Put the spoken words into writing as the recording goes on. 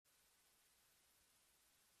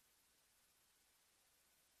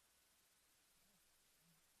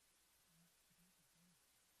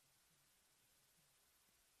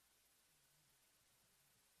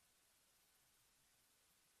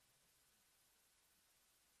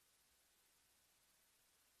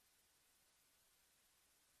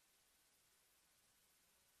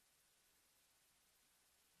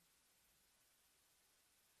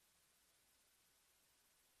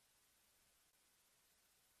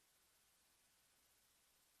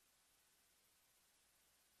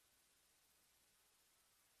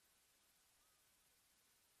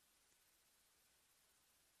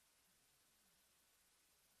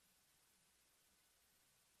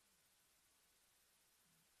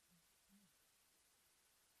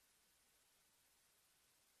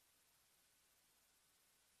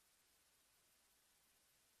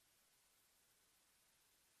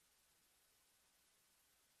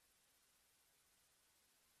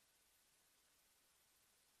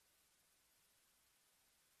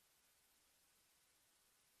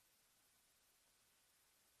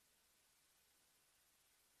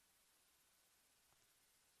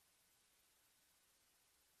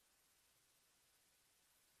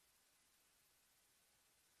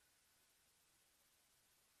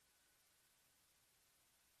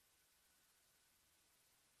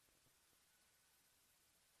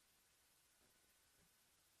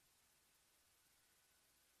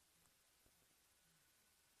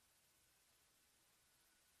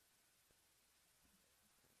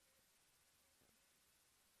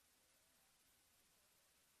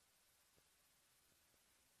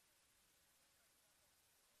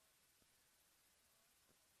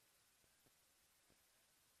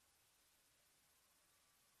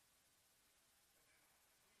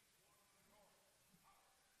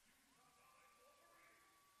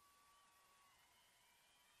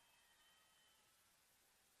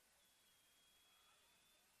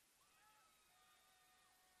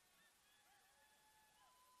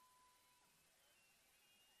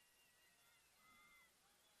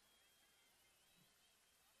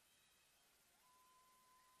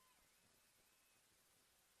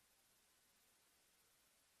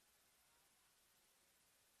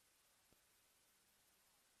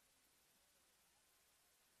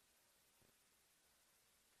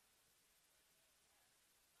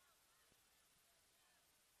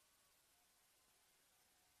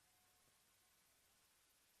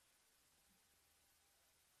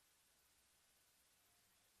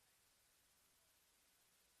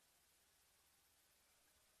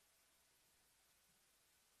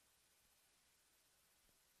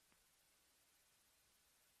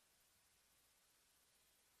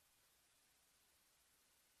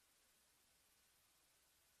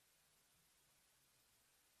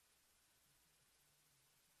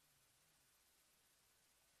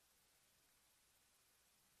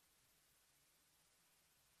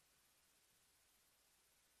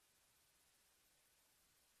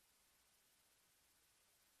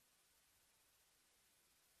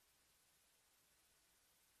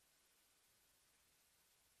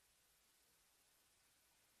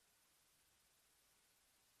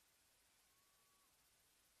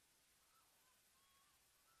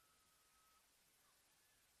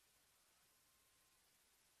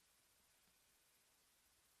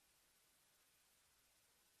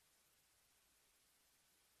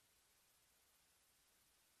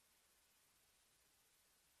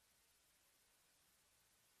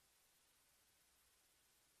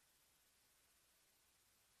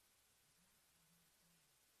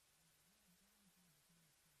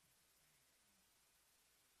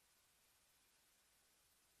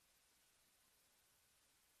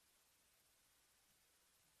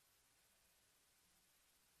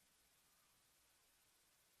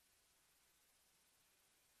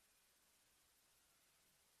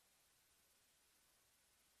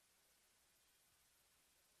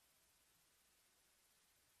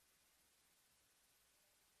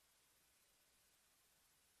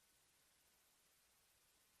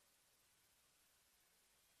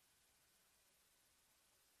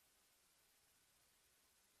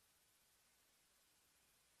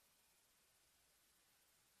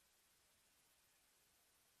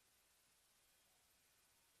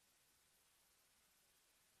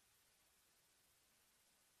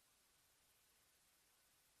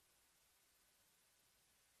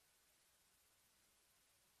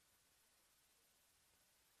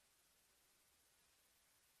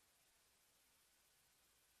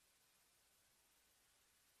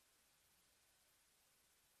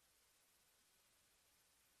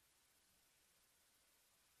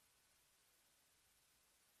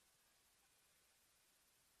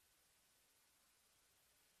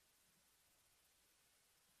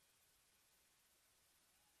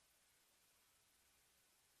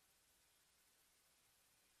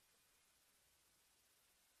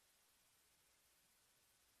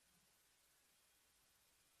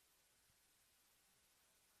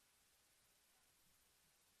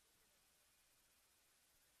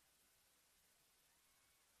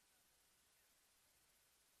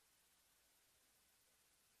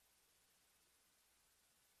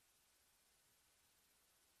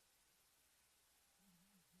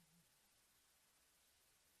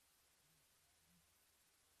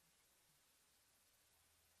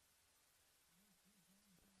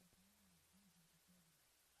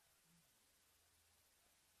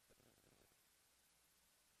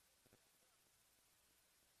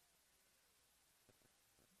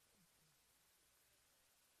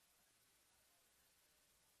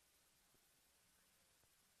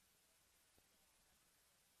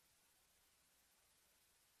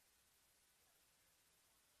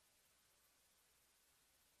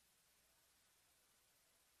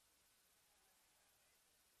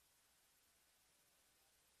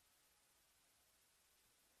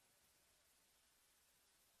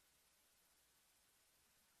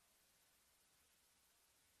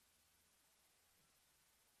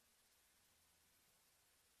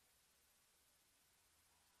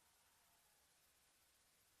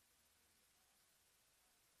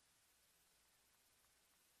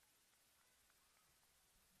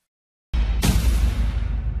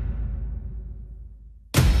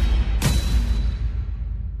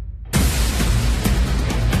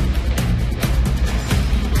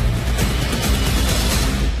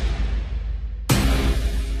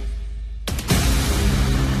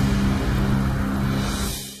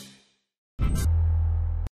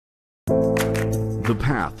The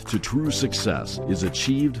path to true success is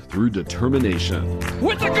achieved through determination.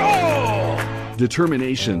 With the goal!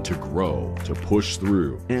 Determination to grow, to push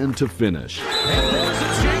through, and to finish. And there's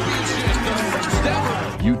a championship, the first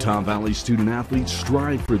ever. Utah Valley student athletes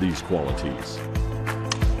strive for these qualities.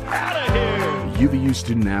 Out of here! UVU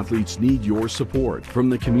student athletes need your support from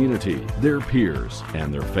the community, their peers,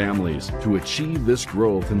 and their families to achieve this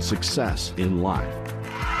growth and success in life.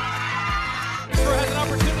 Has an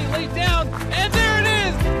opportunity laid down, and there it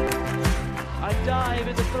is! A dive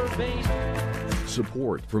into third base.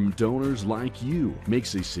 Support from donors like you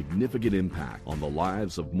makes a significant impact on the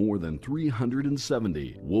lives of more than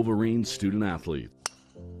 370 Wolverine student athletes.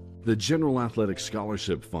 The General Athletic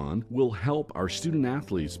Scholarship Fund will help our student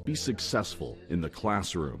athletes be successful in the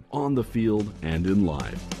classroom, on the field, and in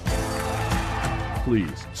life.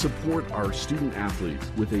 Please support our student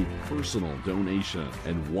athletes with a personal donation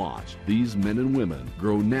and watch these men and women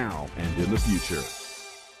grow now and in the future.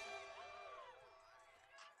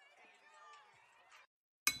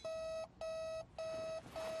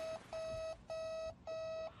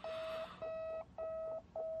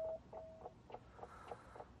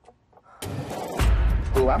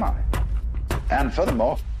 Who am I? And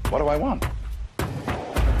furthermore, what do I want?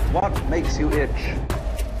 What makes you itch?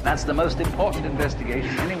 That's the most important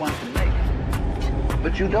investigation anyone can make.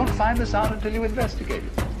 But you don't find this out until you investigate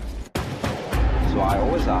it. So I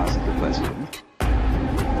always ask the question,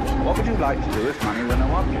 what would you like to do if money were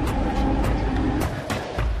no object?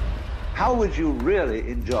 How would you really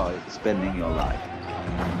enjoy spending your life?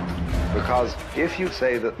 Because if you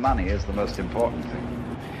say that money is the most important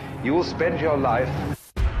thing, you will spend your life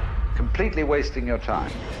completely wasting your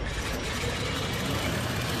time.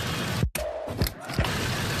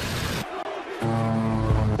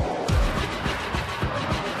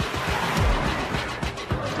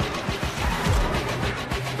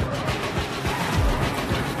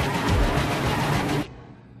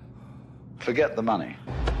 Forget the money.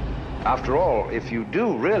 After all, if you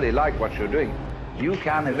do really like what you're doing, you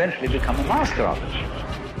can eventually become a master of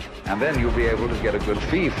it. And then you'll be able to get a good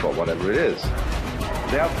fee for whatever it is.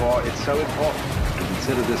 Therefore, it's so important to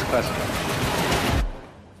consider this question.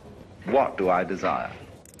 What do I desire?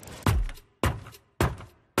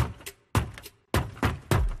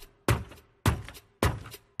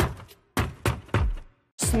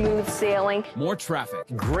 Smooth sailing. More traffic.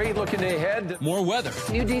 Great looking ahead. More weather.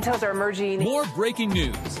 New details are emerging. More breaking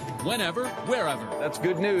news. Whenever, wherever. That's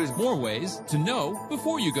good news. More ways to know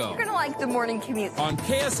before you go. You're gonna like the morning commute. On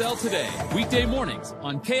KSL Today, weekday mornings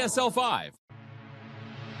on KSL 5.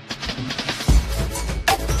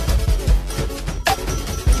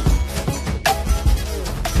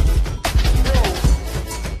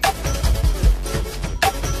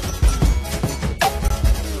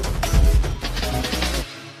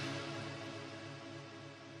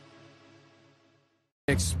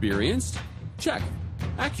 Experienced? Check.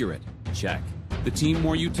 Accurate? Check. The team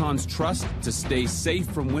more Utahns trust to stay safe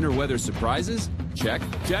from winter weather surprises? Check,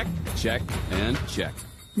 check, check, and check.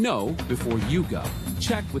 Know before you go.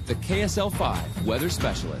 Check with the KSL 5 weather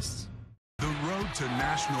specialists. The road to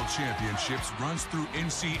national championships runs through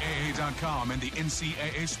NCAA.com and the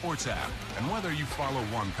NCAA Sports app. And whether you follow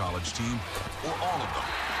one college team or all of them,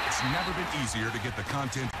 it's never been easier to get the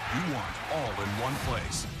content you want all in one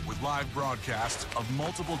place. With live broadcasts of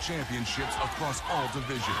multiple championships across all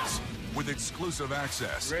divisions. With exclusive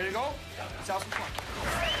access. Ready to go? Let's have some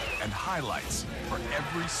fun. And highlights for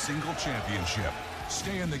every single championship.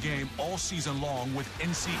 Stay in the game all season long with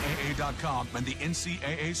NCAA.com and the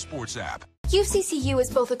NCAA Sports app. UCCU is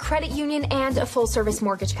both a credit union and a full-service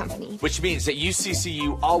mortgage company. Which means that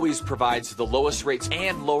UCCU always provides the lowest rates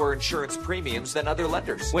and lower insurance premiums than other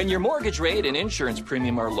lenders. When your mortgage rate and insurance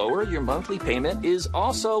premium are lower, your monthly payment is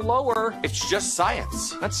also lower. It's just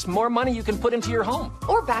science. That's more money you can put into your home.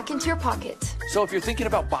 Or back into your pocket. So if you're thinking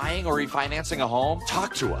about buying or refinancing a home,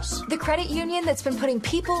 talk to us. The credit union that's been putting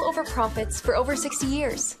people over profits for over 60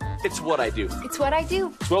 years. It's what I do. It's what I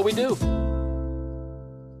do. It's what we do.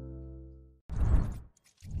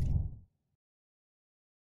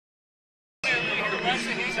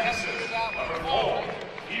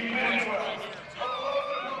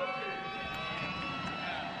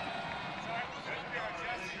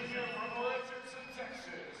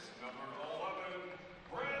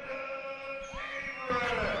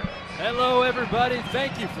 Hello, everybody.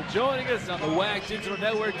 Thank you for joining us on the WAC Digital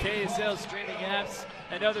Network, KSL streaming apps,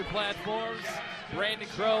 and other platforms. Brandon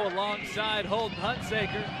Crow alongside Holden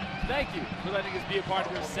Hunsaker. Thank you for letting us be a part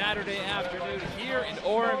of your Saturday afternoon here in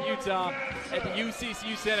Orem, Utah at the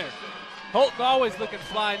UCCU Center. Holden always looking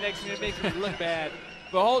fly next to me, making me look bad.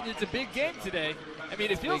 But Holden, it's a big game today. I mean,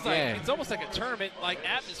 it feels like it's almost like a tournament-like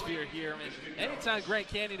atmosphere here. I mean, anytime Grand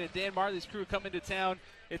Canyon and Dan Marley's crew come into town,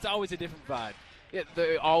 it's always a different vibe. Yeah,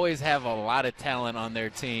 they always have a lot of talent on their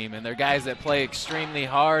team, and they're guys that play extremely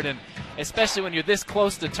hard, and especially when you're this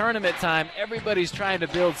close to tournament time, everybody's trying to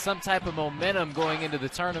build some type of momentum going into the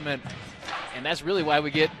tournament, and that's really why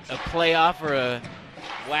we get a playoff or a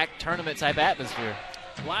WAC tournament-type atmosphere.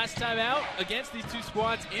 Last time out against these two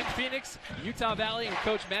squads in Phoenix, Utah Valley and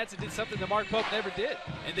Coach Madsen did something that Mark Pope never did,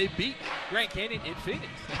 and they beat Grand Canyon in Phoenix.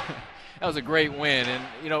 That was a great win, and,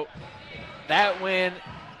 you know, that win –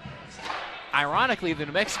 ironically, the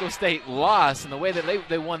New Mexico State lost in the way that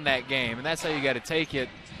they won that game, and that's how you got to take it.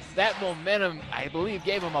 That momentum, I believe,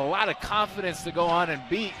 gave them a lot of confidence to go on and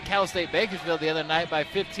beat Cal State Bakersfield the other night by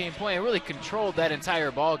 15 points. It really controlled that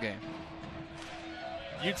entire ball game.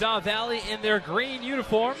 Utah Valley in their green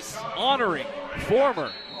uniforms, honoring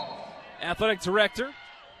former athletic director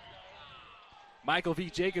Michael V.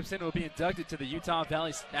 Jacobson, will be inducted to the Utah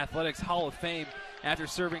Valley Athletics Hall of Fame after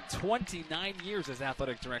serving 29 years as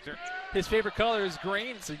athletic director. His favorite color is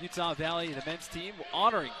green, so Utah Valley, the men's team,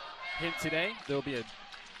 honoring him today. There will be a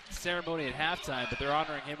ceremony at halftime, but they're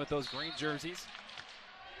honoring him with those green jerseys.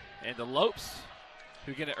 And the Lopes,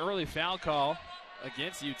 who get an early foul call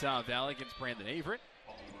against Utah Valley, against Brandon Averett,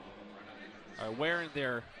 are wearing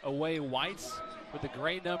their away whites with the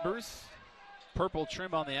gray numbers, purple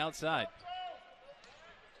trim on the outside.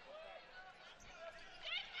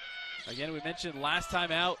 Again, we mentioned last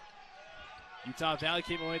time out, Utah Valley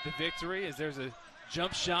came away with the victory as there's a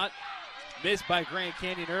jump shot missed by Grand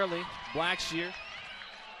Canyon early. Blackshear.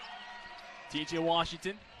 TJ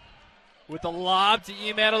Washington with the lob to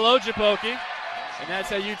Eman Olojipoki, and that's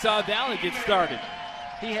how Utah Valley gets started.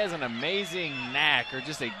 He has an amazing knack, or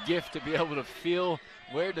just a gift, to be able to feel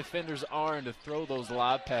where defenders are and to throw those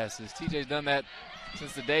lob passes. TJ's done that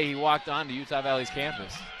since the day he walked onto Utah Valley's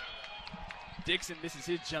campus. Dixon misses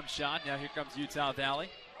his jump shot. Now here comes Utah Valley.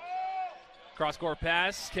 Cross-court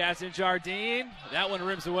pass, Kazan Jardine. That one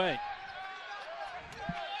rims away.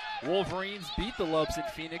 Wolverines beat the Lopes in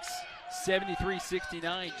Phoenix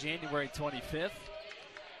 73-69, January 25th.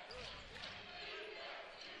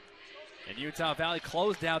 And Utah Valley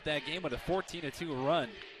closed out that game with a 14-2 run.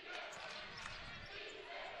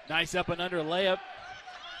 Nice up and under layup.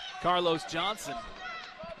 Carlos Johnson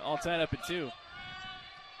all tied up at 2.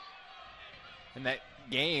 And that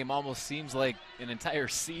game almost seems like an entire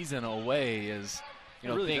season away, as you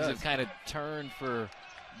know, really things does. have kind of turned for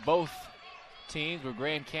both teams, where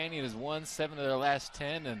Grand Canyon has won 7 of their last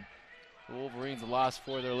 10, and the Wolverines have lost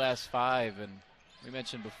 4 of their last 5. And we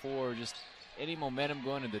mentioned before, just any momentum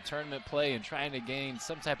going into tournament play and trying to gain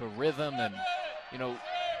some type of rhythm and, you know,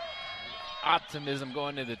 optimism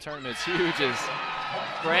going into the tournament is huge, as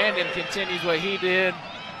Brandon continues what he did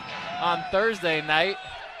on Thursday night.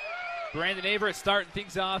 Brandon Averett starting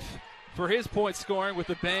things off for his point scoring with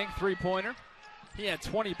a bang three-pointer. He had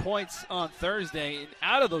 20 points on Thursday, and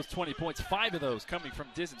out of those 20 points, 5 of those coming from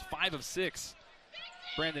distance, 5 of 6.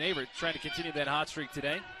 Brandon Averett trying to continue that hot streak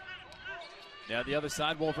today. Now the other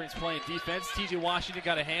side, Wolverines playing defense. TJ Washington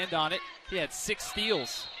got a hand on it. He had 6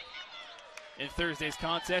 steals in Thursday's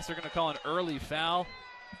contest. They're going to call an early foul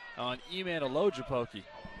on Eman Olojipoki.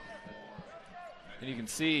 And you can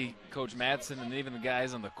see Coach Madsen and even the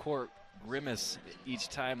guys on the court grimace each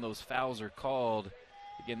time those fouls are called.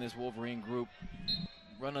 Again, this Wolverine group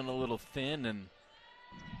running a little thin and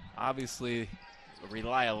obviously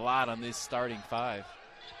rely a lot on this starting 5.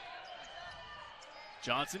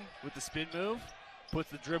 Johnson with the spin move,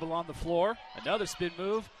 puts the dribble on the floor, another spin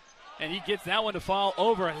move, and he gets that one to fall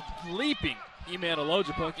over a leaping Eman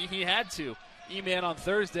Olojipoki. He had to. Eman on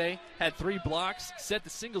Thursday had 3 blocks, set the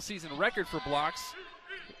single-season record for blocks.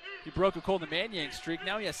 He broke a Coleman Manyang streak.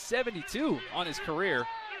 Now he has 72 on his career.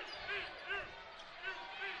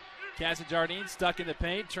 Kazan Jardine stuck in the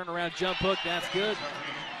paint. Turnaround jump hook. That's good.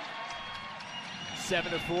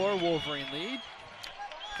 7-4, Wolverine lead.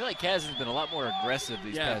 I feel like Kazan's been a lot more aggressive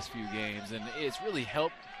these past few games, and it's really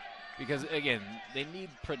helped because, again, they need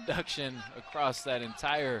production across that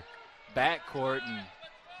entire backcourt, and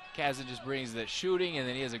Kazan just brings that shooting, and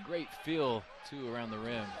then he has a great feel, too, around the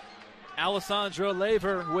rim. Alessandro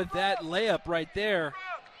Lever with that layup right there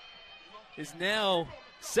is now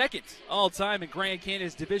second all-time in Grand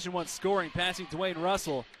Canyon's Division I scoring, passing Dwayne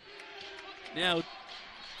Russell. Now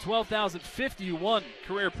 12,051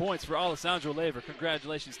 career points for Alessandro Lever.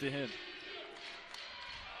 Congratulations to him.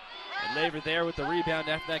 And Lever there with the rebound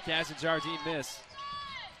after that Kazan Jardine miss.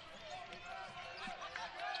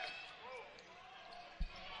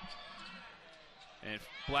 And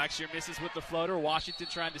Blackshear misses with the floater. Washington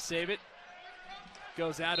trying to save it.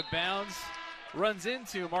 Goes out of bounds. runs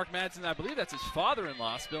into Mark Madsen. I believe that's his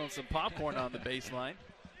father-in-law spilling some popcorn on the baseline.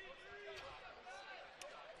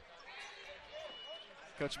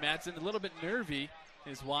 Coach Madsen a little bit nervy.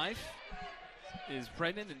 His wife is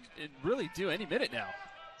pregnant and really due any minute now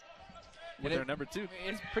with their number 2.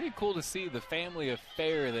 It's pretty cool to see the family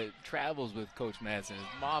affair that travels with Coach Madsen.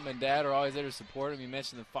 His mom and dad are always there to support him. You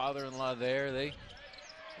mentioned the father-in-law there. They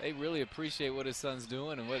really appreciate what his son's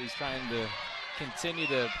doing and what he's trying to continue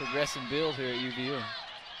to progress and build here at UVU.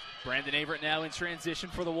 Brandon Averett now in transition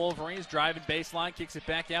for the Wolverines. Driving baseline, kicks it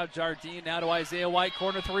back out. Jardine now to Isaiah White,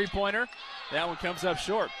 corner three-pointer. That one comes up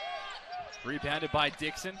short. Rebounded by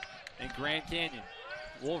Dixon and Grand Canyon.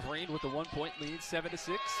 Wolverine with a 1-point lead,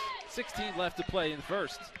 7-6. 16 left to play in the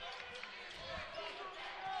first.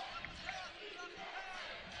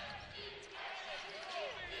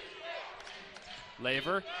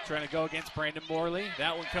 Laver trying to go against Brandon Morley.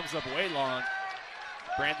 That one comes up way long.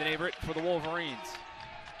 Brandon Averett for the Wolverines.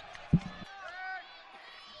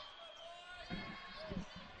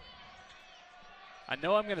 I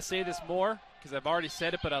know I'm going to say this more because I've already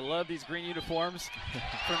said it, but I love these green uniforms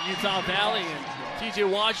from Utah Valley, and TJ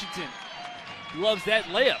Washington loves that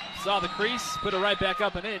layup. Saw the crease, put it right back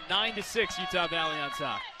up and in. 9-6, Utah Valley on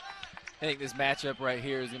top. I think this matchup right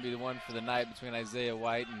here is going to be the one for the night between Isaiah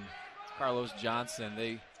White and Carlos Johnson.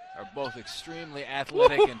 They are both extremely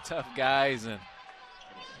athletic and tough guys, and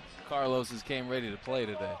Carlos has came ready to play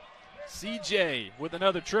today. CJ with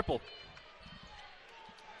another triple.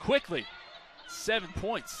 Quickly, 7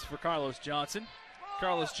 points for Carlos Johnson.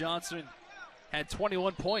 Carlos Johnson had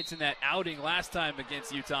 21 points in that outing last time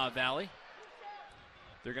against Utah Valley.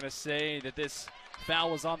 They're going to say that this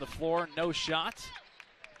foul was on the floor, no shot.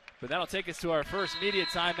 But that'll take us to our first media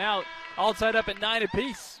timeout. All tied up at 9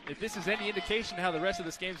 apiece. If this is any indication how the rest of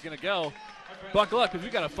this game is going to go, buckle up because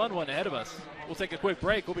we've got a fun one ahead of us. We'll take a quick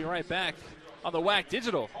break. We'll be right back on the WAC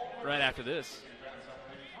Digital right after this.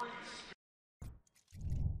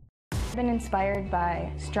 I've been inspired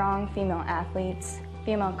by strong female athletes,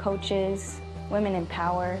 female coaches, women in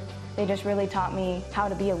power. They just really taught me how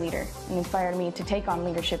to be a leader and inspired me to take on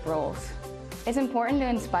leadership roles. It's important to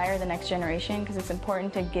inspire the next generation because it's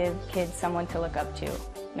important to give kids someone to look up to.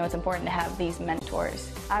 You know, it's important to have these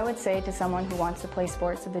mentors. I would say to someone who wants to play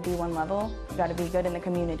sports at the D1 level, you got to be good in the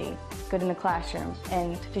community, good in the classroom,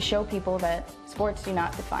 and to show people that sports do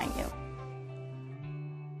not define you.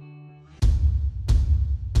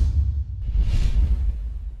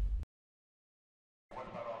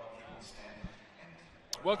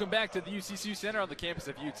 Welcome back to the UCCU Center on the campus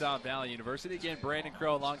of Utah Valley University. Again, Brandon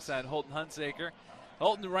Crow alongside Holton Hunsaker.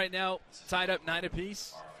 Holton right now tied up 9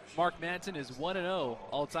 apiece. Mark Madsen is 1-0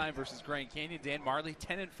 all-time versus Grand Canyon. Dan Marley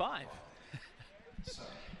 10-5.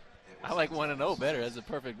 I like 1-0 better. That's a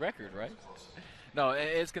perfect record, right? No,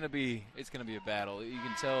 it's going to be a battle. You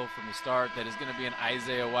can tell from the start that it's going to be an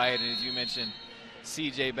Isaiah White, and as you mentioned,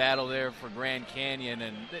 CJ battle there for Grand Canyon,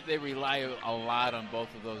 and they rely a lot on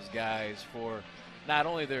both of those guys for not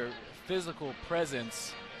only their physical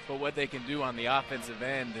presence, but what they can do on the offensive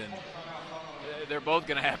end. And they're both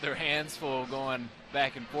going to have their hands full going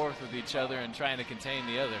back and forth with each other and trying to contain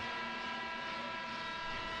the other.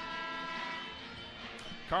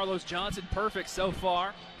 Carlos Johnson, perfect so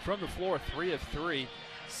far from the floor, 3 of 3,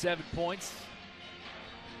 7 points.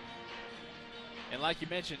 And like you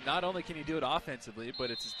mentioned, not only can he do it offensively,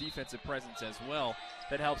 but it's his defensive presence as well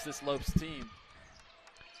that helps this Lopes team.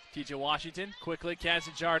 TJ Washington quickly,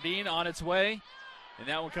 Kazan Jardine on its way, and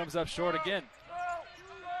that one comes up short again.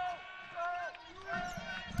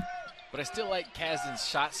 But I still like Kazan's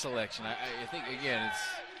shot selection. I think, again, it's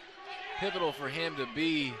pivotal for him to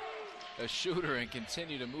be a shooter and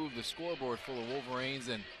continue to move the scoreboard for the Wolverines,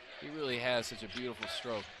 and he really has such a beautiful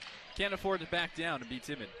stroke. Can't afford to back down and be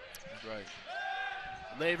timid. That's right.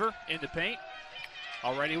 Laver in the paint,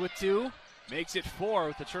 already with 2, makes it 4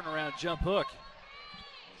 with the turnaround jump hook.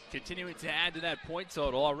 Continuing to add to that point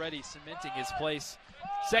total, already cementing his place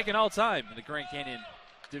second all-time in the Grand Canyon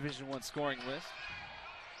Division I scoring list.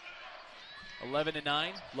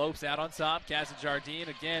 11-9, Lopes out on top. Kazan Jardine,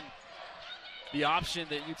 again, the option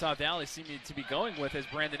that Utah Valley seemed to be going with as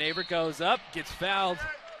Brandon Averett goes up, gets fouled,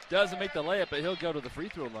 doesn't make the layup, but he'll go to the free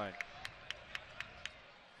throw line.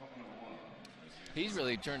 He's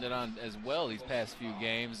really turned it on as well these past few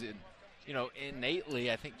games. You know,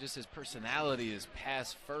 innately, I think just his personality is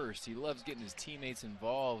pass first. He loves getting his teammates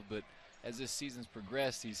involved, but as this season's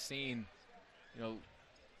progressed, he's seen, you know,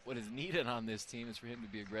 what is needed on this team is for him to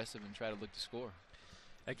be aggressive and try to look to score.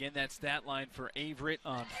 Again, that stat line for Averett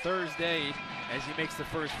on Thursday as he makes the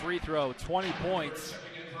first free throw. 20 points,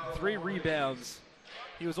 3 rebounds,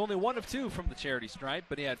 He was only 1 of 2 from the charity stripe,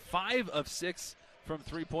 but he had 5 of 6 from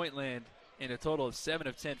three-point land and a total of 7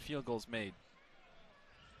 of 10 field goals made.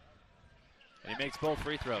 And he makes both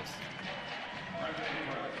free throws.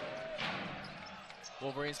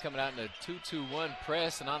 Wolverines coming out in a 2-2-1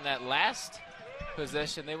 press, and on that last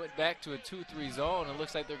possession, they went back to a 2-3 zone, and it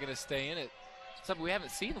looks like they're going to stay in it. Something we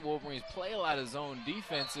haven't seen the Wolverines play a lot of zone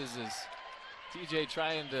defenses is TJ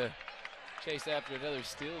trying to chase after another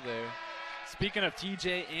steal there. Speaking of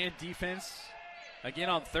TJ and defense, again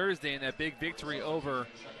on Thursday in that big victory over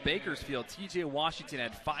Bakersfield, TJ Washington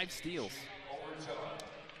had 5 steals.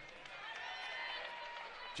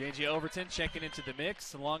 J.J. Overton checking into the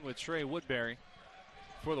mix along with Trey Woodbury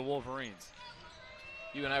for the Wolverines.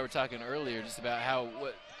 You and I were talking earlier just about how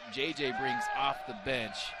what J.J. brings off the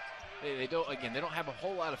bench. They don't have a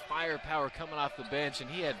whole lot of firepower coming off the bench, and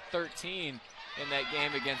he had 13 in that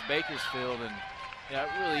game against Bakersfield, and it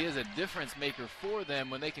really is a difference maker for them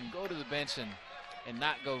when they can go to the bench and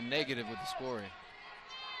not go negative with the scoring.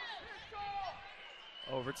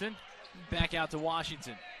 Overton back out to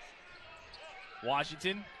Washington.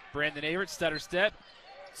 Washington, Brandon Averett, stutter step,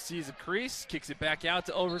 sees a crease, kicks it back out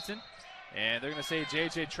to Overton, and they're going to say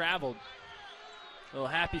J.J. traveled. A little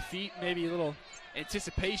happy feet, maybe a little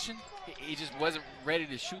anticipation. He just wasn't ready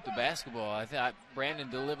to shoot the basketball. I thought Brandon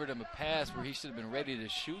delivered him a pass where he should have been ready to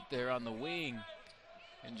shoot there on the wing.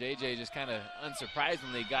 And J.J. just kind of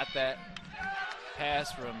unsurprisingly got that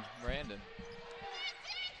pass from Brandon.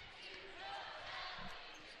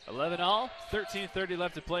 11-all, 13:30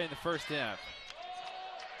 left to play in the first half.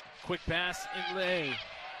 Quick pass in lay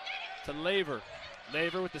to Laver.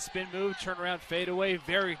 Laver with the spin move, turnaround fadeaway,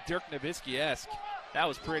 very Dirk Nowitzki-esque. That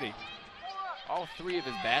was pretty. All 3 of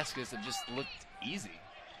his baskets have just looked easy.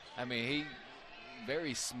 I mean, he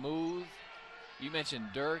very smooth. You mentioned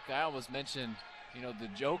Dirk. I almost mentioned, the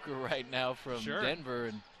Joker right now from Denver,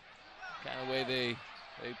 and kind of way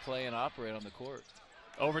they play and operate on the court.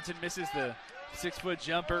 Overton misses the 6-foot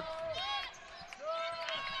jumper.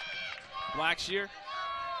 Blackshear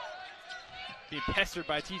being pestered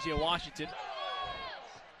by TJ Washington.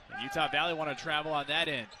 And Utah Valley want to travel on that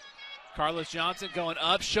end. Carlos Johnson going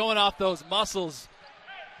up, showing off those muscles,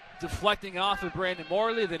 deflecting off of Brandon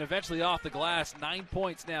Morley, then eventually off the glass. 9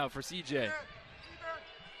 points now for CJ.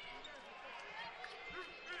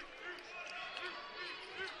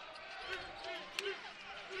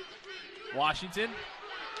 Washington,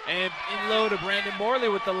 and in low to Brandon Morley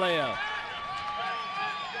with the layup.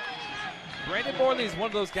 Brandon Morley is one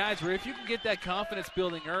of those guys where if you can get that confidence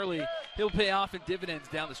building early, he'll pay off in dividends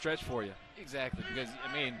down the stretch for you. Exactly, because,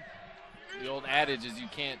 the old adage is you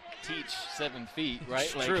can't teach 7 feet, right?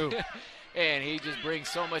 True. And he just brings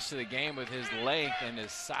so much to the game with his length and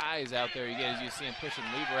his size out there. Again, as you see him pushing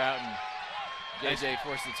Lever out, and J.J.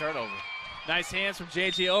 forced the turnover. Nice hands from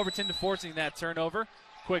J.J. Overton to forcing that turnover.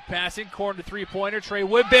 Quick passing, corner to three-pointer. Trey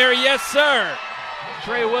Woodbury, yes, sir.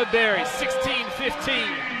 Trey Woodbury,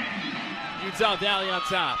 16-15. Utah Valley on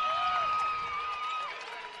top.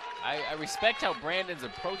 I respect how Brandon's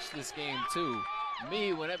approached this game, too.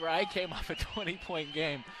 Me, whenever I came off a 20-point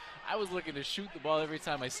game, I was looking to shoot the ball every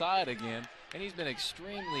time I saw it again, and he's been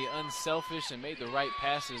extremely unselfish and made the right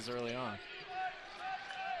passes early on.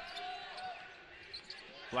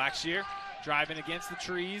 Blackshear driving against the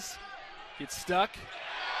trees, gets stuck,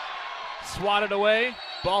 swatted away,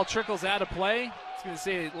 ball trickles out of play. It's going to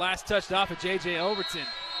say last touched off of J.J. Overton.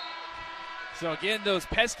 So again, those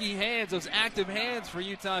pesky hands, those active hands for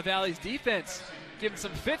Utah Valley's defense. Giving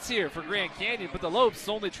some fits here for Grand Canyon, but the Lopes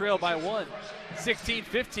only trail by 1.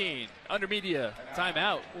 16-15. Under media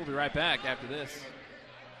timeout. We'll be right back after this.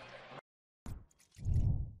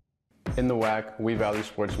 In the WAC, we value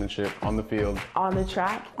sportsmanship on the field, on the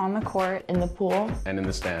track, on the court, in the pool, and in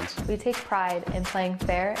the stands. We take pride in playing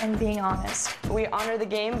fair and being honest. We honor the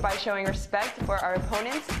game by showing respect for our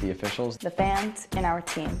opponents, the officials, the fans, and our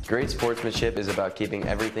team. Great sportsmanship is about keeping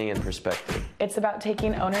everything in perspective. It's about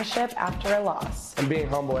taking ownership after a loss. And being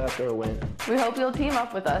humble after a win. We hope you'll team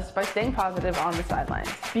up with us by staying positive on the sidelines.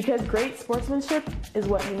 Because great sportsmanship is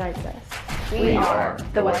what unites us. We are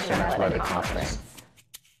the Western Athletic Conference.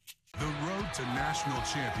 The road to national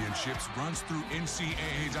championships runs through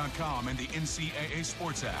NCAA.com and the NCAA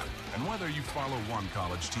Sports app. And whether you follow one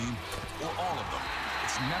college team or all of them,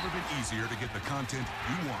 it's never been easier to get the content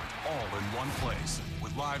you want all in one place.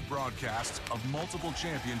 With live broadcasts of multiple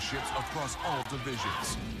championships across all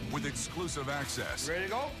divisions. With exclusive access. Ready to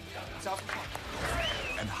go?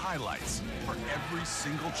 And highlights for every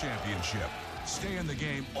single championship. Stay in the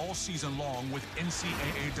game all season long with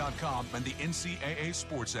NCAA.com and the NCAA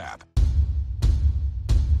Sports app.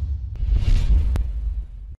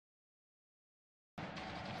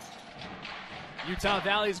 Utah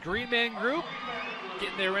Valley's Green Man Group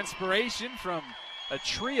getting their inspiration from a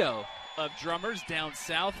trio of drummers down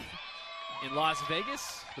south in Las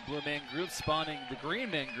Vegas. The Blue Man Group spawning the Green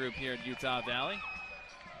Man Group here in Utah Valley.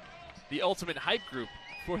 The ultimate hype group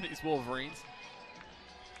for these Wolverines.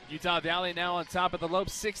 Utah Valley now on top of the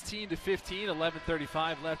Lopes, 16-15,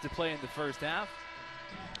 11:35 left to play in the first half.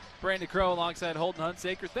 Brandon Crow alongside Holden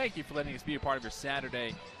Hunsaker. Thank you for letting us be a part of your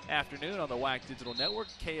Saturday afternoon on the WAC Digital Network,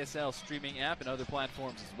 KSL streaming app, and other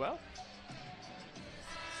platforms as well.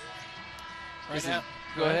 Right now,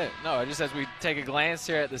 go ahead. No, just as we take a glance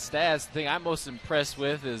here at the stats, the thing I'm most impressed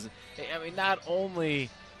with is, not only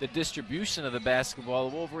the distribution of the basketball,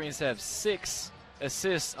 the Wolverines have 6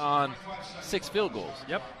 assists on 6 field goals.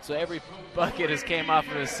 Yep. So every bucket has came off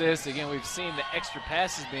of an assist. Again, we've seen the extra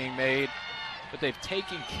passes being made, but they've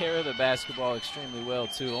taken care of the basketball extremely well,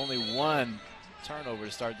 too. Only 1 turnover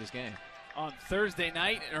to start this game. On Thursday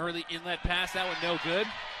night, an early inlet pass, that one no good.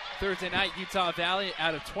 Thursday night, Utah Valley,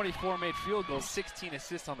 out of 24 made field goals, 16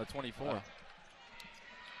 assists on the 24. Wow.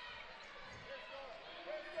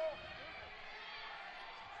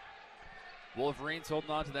 Wolverines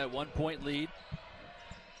holding on to that 1-point lead.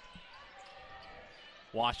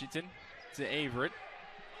 Washington to Averett.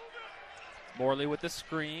 Morley with the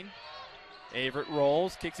screen. Averett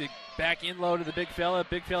rolls, kicks it back in low to the big fella.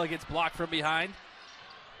 Big fella gets blocked from behind.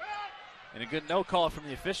 And a good no call from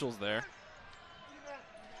the officials there.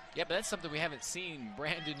 Yeah, but that's something we haven't seen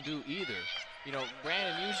Brandon do either.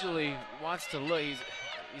 Brandon usually wants to look.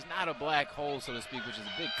 He's not a black hole, so to speak, which is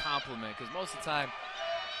a big compliment, because most of the time,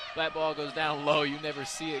 that ball goes down low. You never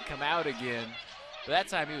see it come out again. But that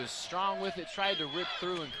time he was strong with it, tried to rip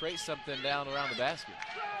through and create something down around the basket.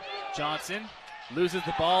 Johnson loses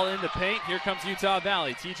the ball in the paint. Here comes Utah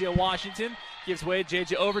Valley. T.J. Washington gives way to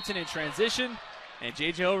J.J. Overton in transition. And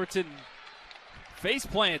J.J. Overton face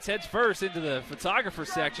plants heads first into the photographer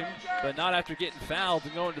section, but not after getting fouled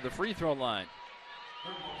and going to the free throw line.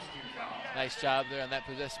 Nice job there on that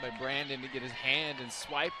possession by Brandon to get his hand and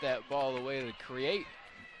swipe that ball away to create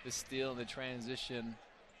the steal and the transition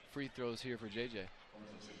free throws here for JJ.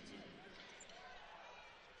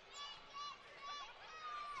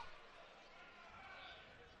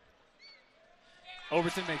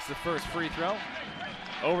 Overton makes the first free throw.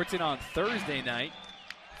 Overton on Thursday night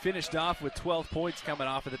finished off with 12 points coming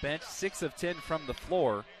off of the bench, 6 of 10 from the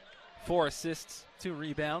floor, 4 assists, 2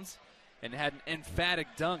 rebounds, and had an emphatic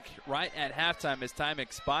dunk right at halftime as time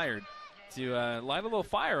expired to light a little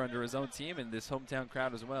fire under his own team and this hometown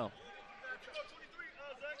crowd as well.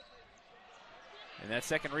 And that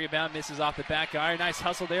second rebound misses off the back iron. Nice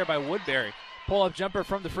hustle there by Woodbury. Pull-up jumper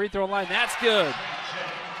from the free throw line. That's good.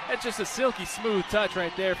 That's just a silky smooth touch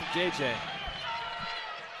right there from JJ.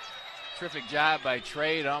 Terrific job by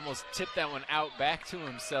Trey to almost tip that one out back to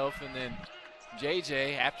himself, and then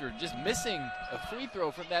JJ, after just missing a free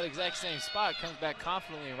throw from that exact same spot, comes back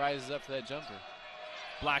confidently and rises up for that jumper.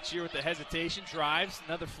 Blackshear with the hesitation, drives,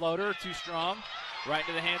 another floater, too strong, right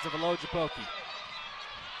into the hands of Alojapoki.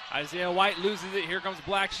 Isaiah White loses it, here comes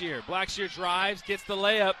Blackshear. Blackshear drives, gets the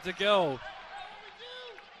layup to go.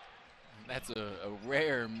 That's a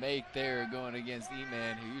rare make there going against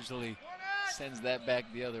E-Man, who usually sends that back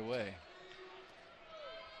the other way.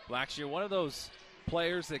 Blackshear, one of those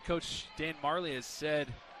players that Coach Dan Marley has said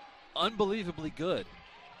unbelievably good.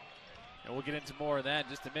 And we'll get into more of that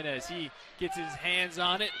in just a minute as he gets his hands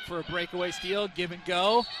on it for a breakaway steal, give and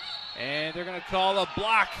go. And they're going to call a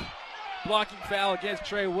blocking foul against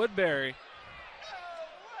Trey Woodbury.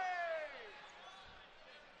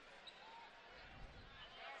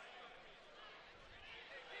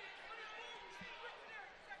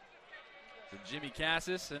 So Jimmy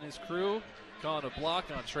Cassis and his crew calling a block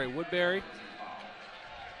on Trey Woodbury.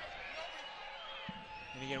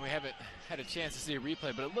 And again, we haven't had a chance to see a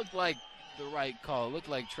replay, but it looked like the right call. It looked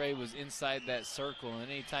like Trey was inside that circle,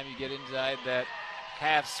 and anytime you get inside that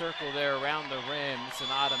half circle there around the rim, it's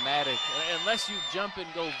an automatic. Unless you jump and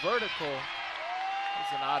go vertical,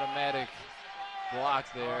 it's an automatic block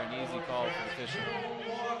there, an easy call for the official.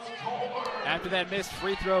 After that missed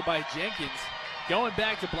free throw by Jenkins, going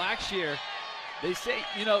back to Blackshear, they say,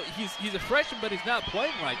 he's a freshman, but he's not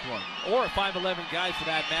playing like one, or a 5'11 guy for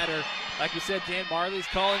that matter. Like we said, Dan Marley's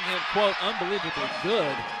calling him, quote, unbelievably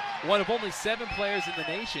good. One of only 7 players in the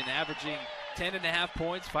nation averaging 10.5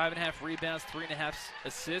 points, 5.5 rebounds, 3.5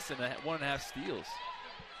 assists, and 1.5 steals.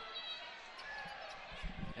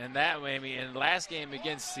 And that way, in the last game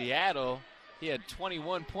against Seattle, he had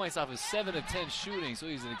 21 points off of 7 of 10 shooting, so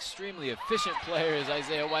he's an extremely efficient player as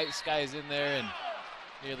Isaiah White skies in there and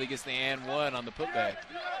nearly gets the and one on the putback.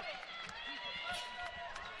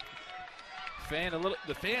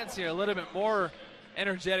 the fans here a little bit more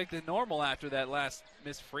energetic than normal after that last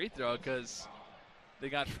missed free throw because they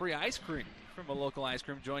got free ice cream from a local ice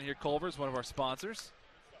cream joint here. Culver's, one of our sponsors.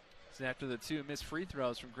 So after the 2 missed free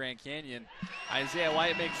throws from Grand Canyon, Isaiah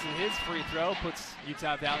White makes his free throw, puts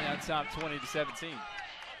Utah Valley on top 20-17.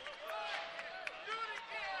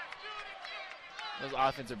 Those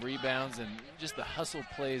offensive rebounds and just the hustle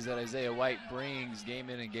plays that Isaiah White brings game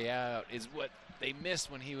in and game out is what they missed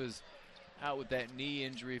when he was out with that knee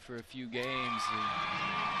injury for a few games.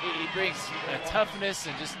 He brings a toughness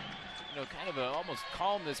and just, kind of almost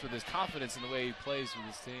calmness with his confidence in the way he plays with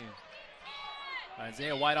his team.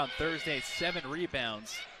 Isaiah White on Thursday, 7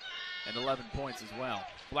 rebounds and 11 points as well.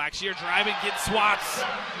 Blackshear driving, gets swaps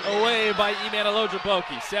away by Eman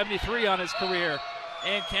Alojaboki. 73 on his career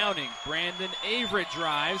and counting. Brandon Averett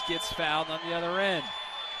drives, gets fouled on the other end.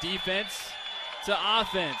 Defense to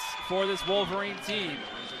offense for this Wolverine team.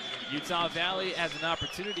 Utah Valley has an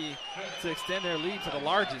opportunity to extend their lead to the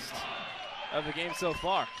largest of the game so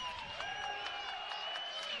far.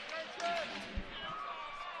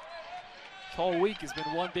 This whole week has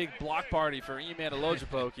been one big block party for Eman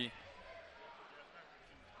Alojaboki.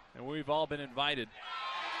 And we've all been invited.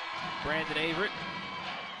 Brandon Averett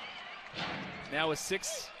now with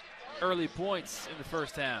 6 early points in the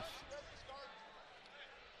first half.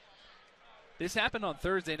 This happened on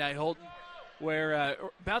Thursday night, Holton, where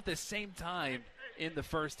about the same time in the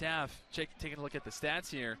first half, taking a look at the stats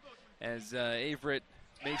here, as Averett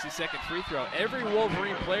makes his second free throw. Every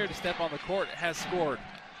Wolverine player to step on the court has scored.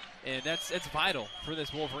 And it's vital for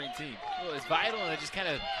this Wolverine team. Well, it's vital, and it just kind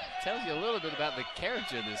of tells you a little bit about the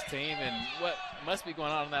character of this team and what must be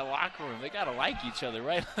going on in that locker room. They got to like each other,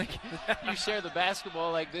 right? Like, you share the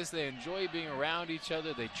basketball like this. They enjoy being around each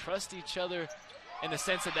other. They trust each other in the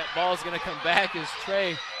sense that ball is going to come back as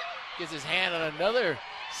Trey gets his hand on another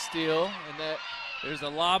steal. And that there's a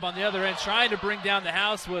lob on the other end. Trying to bring down the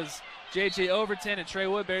house was J.J. Overton, and Trey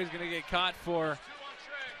Woodbury's going to get caught for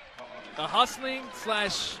a hustling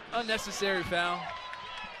 / unnecessary foul.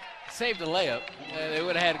 Saved a layup. They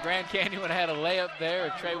would have had Grand Canyon would have had a layup there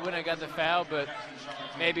if Trey wouldn't have got the foul, but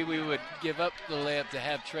maybe we would give up the layup to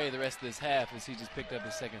have Trey the rest of this half as he just picked up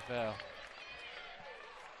his second foul.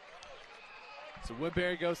 So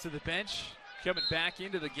Woodbury goes to the bench. Coming back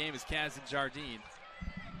into the game is Kazan Jardine.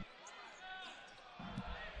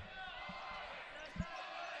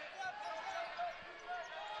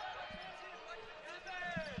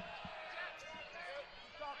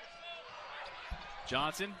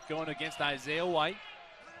 Johnson going against Isaiah White.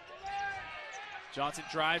 Johnson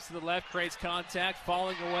drives to the left, creates contact,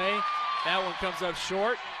 falling away. That one comes up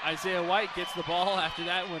short. Isaiah White gets the ball after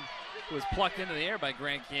that one was plucked into the air by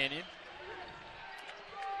Grand Canyon.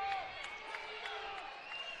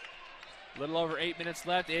 A little over 8 minutes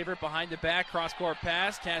left. Averett behind the back, cross-court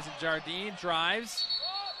pass. Kazan Jardine drives.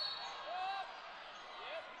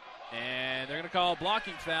 And they're going to call a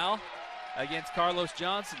blocking foul against Carlos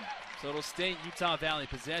Johnson. So it'll stay Utah Valley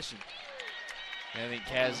possession. I think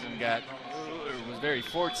Kazan was very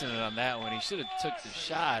fortunate on that one. He should have took the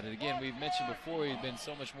shot. And again, we've mentioned before he's been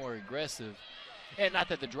so much more aggressive. And not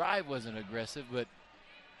that the drive wasn't aggressive, but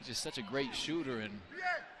he's just such a great shooter. And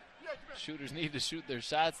shooters need to shoot their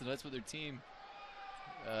shots, and that's what their team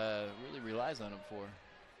really relies on him for.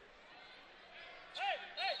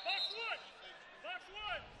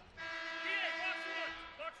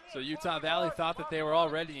 So Utah Valley thought that they were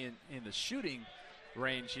already in the shooting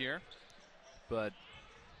range here, but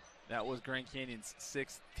that was Grand Canyon's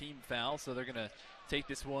 6th team foul, so they're going to take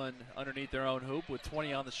this one underneath their own hoop with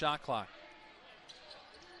 20 on the shot clock.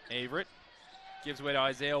 Averett gives way to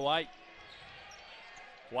Isaiah White.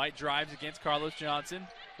 White drives against Carlos Johnson.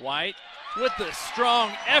 White, with the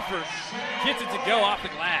strong effort, gets it to go off the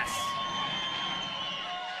glass.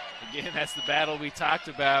 Again, that's the battle we talked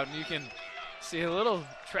about, and you can see a little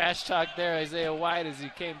trash talk there, Isaiah White, as he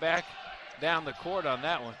came back down the court on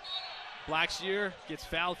that one. Blackshear gets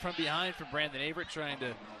fouled from behind from Brandon Averett, trying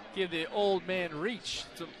to give the old man reach.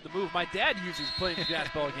 To the move my dad uses playing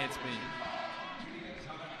basketball against me.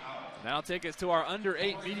 That'll take us to our under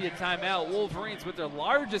 8 media timeout. Wolverines with their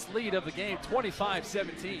largest lead of the game,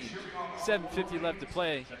 25-17. 7:50 left to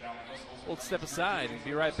play. We'll step aside and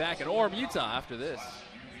be right back in Orem, Utah after this.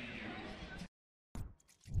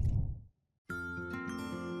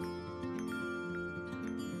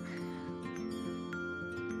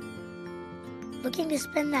 Looking to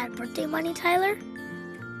spend that birthday money, Tyler?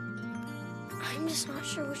 I'm just not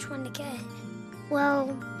sure which one to get.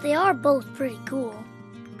 Well, they are both pretty cool.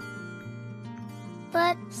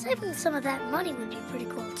 But saving some of that money would be pretty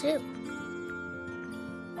cool, too.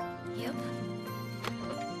 Yep.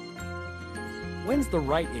 When's the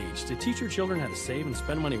right age to teach your children how to save and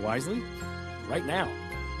spend money wisely? Right now,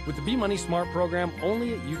 with the Be Money Smart program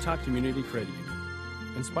only at Utah Community Credit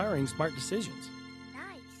Union. Inspiring smart decisions.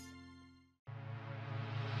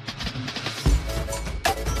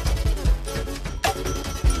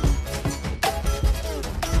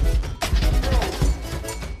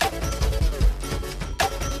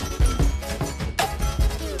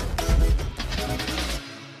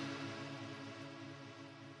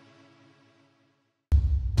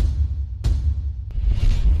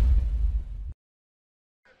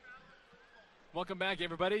 Welcome back,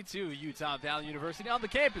 everybody, to Utah Valley University on the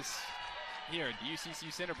campus here at the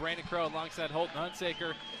UCCU Center. Brandon Crow alongside Holton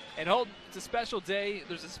Hunsaker. And Holton, it's a special day.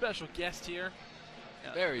 There's a special guest here.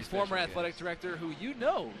 Very special former athletic director who you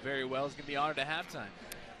know very well is going to be honored at halftime.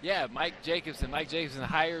 Yeah, Mike Jacobson. Mike Jacobson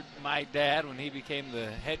hired my dad when he became the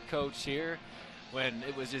head coach here, when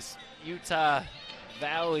it was just Utah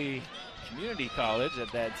Valley Community College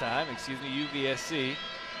at that time, UVSC.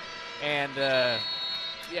 And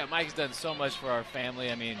yeah, Mike's done so much for our family.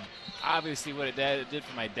 I mean, obviously what it did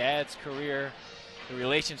for my dad's career, the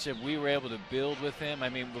relationship we were able to build with him. I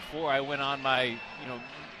mean, before I went on my,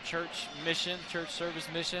 church service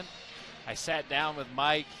mission, I sat down with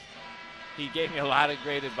Mike. He gave me a lot of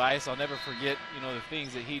great advice. I'll never forget, the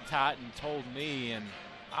things that he taught and told me, and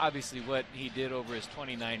obviously what he did over his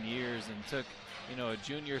 29 years and took, a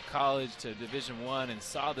junior college to Division I and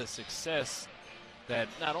saw the success that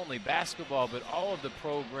not only basketball but all of the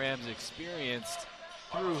programs experienced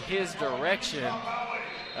through his direction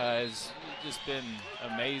has just been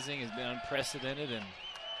amazing, has been unprecedented, and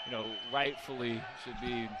rightfully should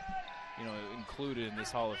be included in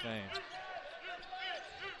this Hall of Fame.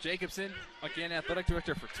 Jacobson, again, athletic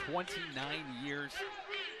director for 29 years.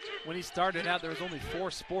 When he started out, there was only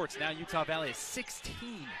 4 sports. Now Utah Valley has 16.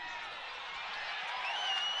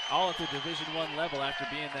 All at the Division I level after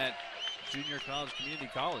being that junior college, community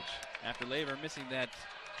college. After Laver missing that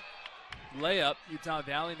layup, Utah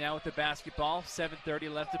Valley now with the basketball.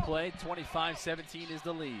 7:30 left to play. 25-17 is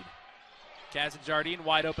the lead. Kazan Jardine,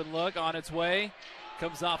 wide open look on its way.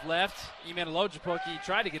 Comes off left. Eman Alojapoki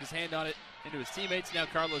tried to get his hand on it into his teammates. Now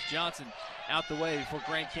Carlos Johnson out the way for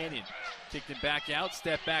Grand Canyon. Kicked it back out.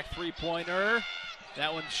 Step back three-pointer.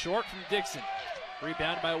 That one short from Dixon.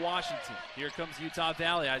 Rebounded by Washington. Here comes Utah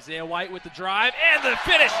Valley. Isaiah White with the drive and the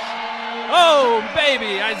finish. Oh,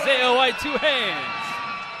 baby. Isaiah White, 2 hands.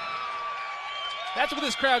 That's what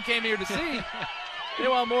this crowd came here to see. They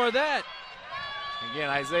want more of that. Again,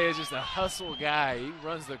 Isaiah is just a hustle guy. He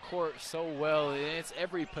runs the court so well. And it's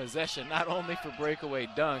every possession, not only for breakaway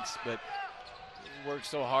dunks, but he works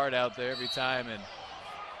so hard out there every time. And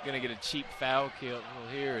going to get a cheap foul kill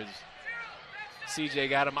here is CJ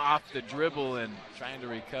got him off the dribble and trying to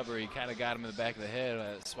recover. He kind of got him in the back of the head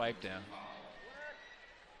with a swipe down.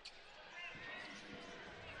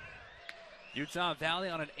 Utah Valley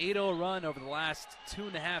on an 8-0 run over the last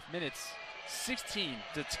 2.5 minutes. 16-2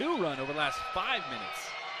 run over the last 5 minutes.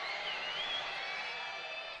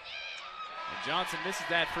 And Johnson misses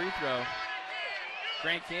that free throw.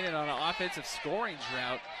 Grand Canyon on an offensive scoring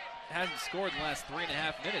drought. Hasn't scored in the last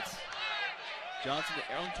 3.5 minutes. Johnson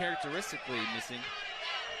uncharacteristically missing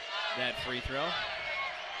that free throw.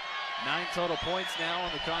 9 total points now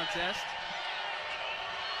on the contest.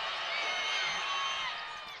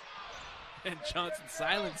 And Johnson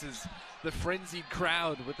silences the frenzied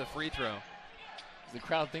crowd with the free throw. Does the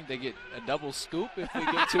crowd think they get a double scoop if we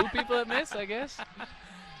get 2 people that miss, I guess?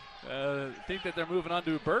 Think that they're moving on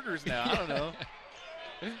to burgers now. I don't know.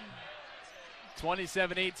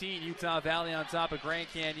 27-18, Utah Valley on top of Grand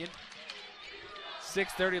Canyon.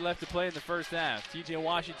 6:30 left to play in the first half. TJ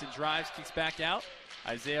Washington drives, kicks back out.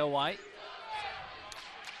 Isaiah White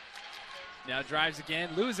now drives again,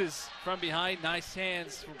 loses from behind. Nice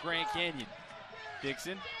hands from Grand Canyon.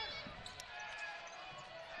 Dixon.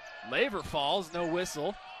 Laver falls, no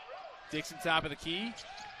whistle. Dixon top of the key.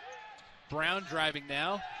 Brown driving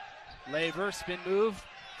now. Laver, spin move,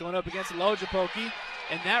 going up against Alojapoki.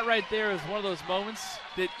 And that right there is one of those moments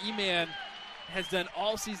that E-Man has done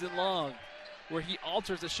all season long, where he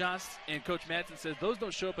alters the shots, and Coach Madsen says those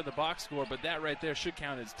don't show up in the box score, but that right there should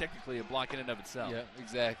count as technically a block in and of itself. Yeah,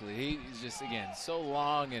 exactly. He's just, again, so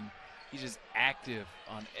long, and he's just active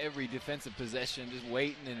on every defensive possession, just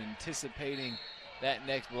waiting and anticipating that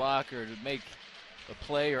next blocker to make a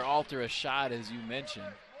play or alter a shot, as you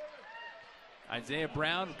mentioned. Isaiah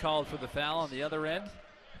Brown called for the foul on the other end.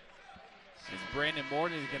 As Brandon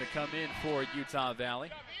Morton is going to come in for Utah Valley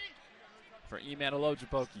for Eman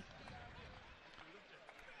Alojapoki.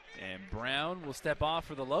 And Brown will step off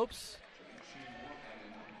for the Lopes.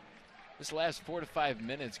 this last 4 to 5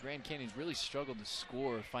 minutes, Grand Canyon's really struggled to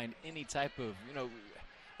score, find any type of,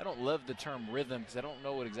 I don't love the term rhythm because I don't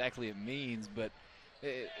know what exactly it means, but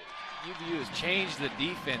UVU has changed the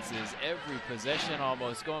defenses every possession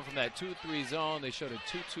almost, going from that 2-3 zone. They showed a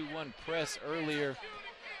 2-2-1 press earlier.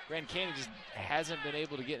 Grand Canyon just hasn't been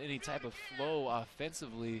able to get any type of flow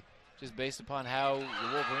offensively, just based upon how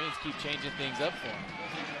the Wolverines keep changing things up for them.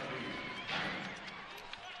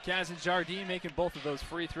 Kaz and Jardine making both of those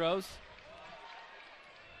free throws.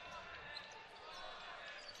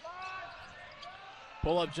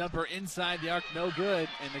 Pull-up jumper inside the arc, no good.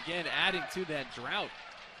 And again, adding to that drought.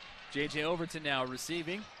 J.J. Overton now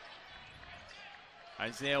receiving.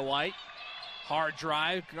 Isaiah White, hard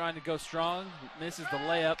drive, trying to go strong, misses the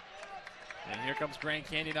layup. And here comes Grand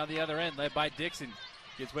Canyon on the other end, led by Dixon.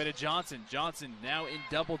 Gets way to Johnson. Johnson now in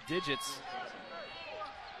double digits.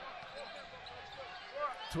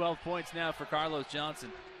 12 points now for Carlos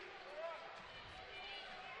Johnson.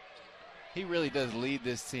 He really does lead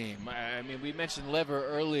this team. I mean, we mentioned Lever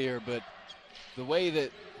earlier, but the way that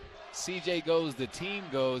CJ goes, the team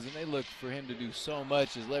goes, and they look for him to do so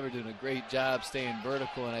much. As Lever doing a great job staying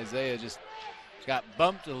vertical, and Isaiah just got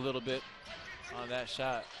bumped a little bit on that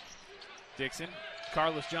shot. Dixon,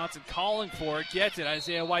 Carlos Johnson calling for it, gets it.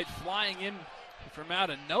 Isaiah White flying in from out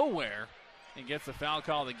of nowhere and gets the foul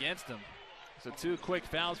called against him. So 2 quick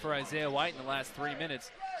fouls for Isaiah White in the last 3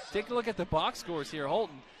 minutes. Take a look at the box scores here,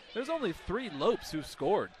 Holton. There's only 3 Lopes who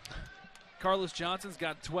scored. Carlos Johnson's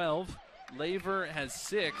got 12, Laver has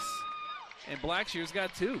 6, and Blackshear's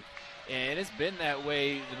got 2. And it's been that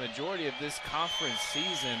way the majority of this conference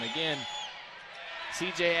season. Again,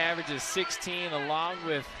 CJ averages 16 along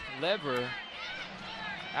with Lever.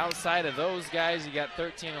 Outside of those guys, you got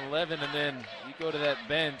 13 and 11, and then you go to that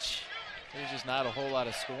bench, there's just not a whole lot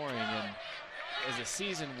of scoring. And as the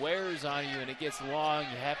season wears on you and it gets long,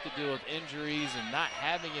 you have to deal with injuries, and not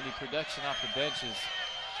having any production off the bench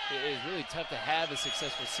is really tough to have a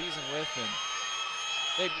successful season with.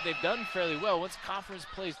 And they've done fairly well. Once conference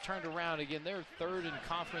plays turned around, again, they're 3rd in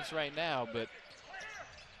conference right now, but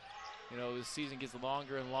the season gets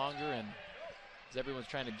longer and longer, and as everyone's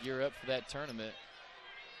trying to gear up for that tournament,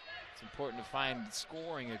 it's important to find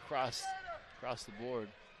scoring across the board.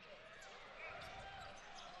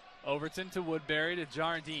 Overton to Woodbury to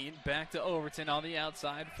Jardine. Back to Overton on the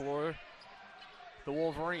outside for the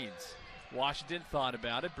Wolverines. Washington thought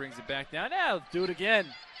about it, brings it back down. Now do it again.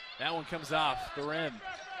 That one comes off the rim.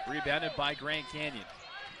 Rebounded by Grand Canyon.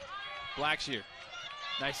 Blackshear.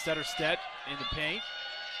 Nice stutter step in the paint.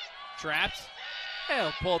 Trapped.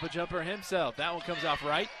 He'll pull up a jumper himself. That one comes off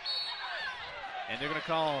right. And they're going to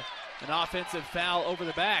call an offensive foul over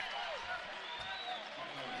the back.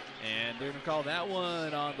 And they're going to call that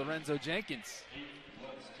one on Lorenzo Jenkins.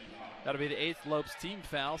 That'll be the 8th Lopes team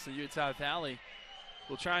foul, so Utah Valley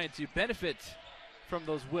will try to benefit from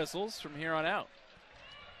those whistles from here on out.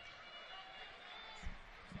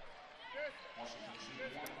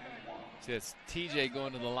 See, it's TJ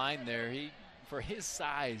going to the line there. For his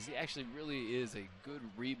size, he actually really is a good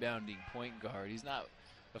rebounding point guard. He's not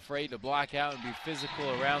afraid to block out and be physical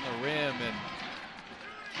around the rim, and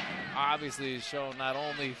obviously he's shown not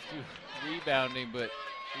only through rebounding, but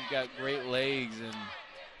he's got great legs and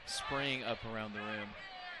spring up around the rim.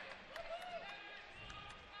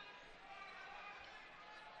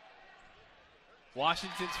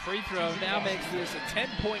 Washington's free throw now makes this a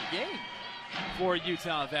 10-point game for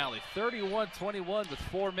Utah Valley. 31-21 with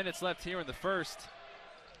 4 minutes left here in the first.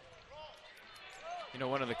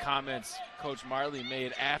 One of the comments Coach Marley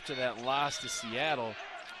made after that loss to Seattle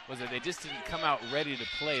was that they just didn't come out ready to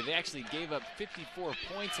play. They actually gave up 54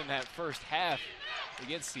 points in that first half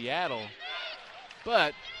against Seattle,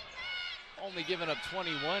 but only giving up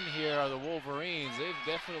 21 here are the Wolverines. They've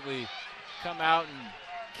definitely come out and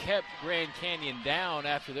kept Grand Canyon down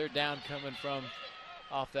after they're down coming from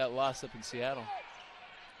off that loss up in Seattle.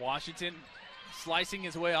 Washington slicing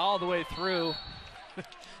his way all the way through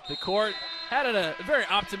the court. Had a very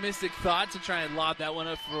optimistic thought to try and lob that one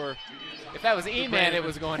up for. If that was E-Man, it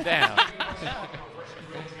was going down.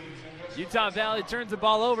 Utah Valley turns the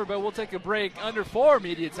ball over, but we'll take a break. Under 4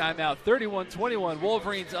 media timeout. 31-21.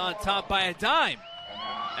 Wolverines on top by a dime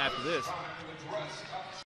after this.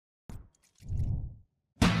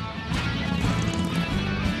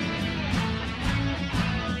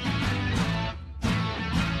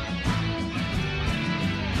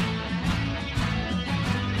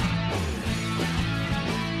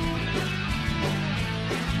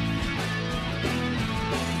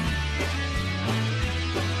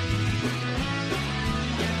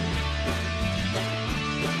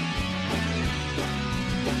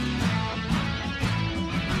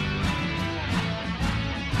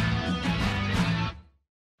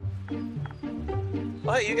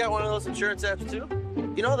 Oh, hey, you got one of those insurance apps too?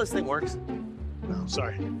 You know how this thing works? No,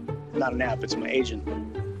 sorry. Not an app, it's my agent.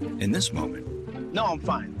 In this moment, no, I'm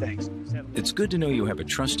fine, thanks. It's good to know you have a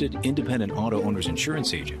trusted, independent auto owner's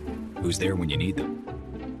insurance agent who's there when you need them.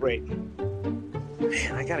 Great.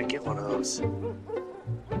 Man, I gotta get one of those.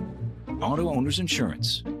 Auto Owners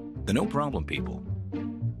Insurance. The no problem people.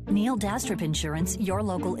 Neil Dastrup Insurance, your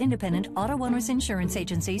local independent auto owners insurance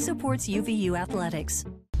agency, supports UVU athletics.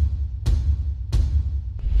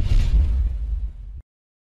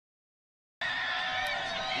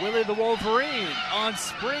 Willie the Wolverine on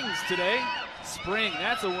springs today. Spring,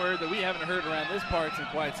 that's a word that we haven't heard around this part in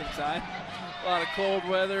quite some time. A lot of cold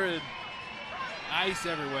weather and ice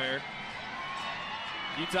everywhere.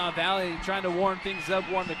 Utah Valley trying to warm things up,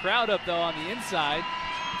 warm the crowd up though on the inside.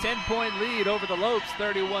 10-point lead over the Lopes,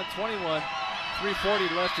 31-21.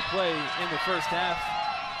 3:40 left to play in the first half.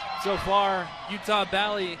 So far, Utah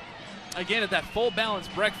Valley, again at that full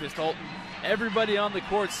balanced breakfast, Holton. Everybody on the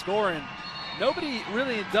court scoring. Nobody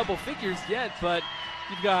really in double figures yet, but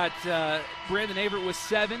you've got Brandon Averett with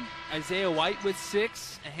 7, Isaiah White with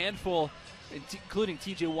 6, a handful, including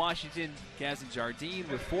T.J. Washington, Gazzy Jardine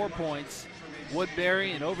with 4 points,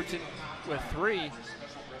 Woodbury and Overton with 3.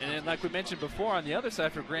 And then, like we mentioned before, on the other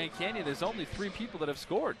side for Grand Canyon, there's only 3 people that have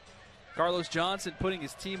scored. Carlos Johnson putting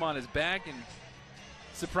his team on his back, and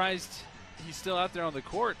surprised he's still out there on the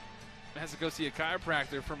court. Has to go see a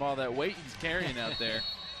chiropractor from all that weight he's carrying out there.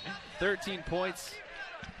 13 points.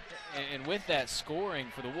 And with that scoring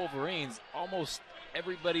for the Wolverines, almost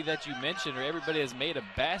everybody that you mentioned or everybody has made a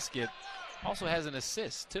basket also has an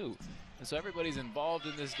assist too. And so everybody's involved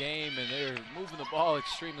in this game, and they're moving the ball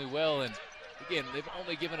extremely well. And again, they've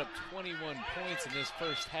only given up 21 points in this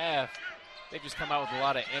first half. They've just come out with a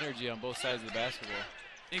lot of energy on both sides of the basketball.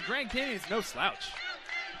 And Grand Canyon's no slouch.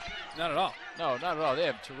 Not at all. No, not at all. They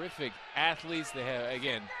have terrific athletes. They have,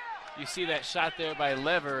 again, you see that shot there by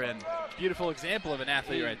Lever, and beautiful example of an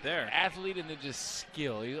athlete right there. Athlete and then just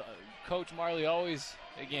skill. Coach Marley always,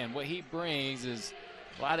 again, what he brings is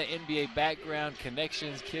a lot of NBA background,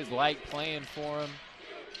 connections. Kids like playing for him.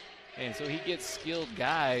 And so he gets skilled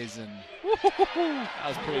guys, and that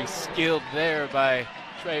was pretty skilled there by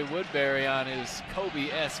Trey Woodbury on his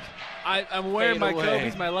Kobe-esque. I'm wearing my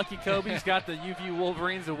Kobe's, my lucky Kobe's. Got the UVU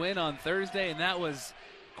Wolverines a win on Thursday, and that was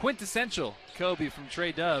quintessential Kobe from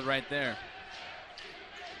Trey Dove right there.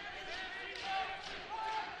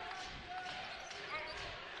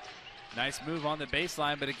 Nice move on the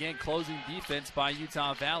baseline, but again, closing defense by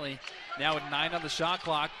Utah Valley. Now with 9 on the shot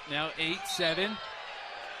clock, now 8-7.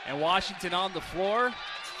 And Washington on the floor.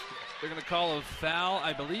 They're going to call a foul.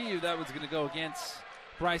 I believe that was going to go against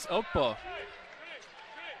Bryce Okpo.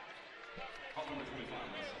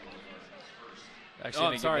 Actually,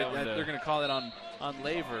 I'm sorry. They're going to call it on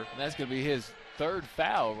Laver. And that's going to be his 3rd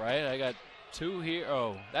foul, right? I got 2 here.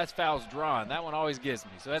 Oh, that's fouls drawn. That one always gets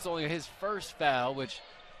me. So that's only his 1st foul, which,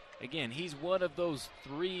 again, he's one of those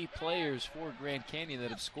 3 players for Grand Canyon that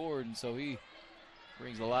have scored, and so he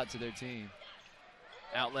brings a lot to their team.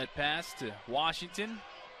 Outlet pass to Washington.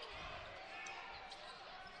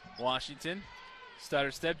 Washington,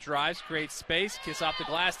 stutter step, drives, creates space, kiss off the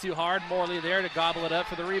glass too hard. Morley there to gobble it up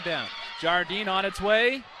for the rebound. Jardine on its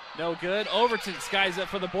way, no good. Overton skies up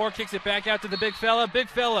for the board, kicks it back out to the big fella. Big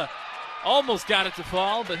fella almost got it to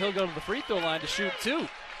fall, but he'll go to the free throw line to shoot 2.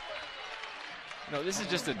 No, this is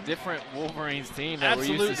just a different Wolverines team that we're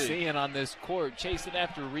used to seeing on this court. Chasing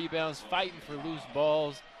after rebounds, fighting for loose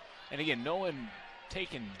balls. And again, no one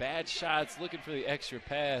taking bad shots, looking for the extra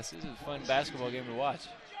pass. This is a fun basketball game to watch.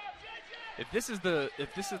 If this is the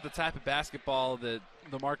type of basketball that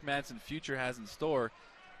the Mark Madsen future has in store,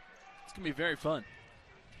 it's going to be very fun.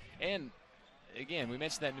 And again, we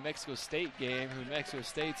mentioned that New Mexico State game. New Mexico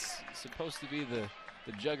State's supposed to be the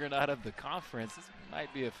juggernaut of the conference. This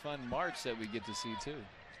might be a fun march that we get to see too.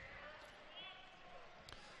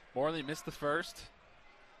 Morley missed the first.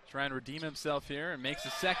 Trying to redeem himself here and makes the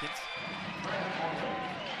second.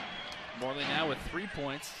 Morley now with 3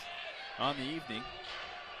 points on the evening.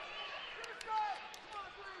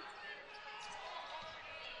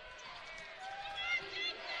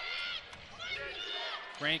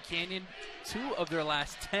 Grand Canyon, 2 of their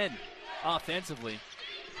last 10 offensively.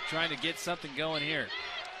 Trying to get something going here.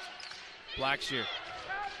 Blackshear.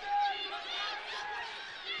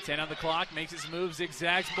 10 on the clock, makes his move,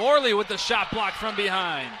 zigzags. Morley with the shot block from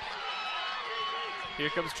behind. Here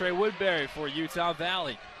comes Trey Woodbury for Utah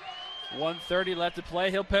Valley. 1:30 left to play.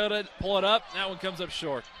 He'll pull it up. That one comes up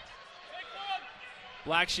short.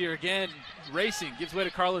 Blackshear again, racing, gives way to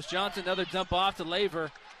Carlos Johnson. Another dump off to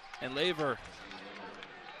Laver. And Laver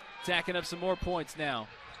tacking up some more points now.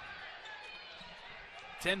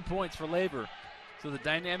 10 points for Labor. So the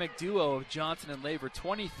dynamic duo of Johnson and Labor,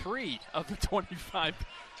 23 of the 25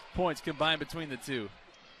 points combined between the two.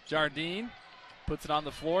 Jardine puts it on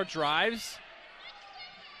the floor, drives.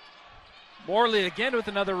 Morley again with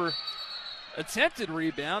another attempted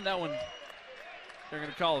rebound. That one, they're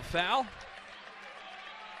going to call a foul.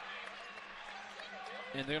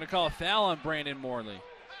 And they're going to call a foul on Brandon Morley.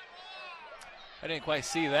 I didn't quite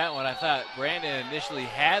see that one. I thought Brandon initially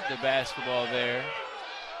had the basketball there.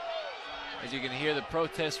 As you can hear the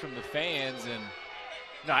protest from the fans. And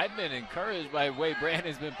no, I've been encouraged by the way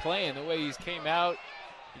Brandon's been playing, the way he's came out.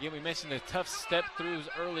 Again, we mentioned the tough step throughs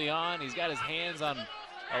early on. He's got his hands on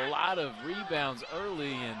a lot of rebounds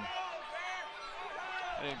early, and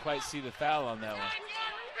I didn't quite see the foul on that one.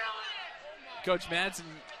 Coach Madsen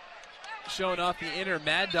showing off the inner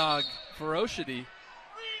Mad Dog ferocity.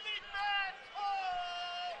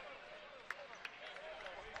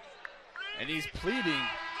 And he's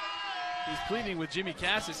pleading with Jimmy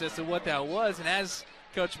Cassis as to what that was. And as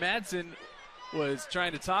Coach Madsen was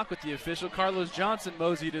trying to talk with the official, Carlos Johnson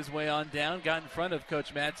moseyed his way on down, got in front of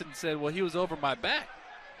Coach Madsen and said, well, he was over my back.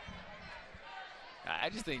 I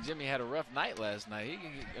just think Jimmy had a rough night last night.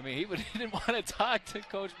 He didn't want to talk to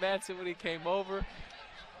Coach Madsen when he came over.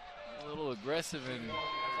 A little aggressive and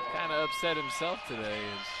kind of upset himself today.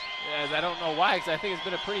 As I don't know why, because I think it's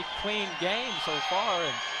been a pretty clean game so far,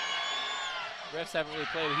 and refs haven't really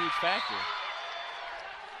played a huge factor.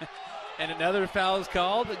 And another foul is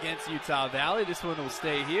called against Utah Valley. This one will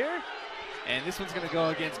stay here. And this one's going to go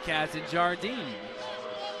against Kazan Jardine.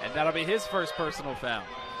 And that'll be his first personal foul.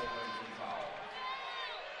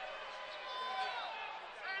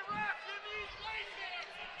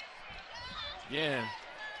 Yeah.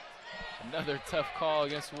 Another tough call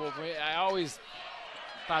against Wolverine. I always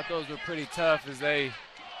thought those were pretty tough as they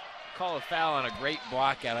call a foul on a great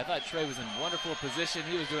block out. I thought Trey was in wonderful position.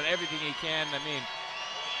 He was doing everything he can. I mean,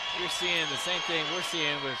 you're seeing the same thing we're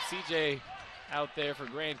seeing with CJ out there for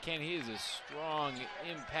Grand Canyon. He is a strong,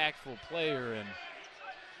 impactful player, and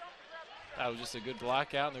that was just a good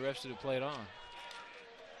block out, and the refs should have played on.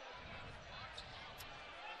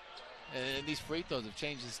 And these free throws have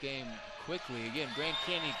changed this game quickly. Again, Grand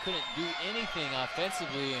Canyon couldn't do anything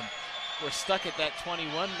offensively, and we're stuck at that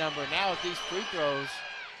 21 number. Now with these free throws,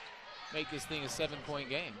 make this thing a 7-point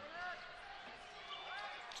game.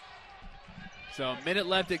 So a minute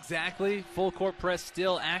left exactly. Full court press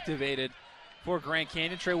still activated for Grand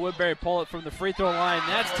Canyon. Trey Woodbury pull it from the free throw line.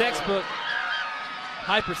 That's textbook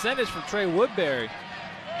high percentage from Trey Woodbury.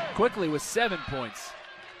 Quickly with 7 points.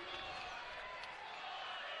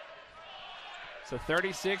 So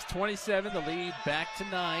 36-27, the lead back to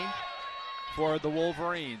 9 for the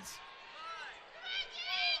Wolverines.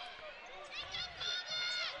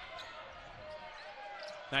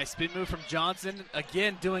 Nice spin move from Johnson.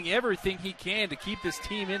 Again, doing everything he can to keep this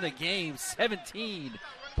team in the game. 17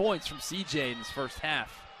 points from CJ in his first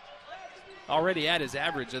half. Already at his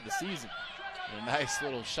average of the season. A nice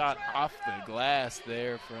little shot off the glass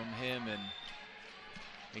there from him. And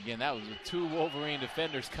again, that was with 2 Wolverine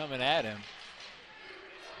defenders coming at him.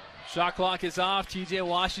 Shot clock is off. TJ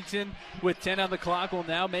Washington with 10 on the clock will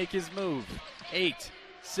now make his move. 8,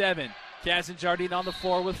 7. Kazan Jardine on the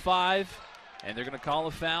floor with 5. And they're going to call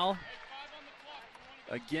a foul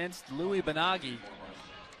against Louis Benagi.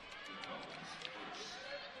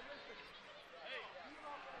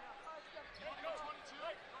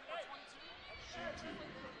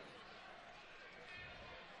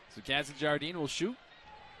 So Kazan Jardine will shoot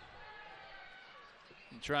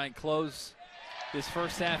and try and close this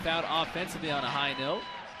first half out offensively on a high note.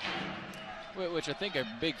 Which I think are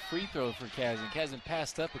big free throws for Kazan. Kazan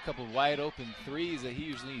passed up a couple of wide open threes that he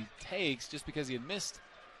usually takes just because he had missed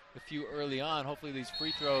a few early on. Hopefully these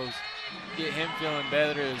free throws get him feeling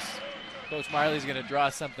better as Coach Marley's going to draw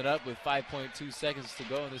something up with 5.2 seconds to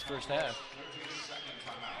go in this first half.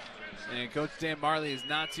 And Coach Dan Marley is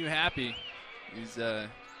not too happy. He's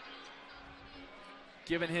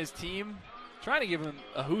giving his team, trying to give him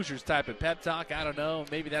a Hoosiers type of pep talk. I don't know.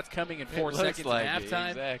 Maybe that's coming in 4 seconds like at halftime.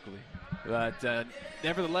 Exactly. But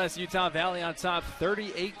nevertheless, Utah Valley on top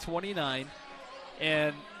 38-29.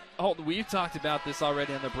 And Holton, we've talked about this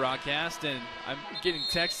already on the broadcast, and I'm getting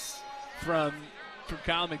texts from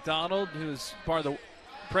Kyle McDonald, who's part of the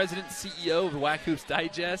president and CEO of WAC Hoops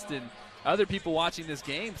Digest, and other people watching this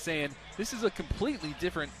game saying this is a completely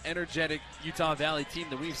different, energetic Utah Valley team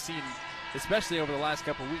than we've seen, especially over the last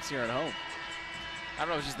couple of weeks here at home. I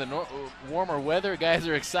don't know, it's just the warmer weather. Guys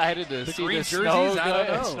are excited to see the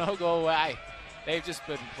snow go away. They've just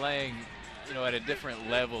been playing, at a different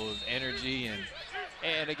level of energy.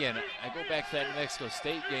 And again, I go back to that New Mexico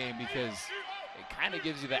State game because kind of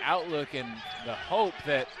gives you the outlook and the hope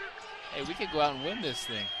that, hey, we could go out and win this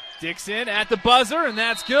thing. Dixon at the buzzer, and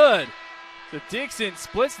that's good. So Dixon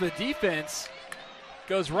splits the defense,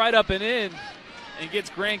 goes right up and in, and gets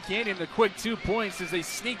Grand Canyon the quick 2 points as they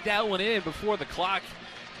sneak that one in before the clock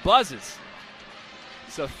buzzes.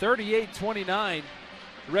 So 38-29.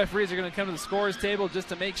 The referees are going to come to the scorer's table just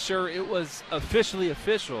to make sure it was officially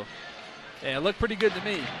official. Yeah, it looked pretty good to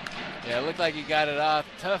me. Yeah, it looked like he got it off.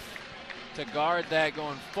 Tough to guard that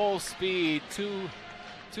going full speed.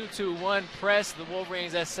 2-2-1 press. The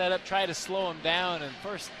Wolverines that set up try to slow him down. And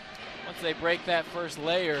once they break that first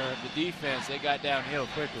layer of the defense, they got downhill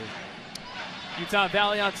quickly. Utah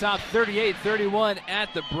Valley on top 38-31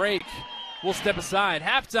 at the break. We'll step aside.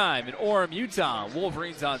 Halftime in Orem, Utah.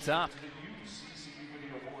 Wolverines on top.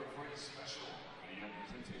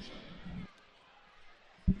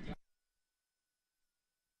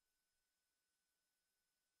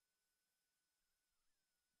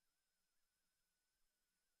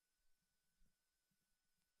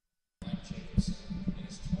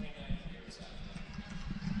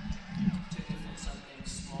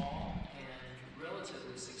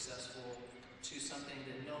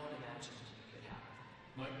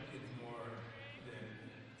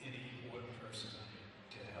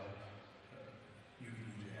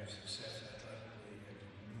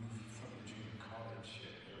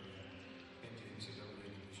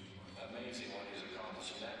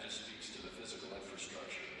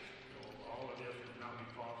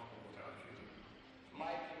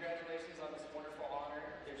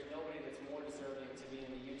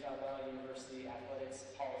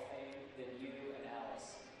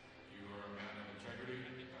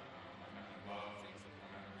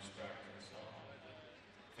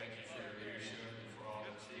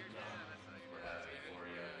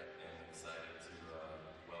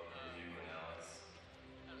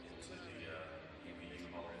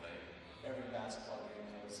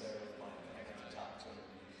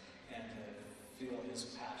 His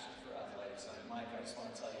passion for athletics. Mike, I just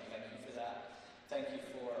want to tell you thank you for that. Thank you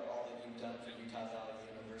for all that you've done for Utah Valley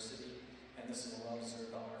University, and this is a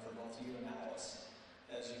well-deserved honor for both you and Alice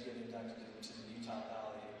as you get inducted into the Utah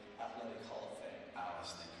Valley Athletic Hall of Fame.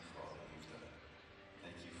 Alice, thank you for all that you've done.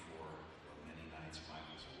 Thank you for the many nights Mike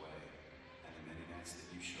was away and the many nights that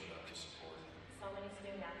you showed up to support him. So many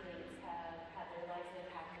student athletes have had their lives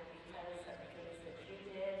impacted because of the things that you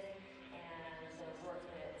did and the work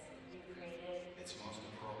that you created. It's most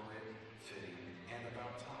appropriate, fitting, and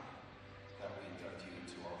about time that we induct you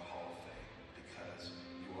into our Hall of Fame because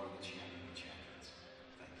you are the champion of champions.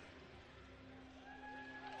 Thank you.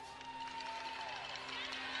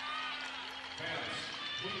 Fans,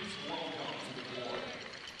 please welcome to the board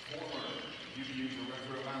former UVU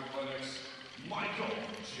Director of Athletics, Michael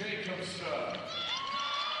Jacobson.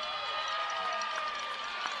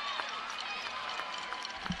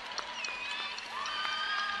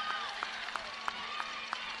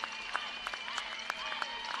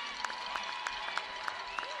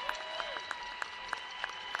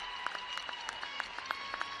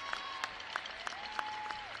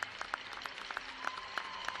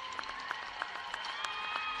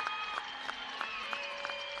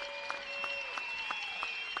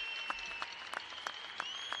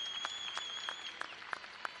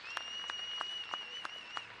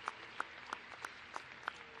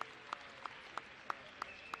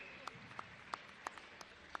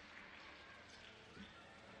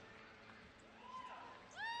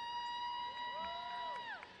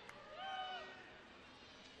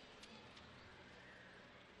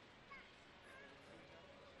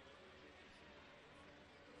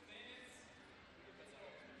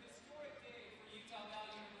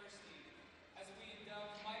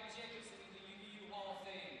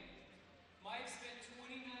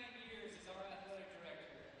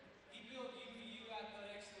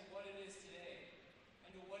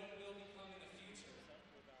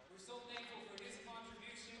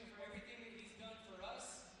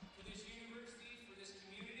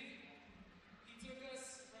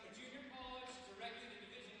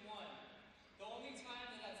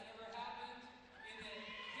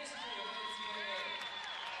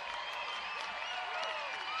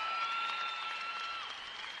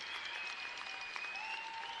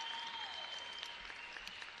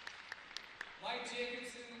 Mike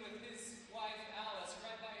Jacobson, with his wife Alice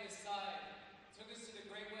right by his side, took us to the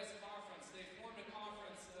Great West Conference. They formed a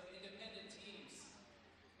conference of independent teams,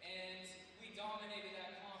 and we dominated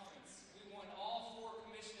that conference. We won all 4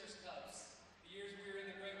 Commissioner's Cups the years we were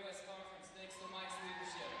in the Great West Conference, thanks to Mike's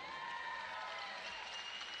leadership.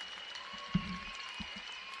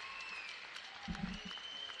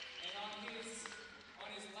 And on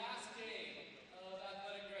his last day of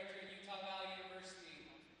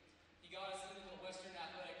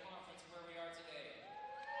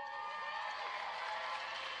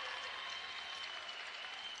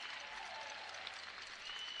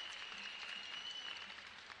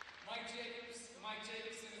Mike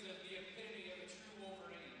Jacobson is the epitome of a true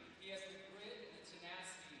Wolverine. He has the grit and the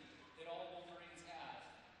tenacity that all Wolverines have.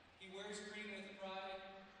 He wears green with pride,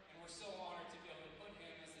 and we're so honored to be able to put him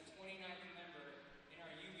as the 29th member in our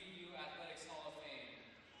UVU Athletics Hall of Fame.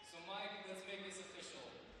 So Mike, let's make this official.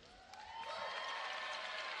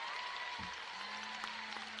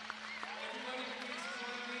 Everybody please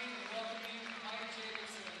join me in welcoming Mike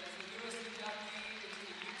Jacobson as the newest inductee into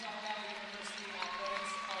the Utah Valley University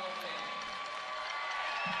Athletics Hall of Fame.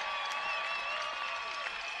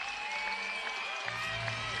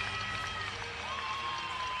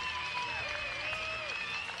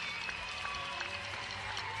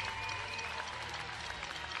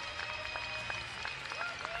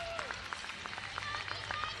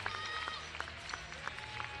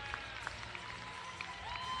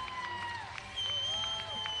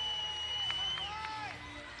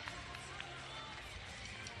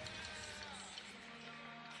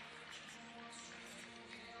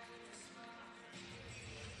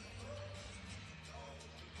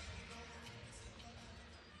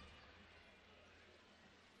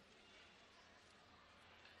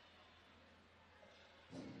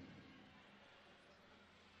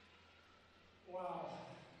 Wow.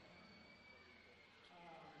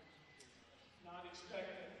 Not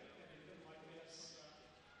expecting anything like this.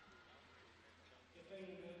 The thing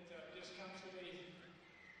that just comes to me,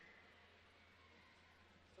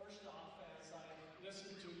 first off, as I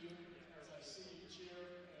listen to you, as I see you cheer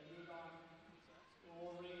and move on, the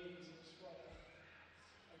Wolverines, it's what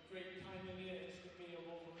a great time it is to be a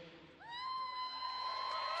Wolverine.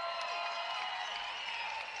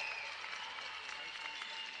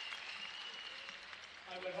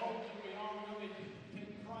 I would hope that we all really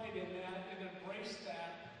take pride in that and embrace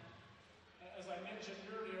that. As I mentioned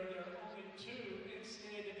earlier, there are only 2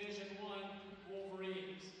 NCAA Division I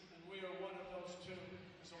Wolverines, and we are one of those 2.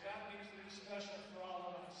 So that needs to be special for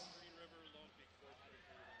all of us.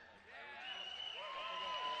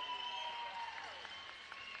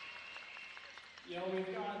 You know,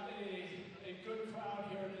 we've got a good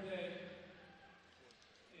crowd here today.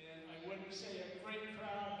 And I wouldn't say a great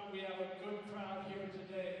crowd, but we have a good crowd here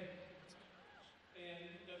today.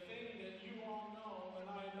 And the thing that you all know, and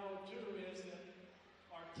I know too, is that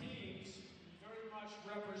our teams very much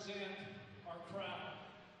represent our crowd.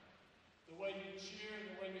 The way you cheer,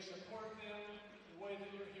 the way you support them, the way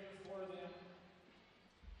that you're here for them.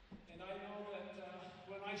 And I know that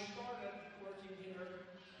when I started working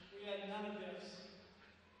here, we had none of this.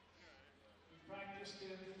 We practiced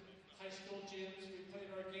in high school gyms, we played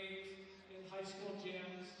our games in high school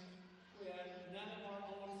gyms. We had none of our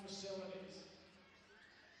own facilities.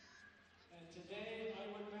 And today I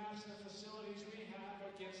would match the facilities we have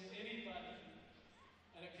against anybody.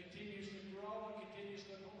 And it continues to grow, it continues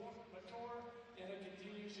to mature, and it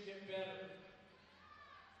continues to get better.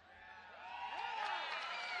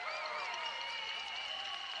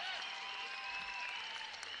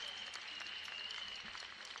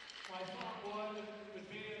 My thought would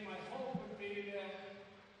be, and my hope would be that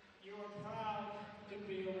you are proud to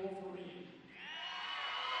be a Wolverine.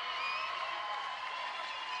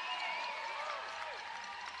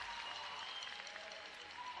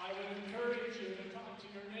 I would encourage you to talk to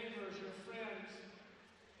your neighbors, your friends,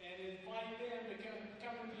 and invite them to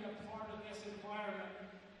come and be a part of this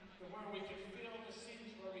environment where we can fill the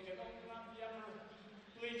seats, where we can open up the upper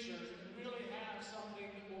bleachers and really have something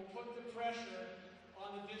that will put the pressure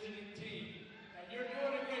on the visiting team. And you're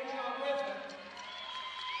doing a great job with it.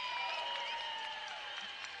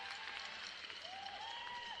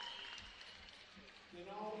 You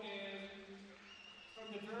know, and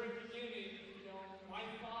from the very beginning, you know, my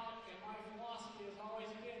thought and my philosophy has always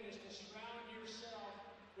been is to surround yourself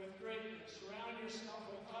with greatness. Surround yourself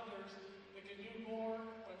with others that can do more,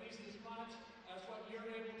 or at least as much as what you're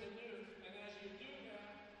able to do. And as you do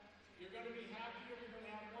that, you're going to be happier, you're going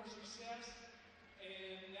to have more success.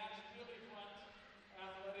 And that's really what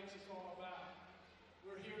athletics is all about.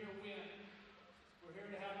 We're here to win. We're here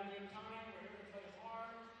to have a good time. We're here to play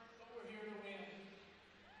hard, but we're here to win.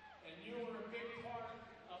 And you are a big part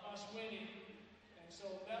of us winning. And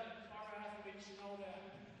so let our athletes know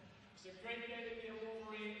that. It's a great day to be a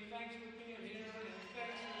Wolverine. Thanks for being here, and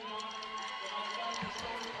thanks for the honor that I've done to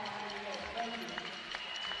show you today. Thank you.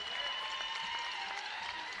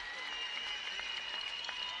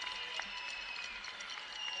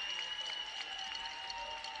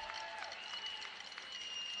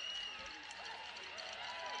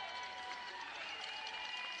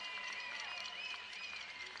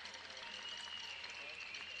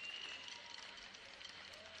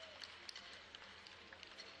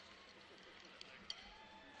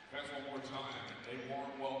 Fans, one more time, a warm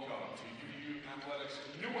welcome to UU Athletics'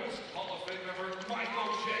 newest Hall of Fame member,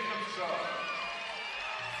 Michael Jacobson.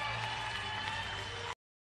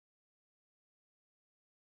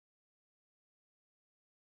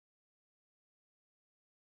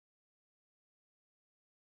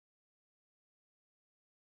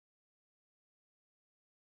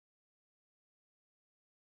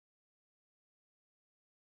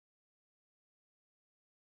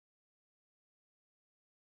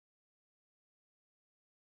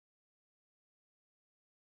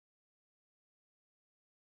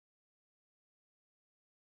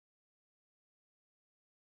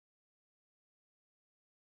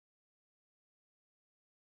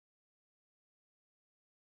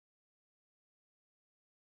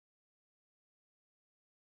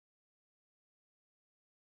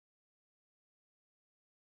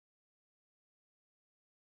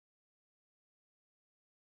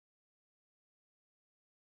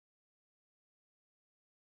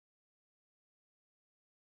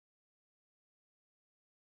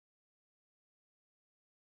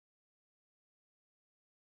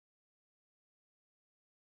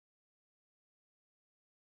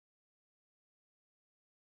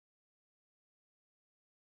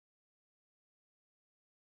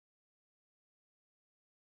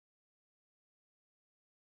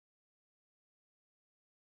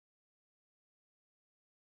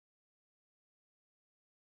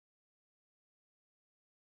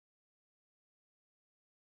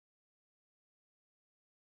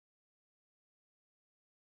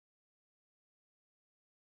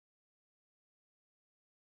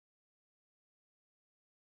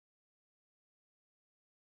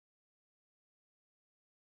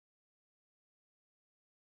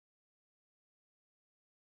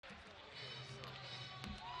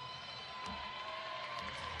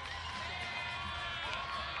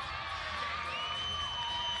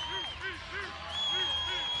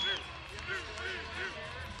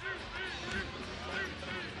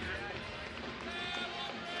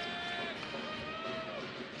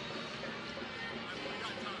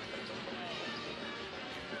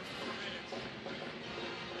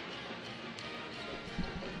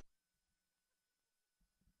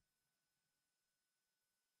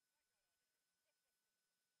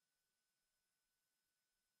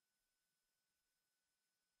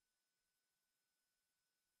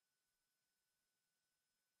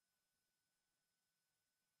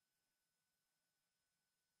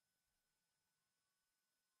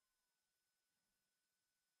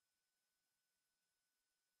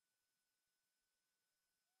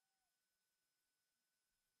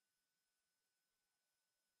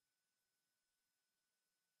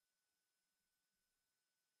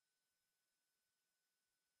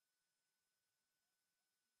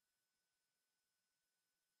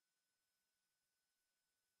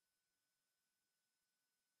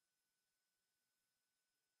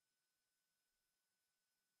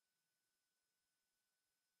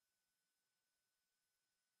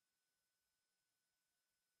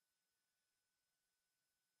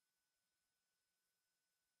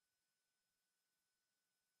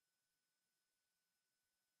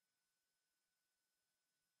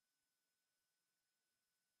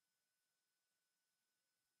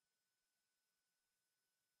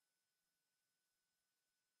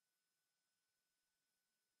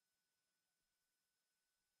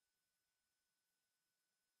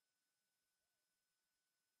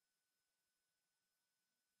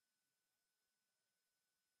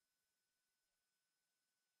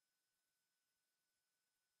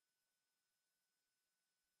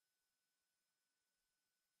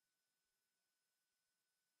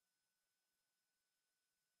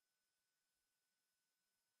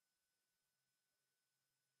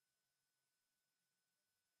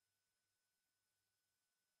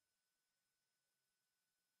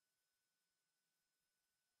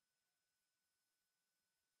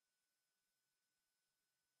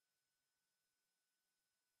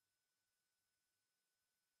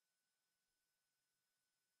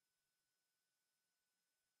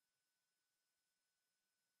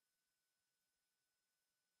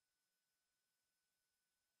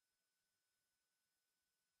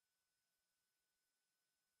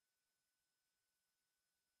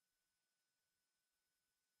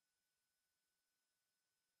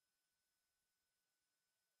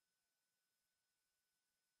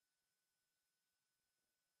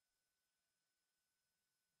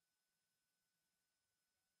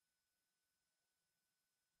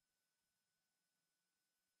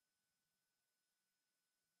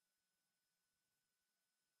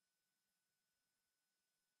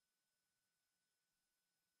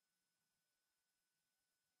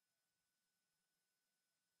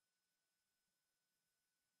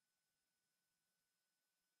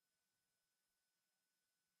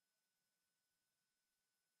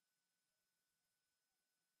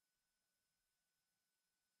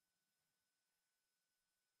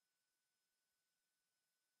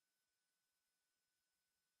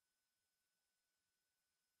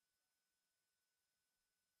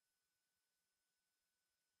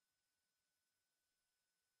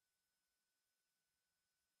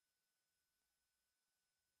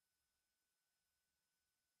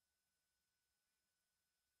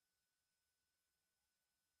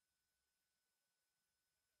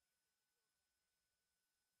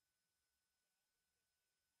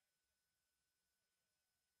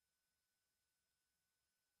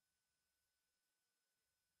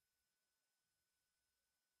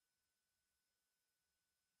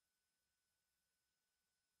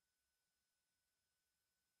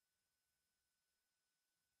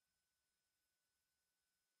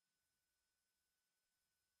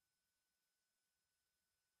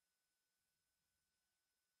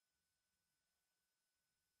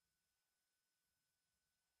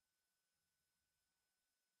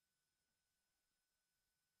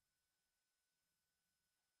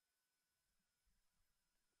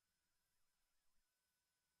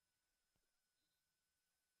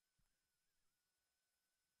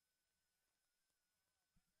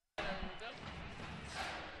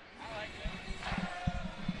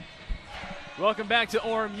 Welcome back to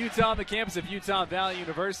Orem, Utah, on the campus of Utah Valley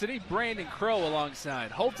University. Brandon Crow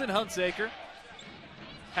alongside Holton Hunsaker.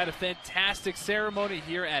 Had a fantastic ceremony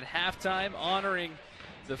here at halftime honoring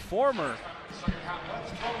the former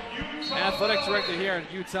athletic director here in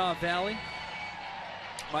Utah Valley.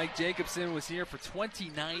 Mike Jacobson was here for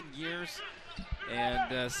 29 years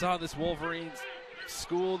and saw this Wolverines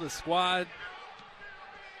school, the squad,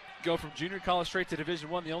 go from junior college straight to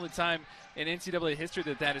Division I. The only time in NCAA history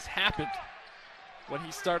that has happened. When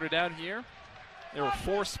he started out here, there were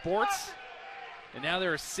 4 sports, and now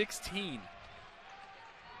there are 16.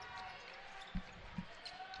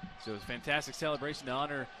 So it was a fantastic celebration to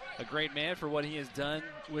honor a great man for what he has done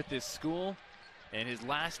with this school. And his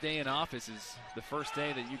last day in office is the first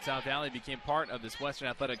day that Utah Valley became part of this Western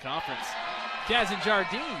Athletic Conference. Kazan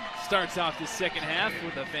Jardine starts off this second half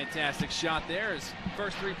with a fantastic shot there. His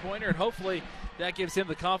first three-pointer, and hopefully that gives him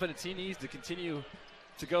the confidence he needs to continue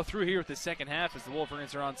to go through here with the second half as the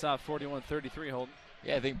Wolverines are on top 41-33, Holden.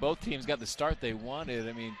 Yeah, I think both teams got the start they wanted.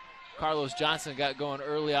 I mean, Carlos Johnson got going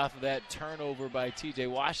early off of that turnover by T.J.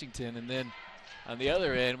 Washington, and then on the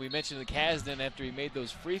other end, we mentioned the Kasdan after he made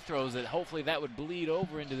those free throws that hopefully that would bleed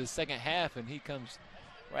over into the second half, and he comes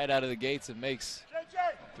right out of the gates and makes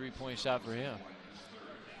a three-point shot for him.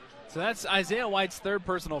 So that's Isaiah White's third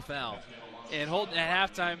personal foul. And Holton,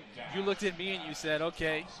 at halftime, you looked at me and you said,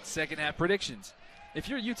 okay, second half predictions. If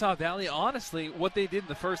you're Utah Valley, honestly, what they did in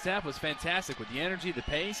the first half was fantastic with the energy, the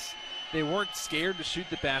pace. They weren't scared to shoot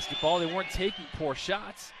the basketball. They weren't taking poor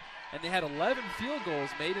shots. And they had 11 field goals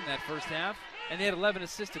made in that first half, and they had 11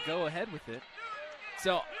 assists to go ahead with it.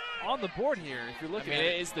 So on the board here, if you're looking at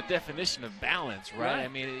it, it's the definition of balance, right? I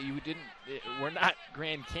mean, we're not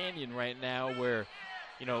Grand Canyon right now where,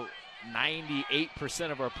 98%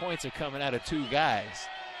 of our points are coming out of 2 guys.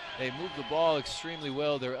 They move the ball extremely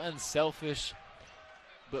well. They're unselfish.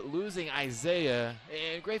 But losing Isaiah,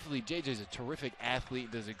 and gratefully JJ's a terrific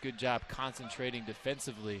athlete, does a good job concentrating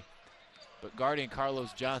defensively. But guarding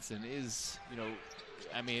Carlos Johnson is,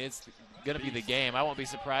 it's going to be the game. I won't be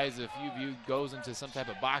surprised if UVU goes into some type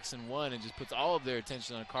of box and one and just puts all of their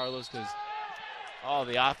attention on Carlos, because all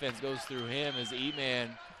the offense goes through him as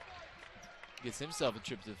E-Man gets himself a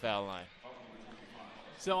trip to the foul line.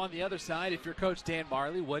 So on the other side, if you're Coach Dan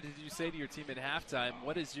Marley, what did you say to your team at halftime?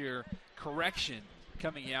 What is your correction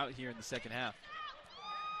coming out here in the second half?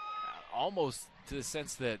 Almost to the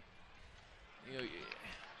sense that,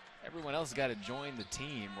 everyone else got to join the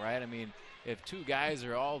team, right? I mean, if 2 guys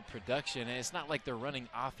are all production, and it's not like they're running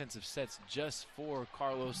offensive sets just for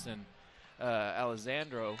Carlos and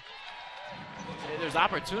Alessandro, there's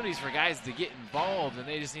opportunities for guys to get involved, and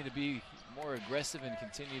they just need to be more aggressive and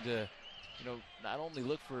continue to, not only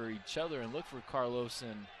look for each other and look for Carlos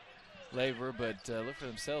and Laver, but look for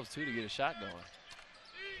themselves, too, to get a shot going.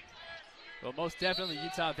 Well, most definitely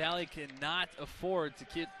Utah Valley cannot afford to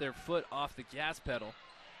get their foot off the gas pedal,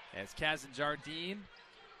 as Kazan Jardine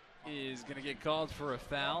is going to get called for a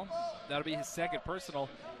foul. That'll be his second personal.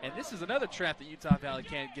 And this is another trap that Utah Valley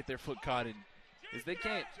can't get their foot caught in, is they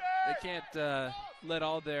can't let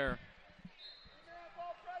all the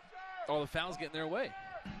fouls get in their way.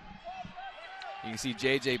 You can see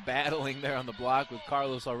JJ battling there on the block with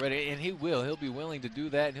Carlos already, and he'll be willing to do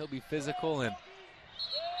that, and he'll be physical, and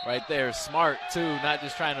right there, smart too, not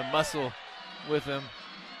just trying to muscle with him.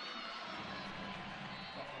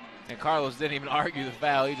 And Carlos didn't even argue the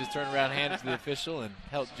foul. He just turned around, handed it to the official, and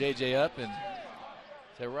helped JJ up and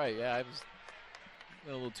said, right, yeah, I was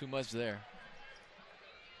a little too much there.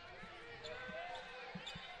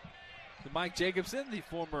 Mike Jacobson, the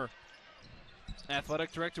former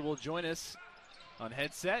athletic director, will join us on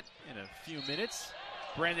headset in a few minutes.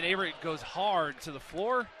 Brandon Avery goes hard to the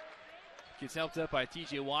floor. Gets helped up by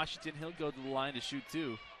T.J. Washington. He'll go to the line to shoot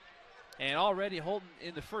 2. And already, Holton,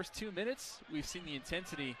 in the first 2 minutes, we've seen the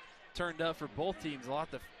intensity turned up for both teams. A lot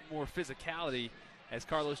more physicality as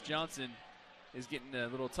Carlos Johnson is getting a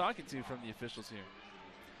little talking to from the officials here.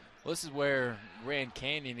 Well, this is where Grand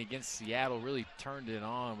Canyon against Seattle really turned it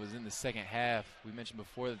on, was in the second half. We mentioned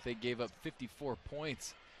before that they gave up 54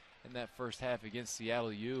 points in that first half against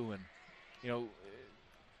Seattle U. And,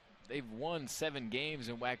 they've won 7 games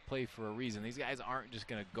in WAC play for a reason. These guys aren't just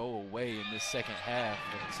going to go away in this second half.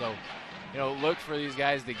 And so, look for these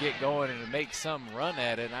guys to get going and to make some run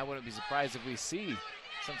at it. And I wouldn't be surprised if we see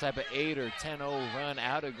some type of 8 or 10-0 run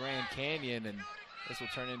out of Grand Canyon, and this will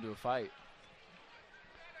turn into a fight.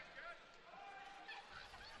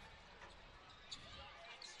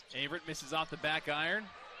 Averett misses off the back iron.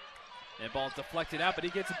 And ball deflected out, but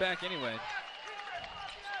he gets it back anyway.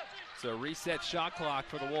 So reset shot clock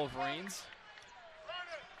for the Wolverines.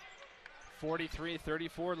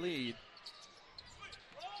 43-34 lead.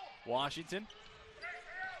 Washington.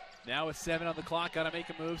 Now with 7 on the clock, got to make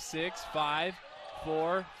a move. 6, 5,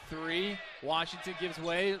 4, 3. Washington gives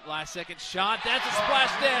way. Last second shot. That's a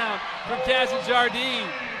splashdown from Kazan Jardine.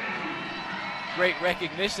 Great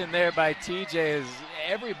recognition there by TJ, as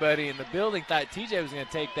everybody in the building thought TJ was going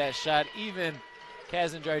to take that shot. Even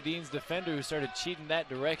Kazan Jardine's defender, who started cheating that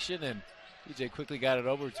direction, and TJ quickly got it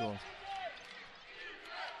over to him.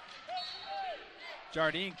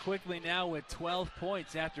 Jardine quickly now with 12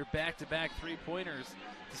 points after back-to-back three-pointers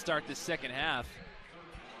to start this second half.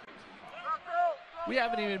 We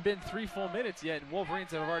haven't even been 3 full minutes yet, and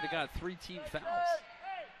Wolverines have already got 3 team fouls.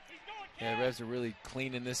 Yeah, the refs are really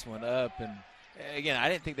cleaning this one up. And again, I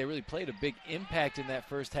didn't think they really played a big impact in that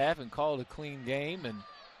first half and called a clean game. And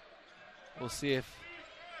we'll see if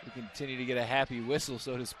we continue to get a happy whistle,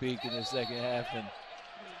 so to speak, in the second half. And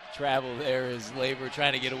travel there is Labor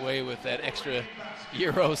trying to get away with that extra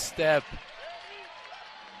Euro step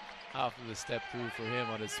off of the step through for him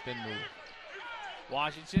on his spin move.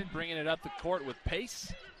 Washington bringing it up the court with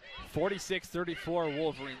pace. 46-34,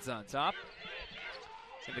 Wolverines on top.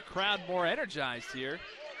 And the crowd more energized here,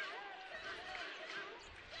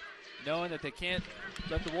 knowing that they can't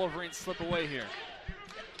let the Wolverines slip away here.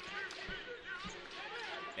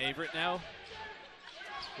 Averett now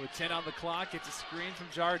with 10 on the clock, gets a screen from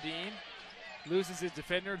Jardine, loses his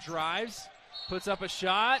defender, drives, puts up a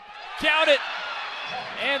shot, count it,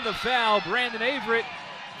 and the foul. Brandon Averett,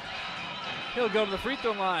 he'll go to the free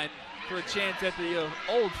throw line for a chance at the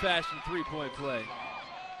old-fashioned three-point play.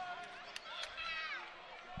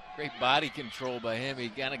 Great body control by him. He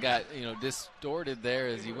kind of got, distorted there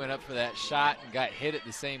as he went up for that shot and got hit at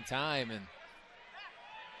the same time, and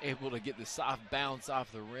able to get the soft bounce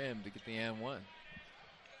off the rim to get the and one.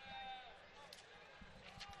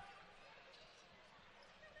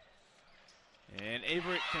 And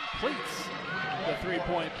Averett completes the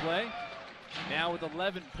three-point play. Now with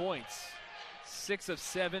 11 points, 6 of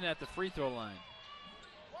 7 at the free throw line.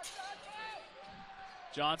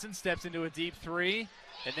 Johnson steps into a deep three,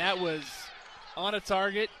 and that was on a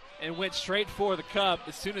target and went straight for the cup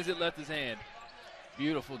as soon as it left his hand.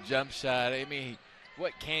 Beautiful jump shot. I mean,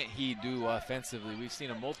 what can't he do offensively? We've seen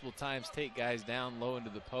him multiple times take guys down low into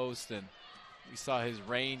the post, and we saw his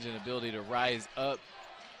range and ability to rise up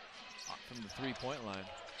from the three-point line.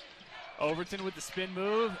 Overton with the spin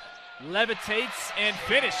move, levitates and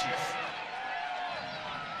finishes.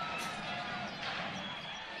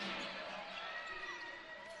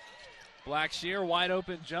 Blackshear, wide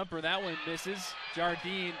open jumper. That one misses.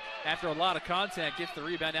 Jardine, after a lot of contact, gets the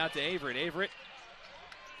rebound out to Averett. Averett.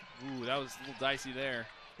 Ooh, that was a little dicey there.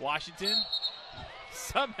 Washington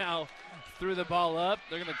somehow threw the ball up.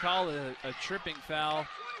 They're going to call a tripping foul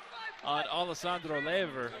on Alessandro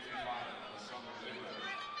Lever.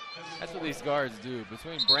 That's what these guards do.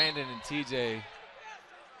 Between Brandon and TJ,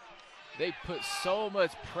 they put so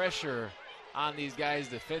much pressure on these guys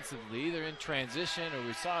defensively, either in transition or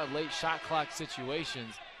we saw late shot clock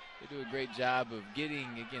situations. They do a great job of getting,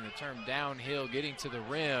 again, the term downhill, getting to the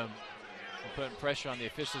rim and putting pressure on the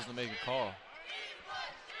officials to make a call.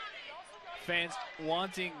 Fans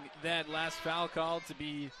wanting that last foul call to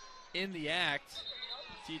be in the act.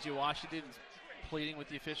 TJ Washington pleading with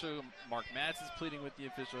the official. Mark Matz is pleading with the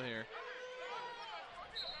official here.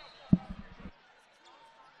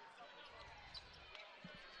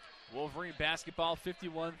 Wolverine basketball,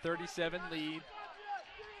 51-37 lead.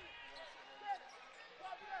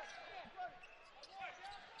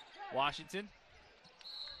 Washington.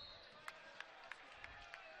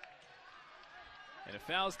 And a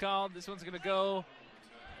foul's called. This one's going to go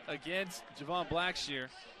against Javon Blackshear.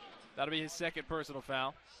 That'll be his second personal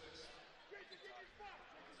foul.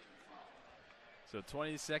 So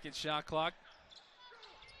 20-second shot clock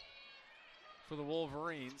for the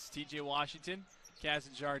Wolverines. TJ Washington,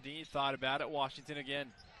 Kazan Jardine thought about it. Washington again.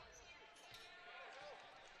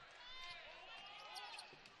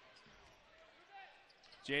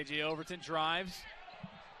 J.J. Overton drives,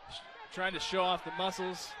 trying to show off the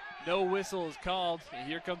muscles. No whistle is called. And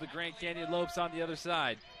here come the Grand Canyon Lopes on the other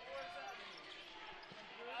side.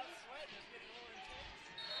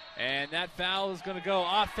 And that foul is going to go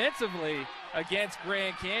offensively against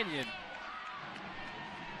Grand Canyon.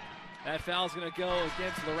 That foul is going to go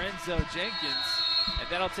against Lorenzo Jenkins. And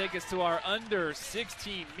that'll take us to our under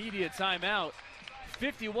 16 media timeout.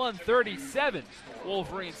 51-37.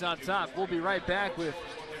 Wolverines on top. We'll be right back with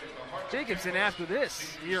Jacobson after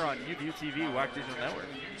this here on UVU TV, WAC Digital Network.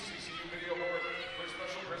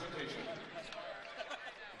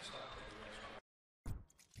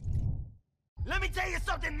 Let me tell you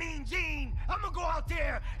something, Mean Gene. I'm gonna go out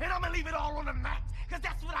there and I'm gonna leave it all on the mat. Because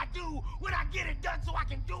that's what I do when I get it done so I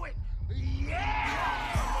can do it. Yeah!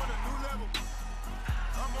 I'm on a new level.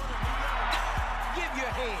 Give your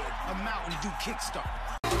head a Mountain Dew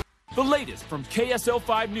kickstart. The latest from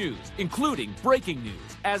KSL5 News, including breaking news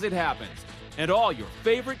as it happens, and all your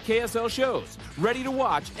favorite KSL shows, ready to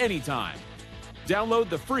watch anytime. Download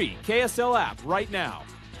the free KSL app right now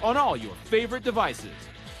on all your favorite devices.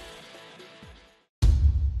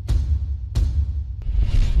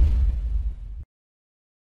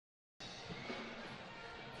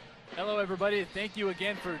 Hello, everybody. Thank you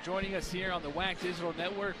again for joining us here on the WAC Digital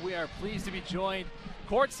Network. We are pleased to be joined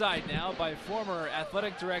courtside now by former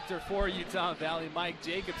athletic director for Utah Valley, Mike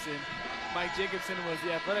Jacobson. Mike Jacobson was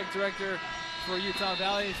the athletic director for Utah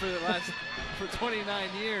Valley for 29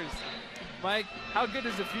 years. Mike, how good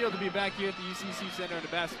does it feel to be back here at the UCCU Center in a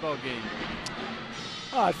basketball game?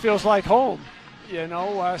 It feels like home. You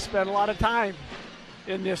know, I spent a lot of time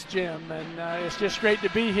in this gym, and it's just great to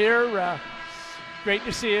be here. Great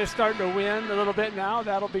to see us starting to win a little bit now.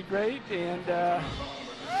 That'll be great. And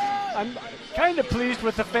I'm kind of pleased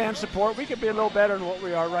with the fan support. We could be a little better than what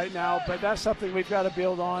we are right now, but that's something we've got to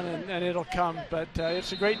build on, and it'll come. But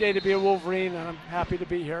it's a great day to be a Wolverine, and I'm happy to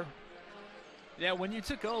be here. Yeah, when you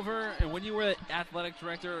took over and when you were the athletic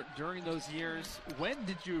director during those years, when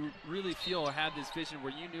did you really feel or have this vision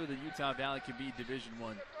where you knew that Utah Valley could be Division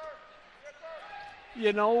I?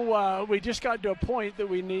 You know, we just got to a point that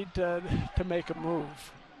we need to make a move.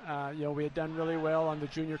 You know, we had done really well on the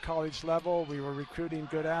junior college level. We were recruiting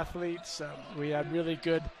good athletes. We had really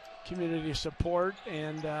good community support,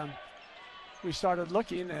 and we started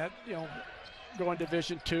looking at, you know, going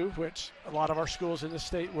Division II, which a lot of our schools in the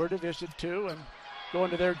state were Division II, and going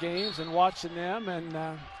to their games and watching them,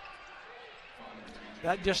 and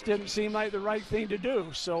that just didn't seem like the right thing to do.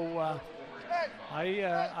 So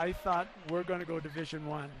I thought we're going to go Division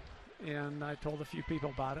I, and I told a few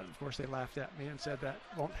people about it. Of course, they laughed at me and said that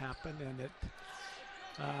won't happen, and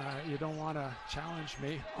you don't want to challenge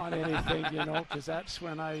me on anything, you know, because that's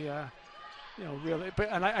when I, you know, really.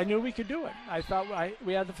 And I knew we could do it. I thought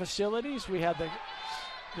we had the facilities, we had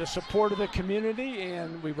the support of the community,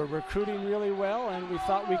 and we were recruiting really well, and we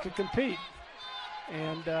thought we could compete.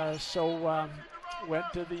 And so went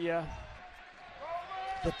to the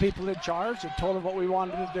people in charge and told them what we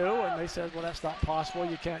wanted to do, and they said, well, that's not possible,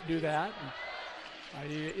 you can't do that.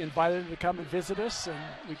 And I invited them to come and visit us, and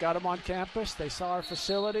we got them on campus. They saw our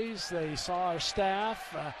facilities, they saw our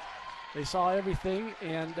staff, they saw everything,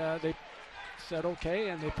 and they said okay,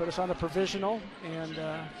 and they put us on a provisional, and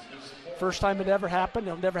first time it ever happened.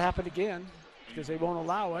 It'll never happen again because they won't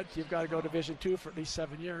allow it. You've got to go Division II for at least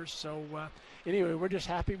 7 years. So anyway, we're just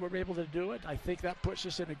happy we're able to do it. I think that puts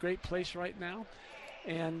us in a great place right now.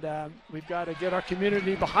 And we've got to get our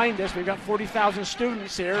community behind us. We've got 40,000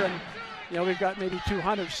 students here, and you know, we've got maybe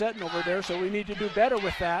 200 sitting over there, so we need to do better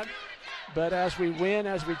with that. But as we win,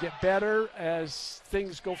 as we get better, as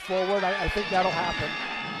things go forward, I think that'll happen.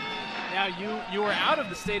 Now, you were out of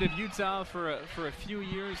the state of Utah for a few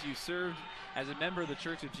years. You served as a member of the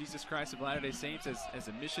Church of Jesus Christ of Latter-day Saints as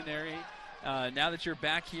a missionary. Now that you're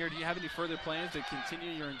back here, do you have any further plans to continue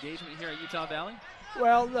your engagement here at Utah Valley?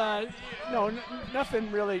 Well, no, nothing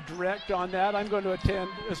really direct on that. I'm going to attend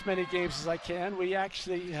as many games as I can. We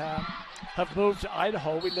actually have moved to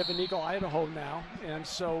Idaho. We live in Eagle, Idaho now, and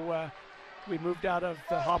so we moved out of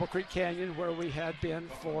the Hobble Creek Canyon where we had been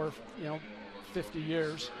for 50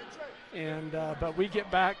 years. And but we get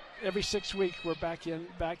back every 6 weeks. We're back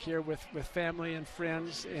here with family and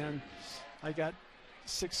friends, and I got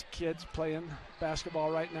 6 kids playing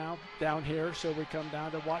basketball right now down here, so we come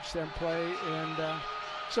down to watch them play. And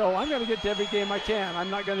so I'm going to get to every game I can. I'm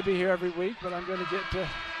not going to be here every week, but I'm going to get to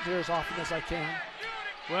here as often as I can.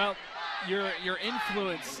 Well, your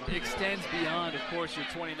influence extends beyond, of course, your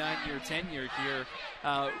 29-year tenure here.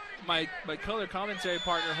 My color commentary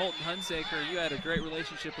partner, Holton Hunsaker, you had a great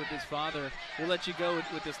relationship with his father. We'll let you go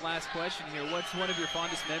with this last question here. What's one of your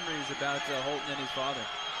fondest memories about Holton and his father?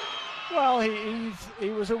 Well, he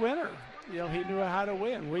was a winner. You know, he knew how to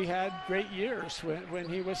win. We had great years when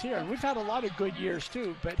he was here. And we've had a lot of good years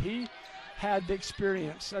too, but he had the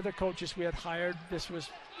experience. Other coaches we had hired, this was,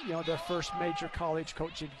 their first major college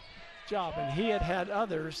coaching job, and he had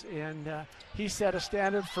others, and he set a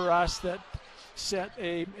standard for us that set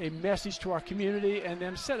a message to our community, and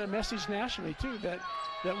then set a message nationally too, that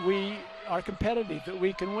we are competitive, that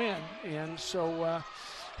we can win. And so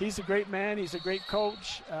he's a great man, he's a great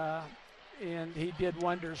coach, and he did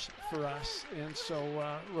wonders for us. And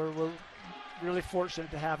so we're really fortunate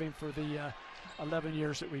to have him for the 11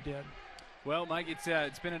 years that we did. Well, Mike,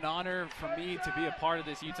 it's been an honor for me to be a part of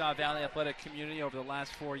this Utah Valley athletic community over the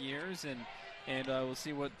last 4 years, and we'll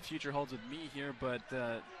see what the future holds with me here. But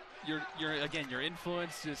your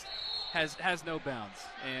influence just has no bounds,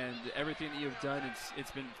 and everything that you've done, it's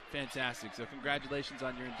been fantastic. So congratulations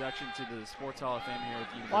on your induction to the Sports Hall of Fame here at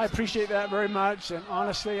the University. Well, I appreciate that very much, and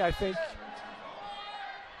honestly, I think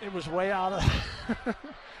it was way out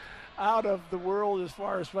of the world as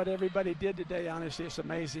far as what everybody did today. Honestly, it's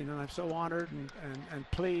amazing, and I'm so honored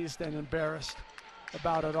and pleased and embarrassed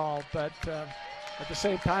about it all. But at the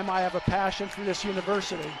same time, I have a passion for this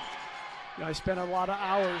university. You know, I spent a lot of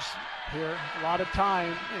hours here, a lot of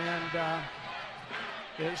time, and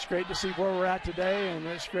it's great to see where we're at today, and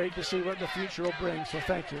it's great to see what the future will bring. So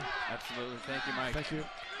thank you. Absolutely. Thank you, Mike. Thank you.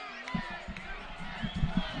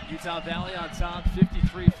 Utah Valley on top,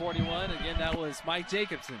 53-41. Again, that was Mike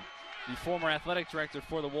Jacobson, the former athletic director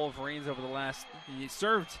for the Wolverines he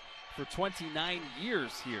served for 29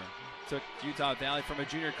 years here. Took Utah Valley from a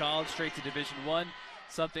junior college straight to Division I,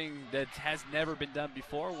 something that has never been done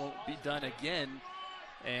before, won't be done again.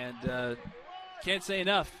 And can't say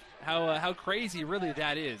enough how crazy really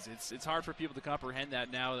that is. It's hard for people to comprehend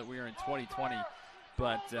that now that we are in 2020.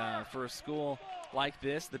 But for a school like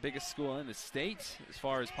this, the biggest school in the state as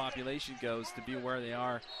far as population goes, to be where they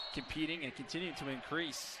are competing and continuing to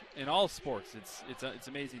increase in all sports, it's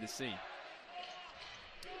amazing to see.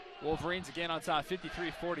 Wolverines again on top,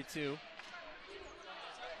 53-42.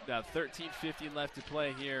 About 13:50 left to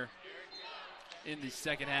play here in the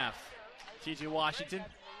second half. TJ Washington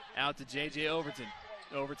out to JJ Overton.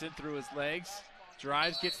 Overton through his legs,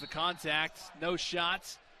 drives, gets the contact, no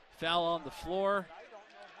shots, foul on the floor.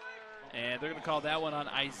 And they're going to call that one on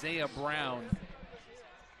Isaiah Brown.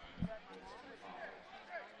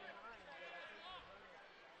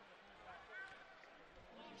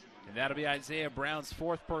 And that'll be Isaiah Brown's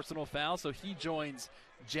fourth personal foul, so he joins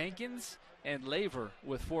Jenkins and Laver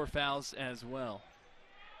with 4 fouls as well.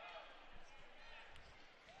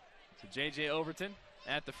 So J.J. Overton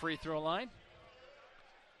at the free throw line.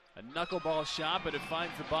 A knuckleball shot, but it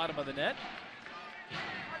finds the bottom of the net.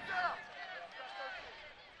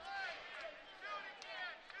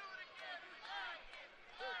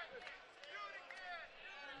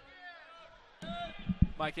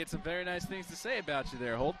 Mike had some very nice things to say about you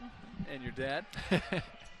there, Holton, and your dad. That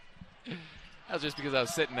was just because I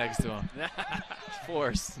was sitting next to him.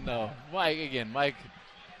 Force, no. Mike,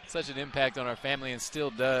 such an impact on our family and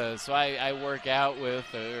still does. So I work out with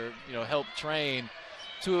or help train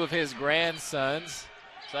 2 of his grandsons.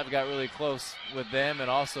 So I've got really close with them, and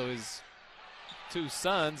also his 2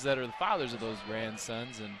 sons that are the fathers of those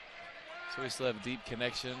grandsons. And so we still have a deep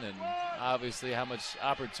connection, and obviously how much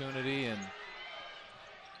opportunity and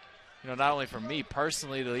not only for me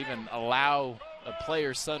personally to even allow a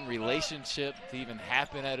player-son relationship to even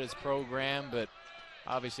happen at his program, but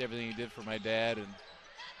obviously everything he did for my dad and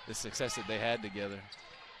the success that they had together.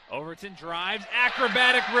 Overton drives,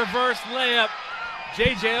 acrobatic reverse layup.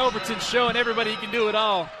 J.J. Overton showing everybody he can do it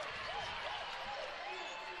all.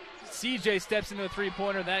 C.J. steps into a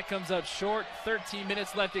three-pointer. That comes up short. 13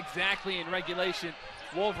 minutes left exactly in regulation.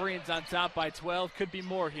 Wolverines on top by 12. Could be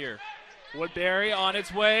more here. Woodbury on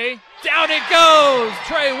its way. Down it goes!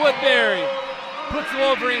 Trey Woodbury puts the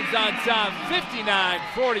Wolverines on top,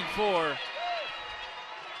 59-44.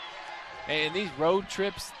 And these road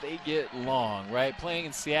trips, they get long, right? Playing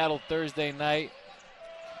in Seattle Thursday night.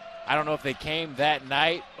 I don't know if they came that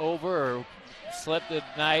night over or slept the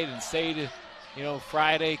night and stayed,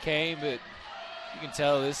 Friday came, but you can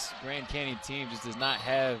tell this Grand Canyon team just does not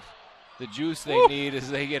have the juice they need as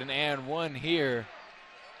they get an and one here.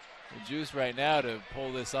 The juice right now to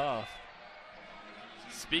pull this off.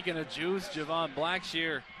 Speaking of juice, Javon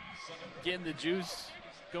Blackshear getting the juice,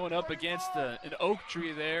 going up against an oak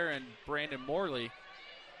tree there, and Brandon Morley.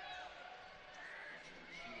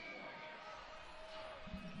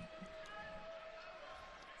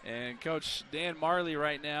 And Coach Dan Marley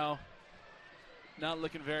right now not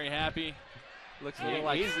looking very happy. Looks a little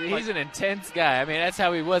he's an intense guy. I mean, that's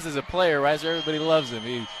how he was as a player, right? So everybody loves him.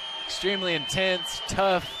 He's extremely intense,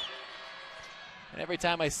 tough. And every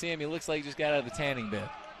time I see him, he looks like he just got out of the tanning bed.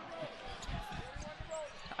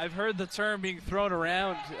 I've heard the term being thrown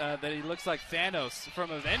around that he looks like Thanos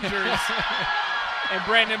from Avengers. And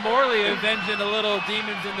Brandon Morley avenging a little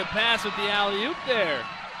demons in the past with the alley-oop there.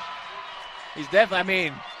 He's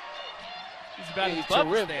definitely, he's about he's his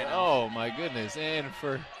terrific. Oh, my goodness. And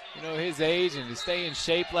for, his age and to stay in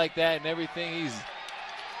shape like that and everything,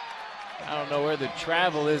 I don't know where the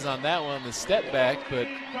travel is on that one, the step back, but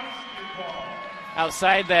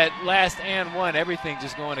outside that last and one, everything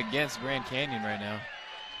just going against Grand Canyon right now.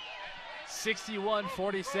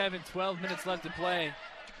 61-47, 12 minutes left to play.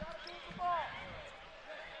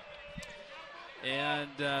 And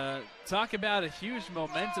talk about a huge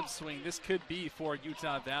momentum swing this could be for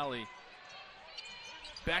Utah Valley.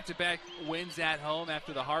 Back-to-back wins at home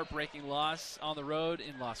after the heartbreaking loss on the road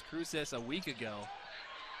in Las Cruces a week ago.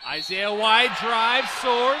 Isaiah White drives,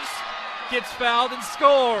 soars, gets fouled, and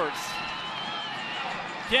scores.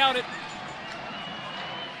 Count it.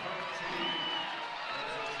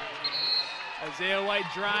 Isaiah White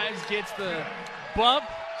drives, gets the bump,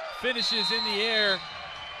 finishes in the air.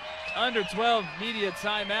 Under 12, media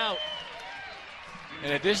timeout.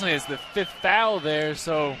 And additionally, it's the 5th foul there,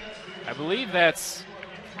 so I believe that's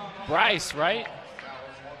Bryce, right?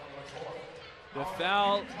 The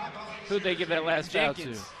foul. Who'd they give that last foul to?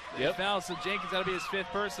 Jenkins. Yep. Foul, so Jenkins, that'll be his 5th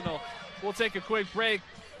personal. We'll take a quick break.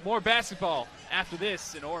 More basketball after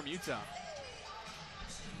this in Orem, Utah.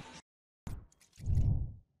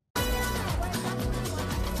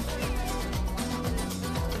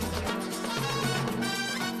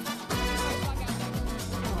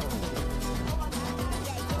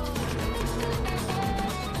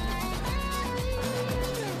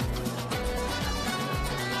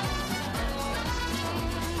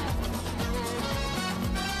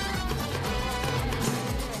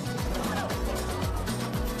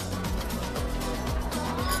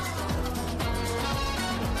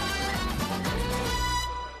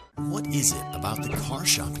 What is it about the car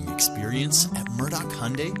shopping experience at Murdoch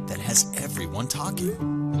Hyundai that has everyone talking?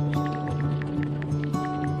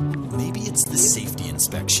 Maybe it's the safety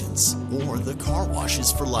inspections or the car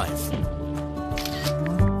washes for life.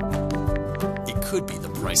 It could be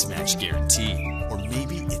the price match guarantee, or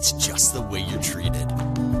maybe it's just the way you're treated.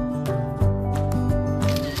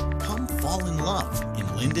 Come fall in love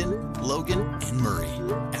in Linden, Logan, and Murray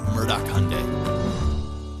at Murdoch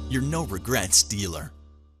Hyundai. Your no regrets dealer.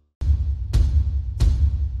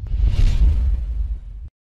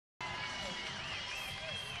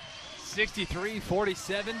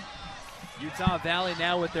 63-47. Utah Valley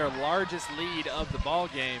now with their largest lead of the ball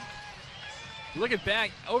game. Looking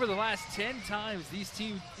back over the last 10 times these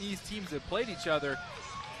teams have played each other,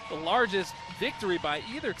 the largest victory by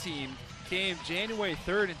either team came January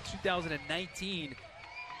 3rd in 2019.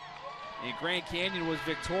 And Grand Canyon was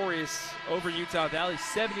victorious over Utah Valley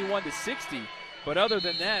 71-60. But other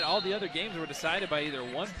than that, all the other games were decided by either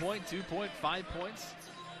 1 point, 2 point, 5 points.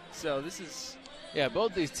 So this is... Yeah,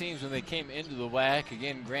 both these teams, when they came into the WAC,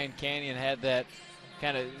 again, Grand Canyon had that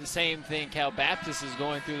kind of the same thing Cal Baptist is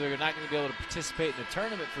going through. They're not going to be able to participate in the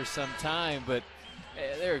tournament for some time, but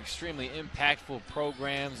they're extremely impactful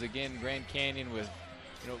programs. Again, Grand Canyon with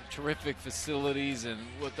terrific facilities and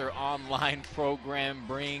what their online program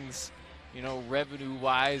brings,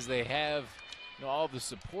 revenue-wise. They have all the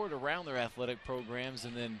support around their athletic programs,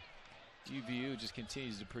 and then UVU just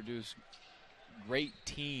continues to produce great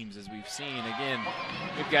teams, as we've seen. Again,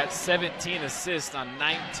 we've got 17 assists on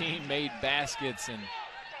 19 made baskets, and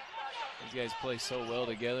these guys play so well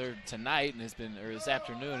together tonight, and this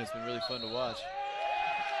afternoon. It's been really fun to watch.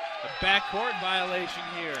 A backcourt violation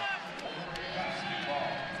here.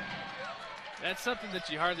 That's something that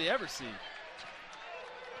you hardly ever see.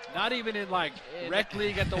 Not even in rec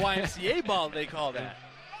league at the YMCA ball they call that.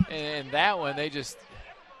 And that one,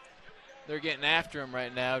 they're getting after him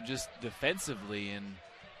right now just defensively. And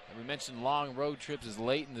we mentioned long road trips is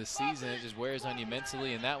late in the season. It just wears on you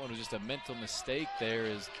mentally. And that one was just a mental mistake there,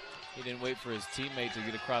 as he didn't wait for his teammate to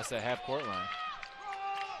get across that half-court line.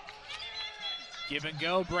 Give and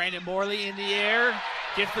go. Brandon Morley in the air.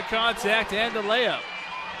 Gets the contact and the layup.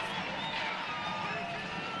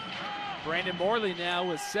 Brandon Morley now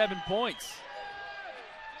with 7 points.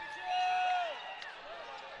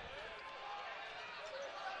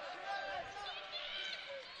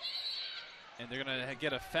 And they're going to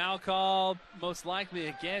get a foul call, most likely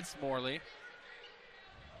against Morley.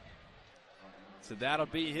 So that'll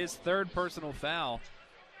be his 3rd personal foul.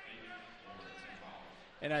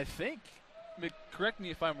 And I think, correct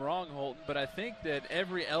me if I'm wrong, Holton, but I think that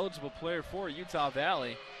every eligible player for Utah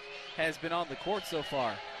Valley has been on the court so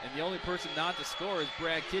far. And the only person not to score is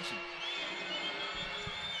Brad Kitchen,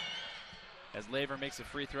 as Laver makes a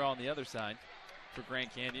free throw on the other side for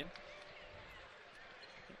Grand Canyon.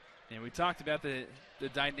 And we talked about the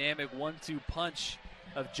dynamic 1-2 punch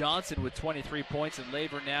of Johnson with 23 points, and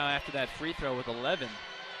Laver now after that free throw with 11.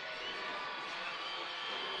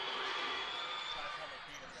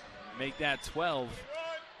 Make that 12.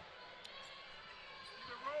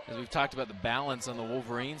 As we've talked about the balance on the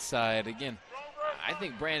Wolverine side, again, I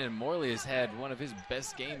think Brandon Morley has had one of his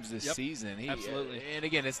best games this season. Absolutely. And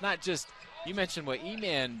again, it's not just You mentioned what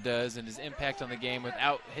E-Man does and his impact on the game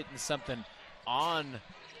without hitting something on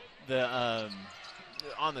the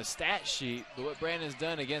stat sheet, but what Brandon's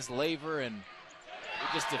done against Laver and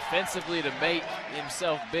just defensively to make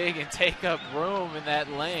himself big and take up room in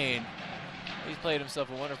that lane, he's played himself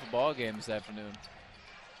a wonderful ball game this afternoon.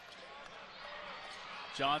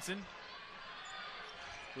 Johnson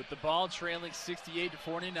with the ball, trailing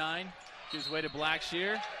 68-49, gives way to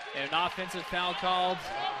Blackshear, and an offensive foul called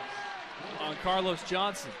on Carlos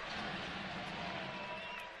Johnson.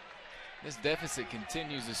 This deficit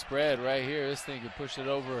continues to spread right here. This thing could push it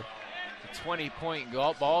over a 20-point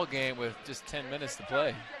ball game with just 10 minutes to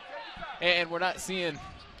play. And we're not seeing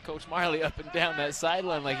Coach Marley up and down that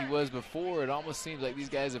sideline like he was before. It almost seems like these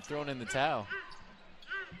guys have thrown in the towel.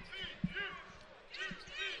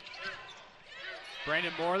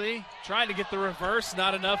 Brandon Morley trying to get the reverse,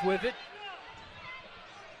 not enough with it.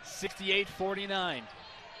 68-49.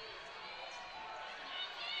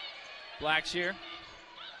 Blackshear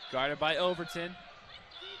guarded by Overton.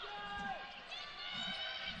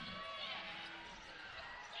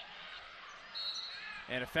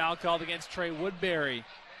 And a foul called against Trey Woodbury.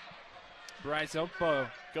 Bryce Okpo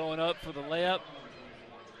going up for the layup.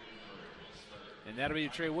 And that'll be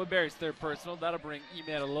Trey Woodbury's third personal. That'll bring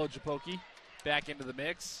Eman Olojapoki back into the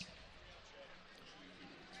mix.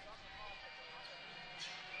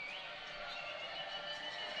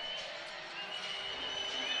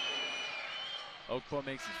 Okpo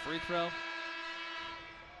makes his free throw.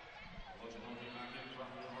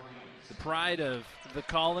 The pride of the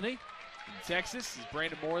colony in Texas as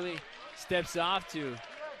Brandon Morley steps off to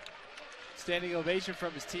standing ovation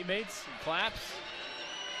from his teammates and claps.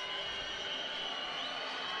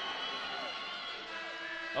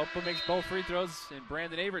 Okpo makes both free throws, and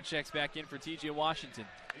Brandon Averett checks back in for TJ Washington.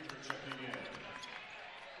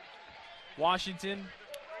 Washington,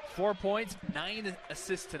 4 points, 9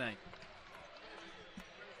 assists tonight.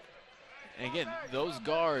 And again, those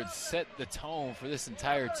guards set the tone for this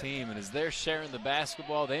entire team. And as they're sharing the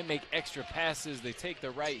basketball, they make extra passes, they take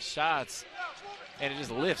the right shots, and it just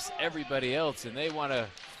lifts everybody else. And they want to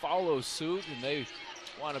follow suit, and they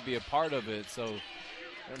want to be a part of it. So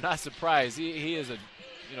they're not surprised. He is a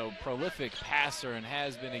prolific passer and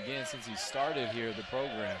has been again since he started here at the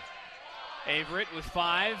program. Averett with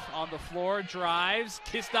 5 on the floor, drives,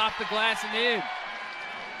 kissed off the glass and in.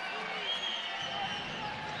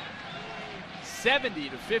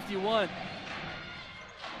 70-51.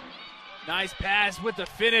 Nice pass with the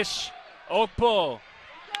finish. Okpo.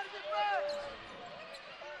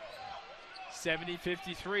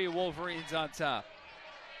 70-53, Wolverines on top.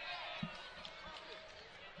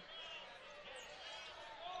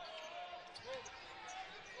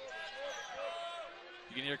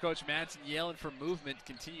 You can hear Coach Madsen yelling for movement,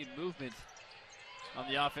 continued movement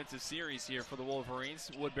on the offensive series here for the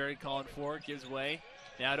Wolverines. Woodbury calling for it, gives way.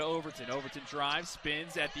 Now to Overton. Overton drives,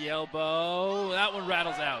 spins at the elbow. That one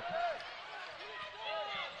rattles out.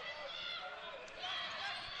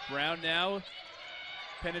 Brown now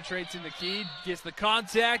penetrates in the key, gets the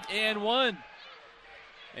contact, and one.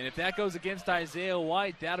 And if that goes against Isaiah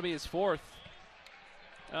White, that'll be his 4th.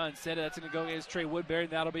 Instead, that's going to go against Trey Woodbury,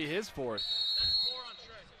 and that'll be his 4th.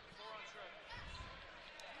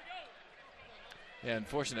 Yeah,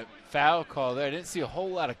 unfortunate foul call there. I didn't see a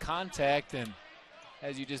whole lot of contact, and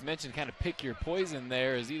as you just mentioned, kind of pick your poison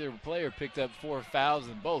there as either player picked up 4 fouls,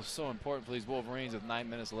 and both so important for these Wolverines with 9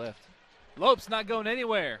 minutes left. Lopes not going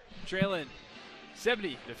anywhere, trailing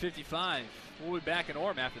 70-55. We'll be back in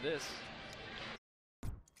Orem after this.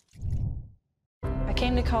 I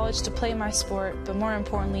came to college to play my sport, but more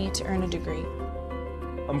importantly, to earn a degree.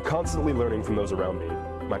 I'm constantly learning from those around me,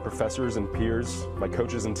 my professors and peers, my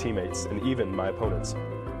coaches and teammates, and even my opponents.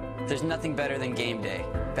 There's nothing better than game day,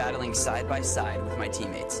 battling side by side with my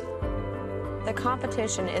teammates. The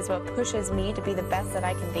competition is what pushes me to be the best that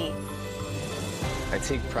I can be. I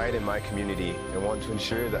take pride in my community and want to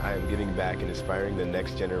ensure that I am giving back and inspiring the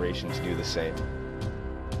next generation to do the same.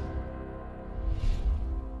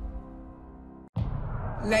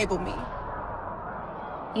 Label me.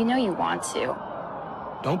 You know you want to.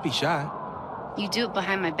 Don't be shy. You do it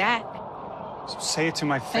behind my back. So say it to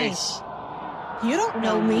my face. You don't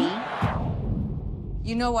know me.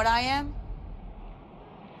 You know what I am?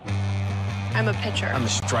 I'm a pitcher. I'm a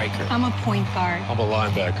striker. I'm a point guard. I'm a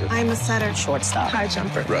linebacker. I'm a setter. Shortstop. High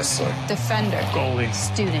jumper. Wrestler. Defender. Goalie.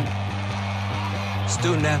 Student.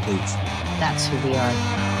 Student athletes. That's who we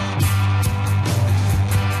are.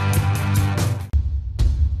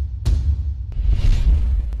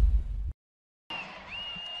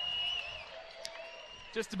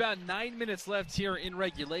 Just about 9 minutes left here in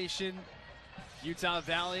regulation. Utah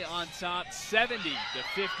Valley on top,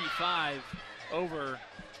 70-55 over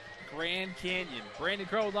Grand Canyon. Brandon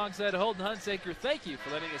Crow alongside Holden Hunsaker, thank you for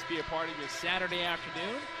letting us be a part of your Saturday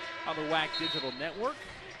afternoon on the WAC Digital Network,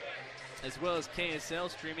 as well as KSL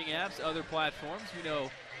streaming apps, other platforms. We know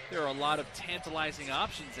there are a lot of tantalizing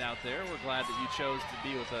options out there. We're glad that you chose to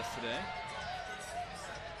be with us today.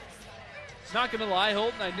 Not going to lie,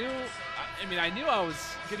 Holden, I knew I was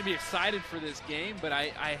going to be excited for this game, but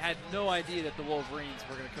I had no idea that the Wolverines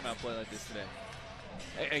were going to come out and play like this today.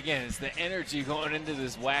 Again, it's the energy going into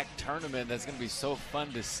this WAC tournament that's going to be so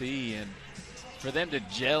fun to see, and for them to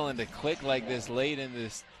gel and to click like this late in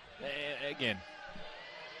this, again,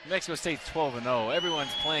 New Mexico State's 12-0.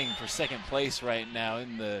 Everyone's playing for second place right now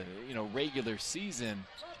in the regular season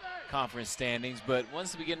conference standings, but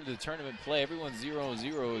once we get into the tournament play, everyone's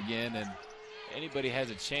 0-0 again, and anybody has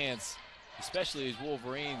a chance, especially as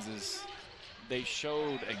Wolverines, as they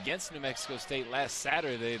showed against New Mexico State last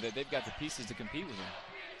Saturday that they've got the pieces to compete with them.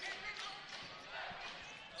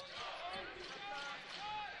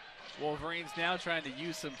 Wolverines now trying to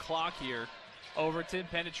use some clock here. Overton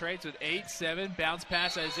penetrates with 8-7. Bounce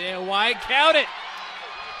pass Isaiah White. Count it!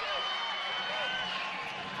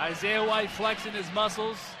 Isaiah White flexing his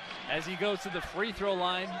muscles as he goes to the free throw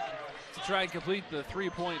line to try and complete the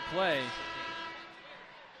three-point play.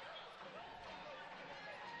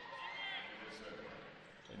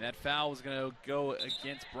 And that foul was going to go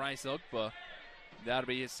against Bryce Okpa. That'll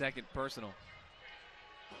be his second personal.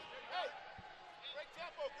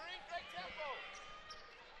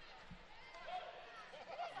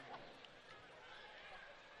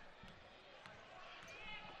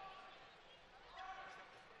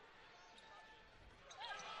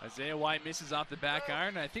 Isaiah White misses off the back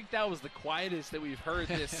iron. I think that was the quietest that we've heard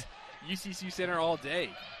this UCCU Center all day.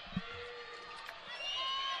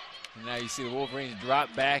 And now you see the Wolverines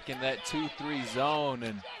drop back in that 2-3 zone,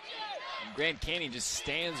 and Grand Canyon just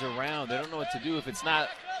stands around. They don't know what to do. If it's not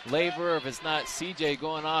Labor, if it's not CJ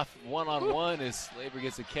going off one-on-one, as Labor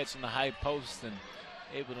gets a catch in the high post and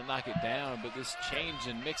able to knock it down. But this change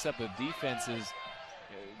and mix-up of defenses,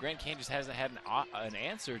 Grand Canyon just hasn't had an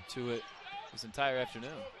answer to it this entire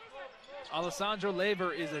afternoon. Alessandro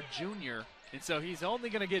Labor is a junior, and so he's only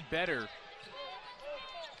going to get better.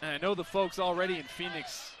 And I know the folks already in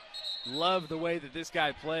Phoenix love the way that this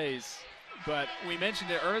guy plays, but we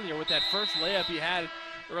mentioned it earlier with that first layup he had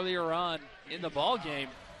earlier on in the ball game.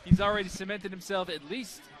 He's already cemented himself at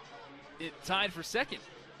least tied for second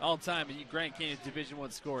all-time in Grand Canyon's Division I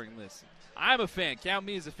scoring list. I'm a fan. Count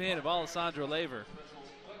me as a fan of Alessandro Labor.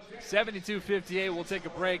 72-58. We'll take a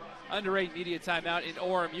break. Under 8 media timeout in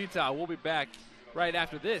Orem, Utah. We'll be back right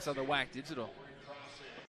after this on the WAC Digital.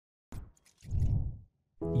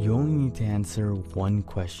 You only need to answer one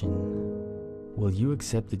question. Will you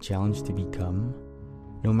accept the challenge to become?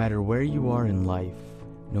 No matter where you are in life,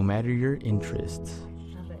 no matter your interests,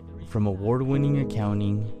 from award-winning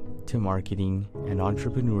accounting to marketing and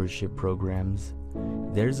entrepreneurship programs,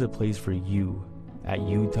 there's a place for you at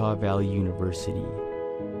Utah Valley University.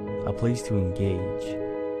 A place to engage,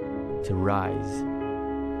 to rise,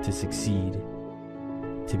 to succeed,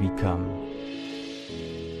 to become.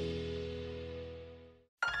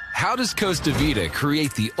 How does Costa Vida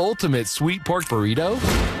create the ultimate sweet pork burrito?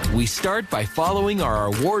 We start by following our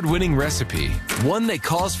award-winning recipe, one that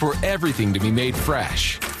calls for everything to be made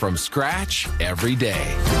fresh, from scratch every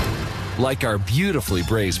day. Like our beautifully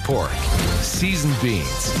braised pork, seasoned beans,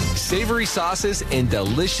 savory sauces, and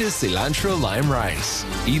delicious cilantro lime rice.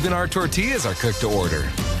 Even our tortillas are cooked to order.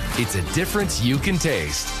 It's a difference you can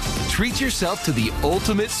taste. Treat yourself to the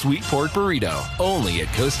ultimate sweet pork burrito, only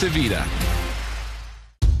at Costa Vida.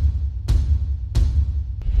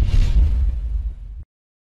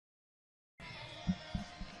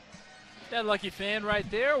 That lucky fan right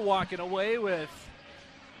there walking away with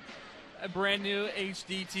a brand new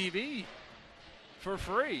HD TV for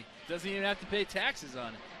free. Doesn't even have to pay taxes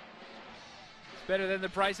on it. It's better than The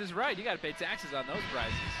Price is Right. You got to pay taxes on those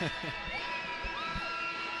prices.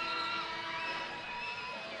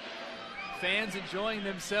 Fans enjoying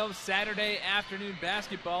themselves Saturday afternoon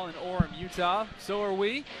basketball in Orem, Utah. So are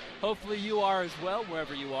we. Hopefully you are as well,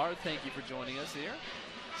 wherever you are. Thank you for joining us here.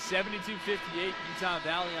 72-58, Utah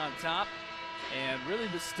Valley on top. And really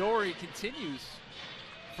the story continues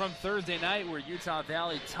from Thursday night, where Utah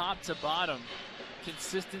Valley top to bottom,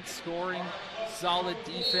 consistent scoring, solid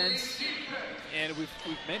defense. And we've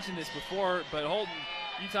mentioned this before, but Holden,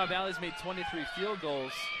 Utah Valley's made 23 field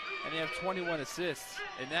goals, and they have 21 assists.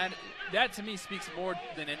 And that to me speaks more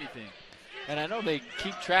than anything. And I know they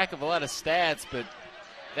keep track of a lot of stats, but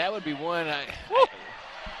that would be one.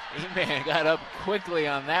 E-Man got up quickly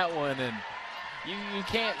on that one, and You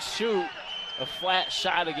can't shoot a flat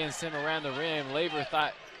shot against him around the rim. Laver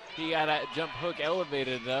thought he got that jump hook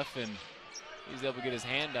elevated enough, and he's able to get his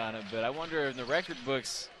hand on it. But I wonder in the record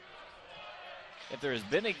books if there has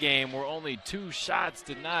been a game where only 2 shots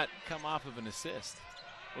did not come off of an assist.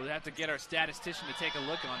 We'll have to get our statistician to take a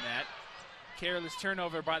look on that. Careless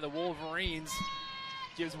turnover by the Wolverines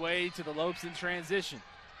gives way to the Lopes in transition.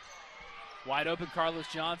 Wide open, Carlos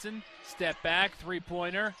Johnson. Step back,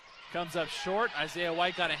 three-pointer. Comes up short. Isaiah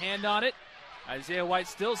White got a hand on it. Isaiah White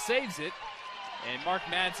still saves it. And Mark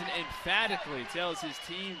Madsen emphatically tells his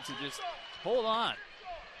team to just hold on.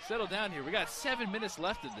 Settle down here. We got 7 minutes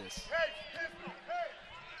left of this.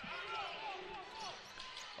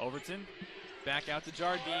 Overton back out to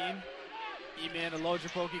Jardine. E-Man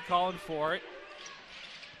Alojapoki calling for it.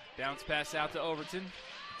 Bounce pass out to Overton.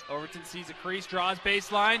 Overton sees a crease, draws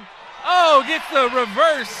baseline. Oh, gets the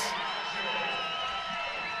reverse.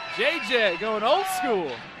 JJ going old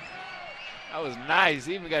school. That was nice.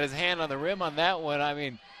 He even got his hand on the rim on that one. I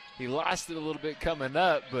mean, he lost it a little bit coming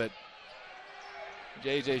up, but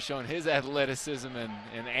JJ showing his athleticism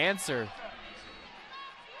and answer.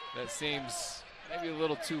 That seems maybe a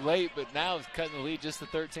little too late, but now it's cutting the lead just to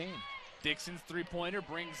 13. Dixon's three-pointer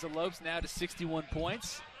brings the Lopes now to 61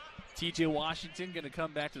 points. TJ Washington going to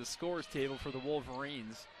come back to the scorers table for the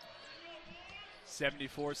Wolverines.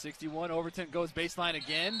 74-61. Overton goes baseline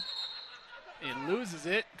again and loses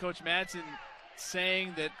it. Coach Madsen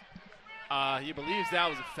saying that he believes that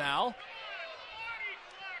was a foul.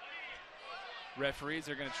 Referees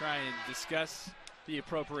are going to try and discuss the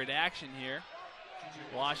appropriate action here.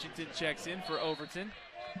 Washington checks in for Overton.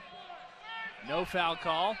 No foul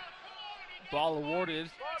call. Ball awarded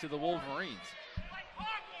to the Wolverines.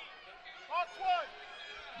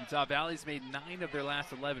 Utah Valley's made 9 of their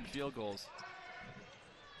last 11 field goals.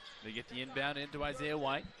 They get the inbound into Isaiah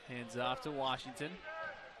White. Hands off to Washington.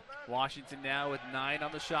 Washington now with 9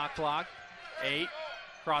 on the shot clock. 8.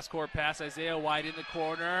 Cross-court pass, Isaiah White in the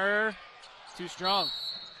corner. Too strong.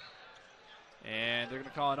 And they're going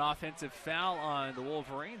to call an offensive foul on the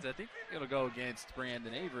Wolverines. I think it'll go against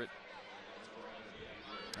Brandon Averett.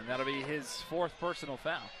 And that'll be his 4th personal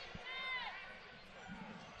foul.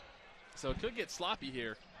 So it could get sloppy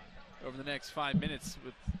here over the next 5 minutes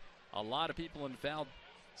with a lot of people in foul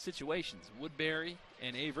situations. Woodbury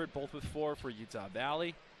and Averett both with 4 for Utah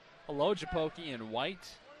Valley. Alojapoki and White,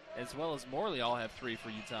 as well as Morley, all have 3 for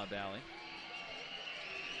Utah Valley.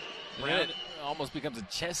 It almost becomes a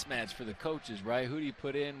chess match for the coaches, right? Who do you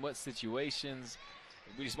put in? What situations?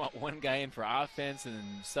 We just want one guy in for offense and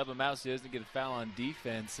sub him out so he doesn't get a foul on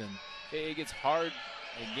defense. And it gets hard,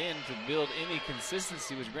 again, to build any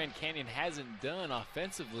consistency, which Grand Canyon hasn't done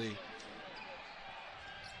offensively.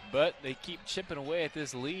 But they keep chipping away at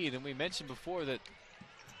this lead. And we mentioned before that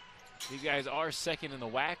these guys are second in the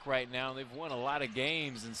WAC right now. And they've won a lot of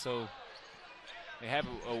games. And so they have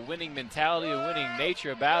a winning mentality, a winning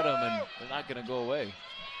nature about them, and they're not going to go away.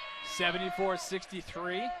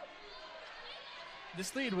 74-63.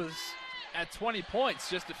 This lead was at 20 points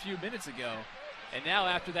just a few minutes ago. And now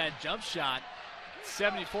after that jump shot,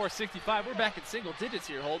 74-65. We're back in single digits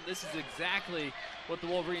here, Holden. This is exactly what the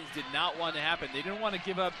Wolverines did not want to happen. They didn't want to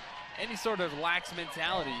give up any sort of lax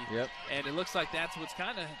mentality. Yep. And it looks like that's what's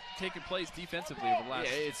kind of taken place defensively over the last.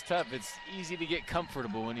 Yeah, it's tough. It's easy to get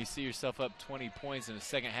comfortable when you see yourself up 20 points in the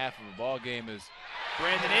second half of a ball game. Is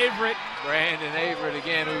Brandon Averett. Brandon Averett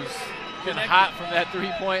again, who's been hot from that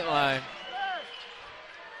three-point line.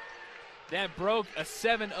 That broke a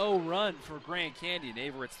 7-0 run for Grand Canyon.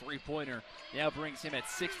 Averett's three-pointer now brings him at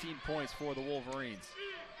 16 points for the Wolverines.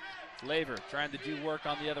 Laver trying to do work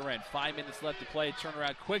on the other end. 5 minutes left to play.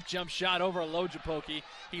 Turnaround, quick jump shot over Alojapoki.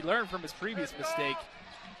 He learned from his previous mistake.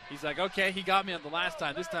 He's like, okay, he got me on the last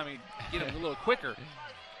time. This time he get him a little quicker.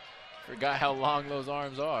 Forgot how long those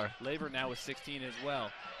arms are. Laver now with 16 as well.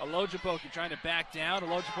 Alojapoki trying to back down.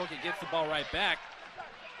 Alojapoki gets the ball right back.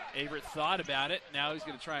 Averett thought about it. Now he's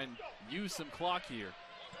going to try and use some clock here.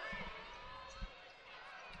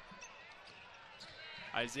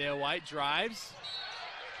 Isaiah White drives.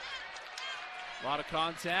 A lot of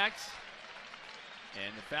contact.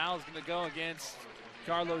 And the foul is going to go against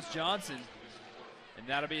Carlos Johnson. And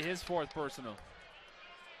that'll be his 4th personal.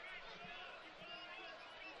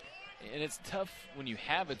 And it's tough when you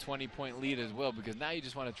have a 20-point lead as well, because now you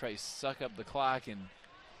just want to try to suck up the clock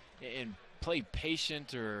and play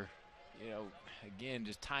patient, or, you know, again,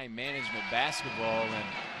 just time management basketball.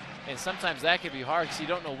 And sometimes that can be hard because you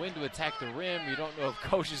don't know when to attack the rim. You don't know if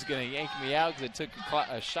coach is going to yank me out because I took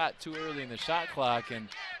a shot too early in the shot clock. And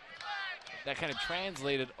that kind of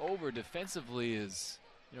translated over defensively is,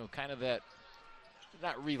 you know, kind of that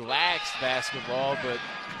not relaxed basketball, but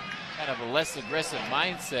kind of a less aggressive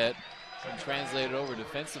mindset and translate it over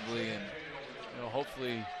defensively. And,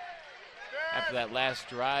 hopefully after that last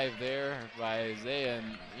drive there by Isaiah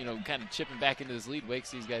and, kind of chipping back into this lead wakes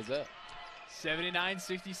these guys up.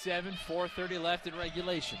 79-67, 4:30 left in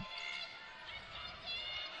regulation.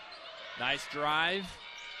 Nice drive.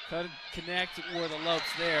 Couldn't connect with the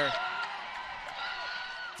Lopes there.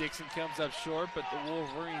 Dixon comes up short, but the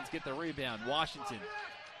Wolverines get the rebound. Washington.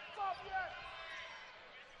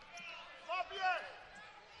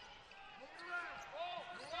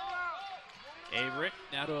 Averett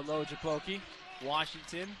now to Alojapoki.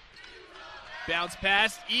 Washington. Bounce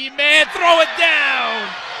pass. E-Man, throw it down!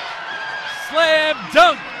 Slam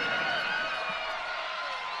dunk!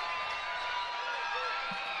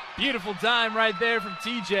 Beautiful dime right there from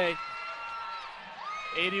TJ.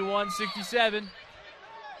 81-67.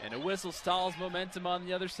 And a whistle stalls momentum on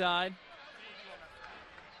the other side.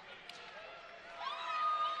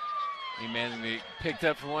 E-Man picked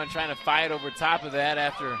up for one, trying to fight over top of that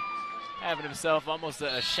after having himself almost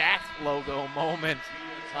a Shaq logo moment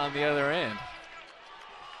on the other end.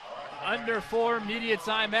 Under 4, media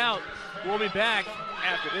timeout. We'll be back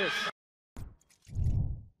after this.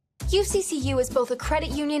 UCCU is both a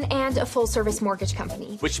credit union and a full-service mortgage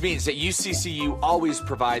company. Which means that UCCU always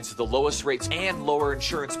provides the lowest rates and lower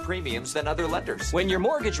insurance premiums than other lenders. When your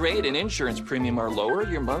mortgage rate and insurance premium are lower,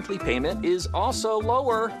 your monthly payment is also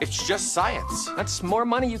lower. It's just science. That's more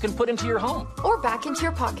money you can put into your home. Or back into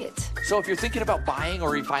your pocket. So if you're thinking about buying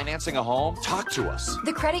or refinancing a home, talk to us.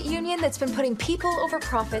 The credit union that's been putting people over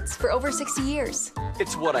profits for over 60 years.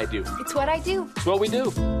 It's what I do. It's what I do. It's what we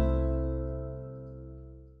do.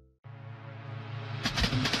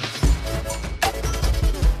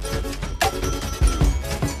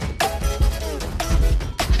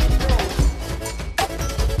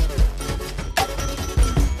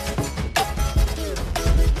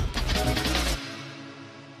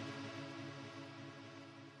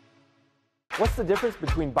 What's the difference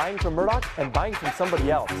between buying from Murdoch and buying from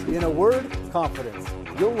somebody else? In a word, confidence.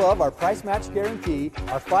 You'll love our price match guarantee,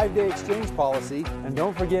 our 5-day exchange policy, and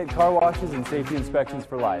don't forget car washes and safety inspections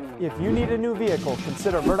for life. If you need a new vehicle,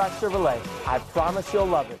 consider Murdoch Chevrolet. I promise you'll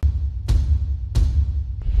love it.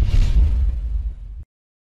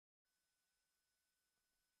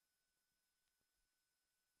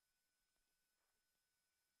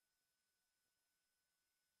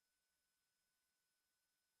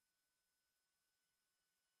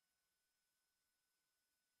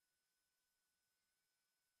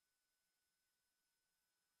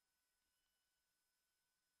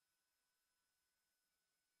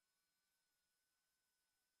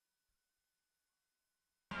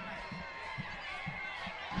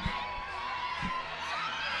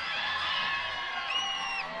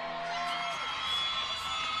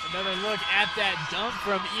 Another look at that dunk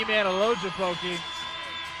from Iman Alojapoki.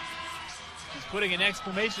 He's putting an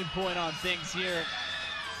exclamation point on things here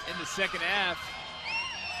in the second half.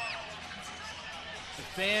 The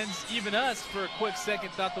fans, even us, for a quick second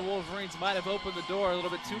thought the Wolverines might have opened the door a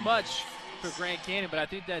little bit too much for Grand Canyon, but I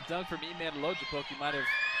think that dunk from Iman Alojapoki might have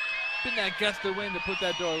been that gust of wind to put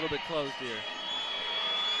that door a little bit closed here.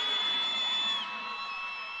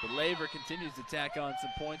 But Laver continues to tack on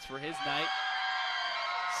some points for his night.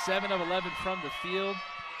 7 of 11 from the field.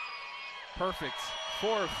 Perfect.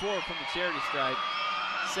 4 of 4 from the charity stripe.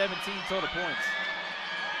 17 total points.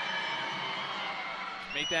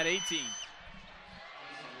 Make that 18.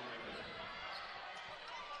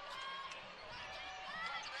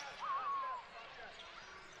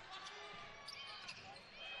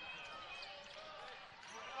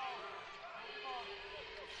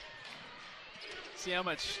 See how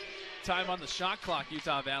much time on the shot clock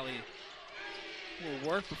Utah Valley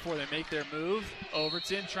will work before they make their move.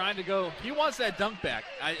 Overton trying to go. He wants that dunk back.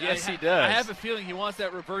 Yes, he does. I have a feeling he wants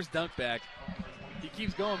that reverse dunk back. He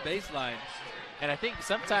keeps going baseline. And I think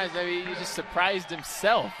sometimes maybe he just surprised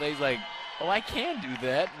himself. He's like, oh, I can do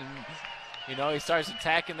that. And, he starts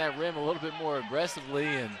attacking that rim a little bit more aggressively.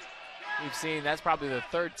 And we've seen that's probably the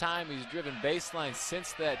 3rd time he's driven baseline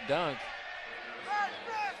since that dunk.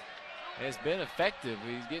 And it's been effective.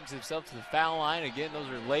 He's getting himself to the foul line. Again, those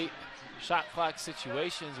are late shot clock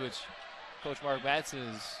situations, which Coach Mark Batson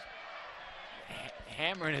is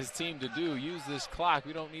hammering his team to do. Use this clock.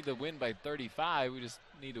 We don't need to win by 35. We just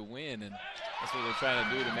need to win, and that's what they're trying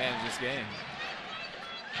to do to manage this game.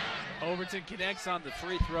 Overton connects on the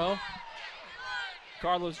free throw.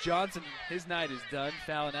 Carlos Johnson, his night is done,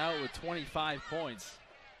 fouling out with 25 points.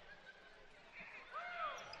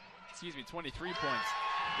 23 points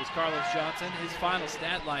was Carlos Johnson. His final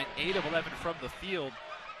stat line, 8 of 11 from the field.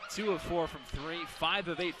 2 of 4 from 3, 5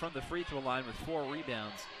 of 8 from the free throw line with 4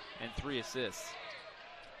 rebounds and 3 assists.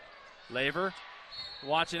 Laver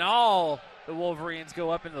watching all the Wolverines go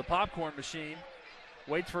up into the popcorn machine.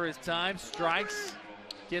 Waits for his time, strikes,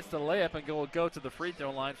 gets the layup, and go to the free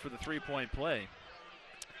throw line for the 3-point play.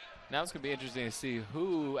 Now it's going to be interesting to see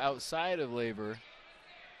who outside of Laver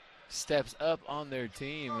steps up on their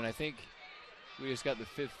team. And I think we just got the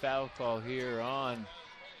 5th foul call here on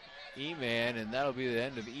E-Man, and that'll be the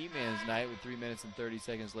end of E-Man's night with 3 minutes and 30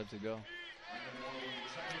 seconds left to go.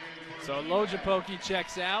 So Lojapoki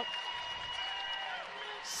checks out.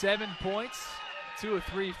 7 points, 2 of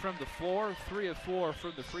 3 from the floor, 3 of 4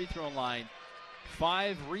 from the free throw line,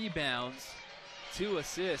 5 rebounds, 2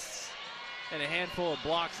 assists, and a handful of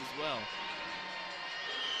blocks as well.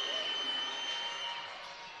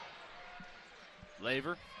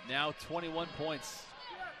 Laver now 21 points.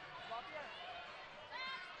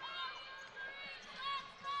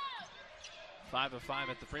 Five of 5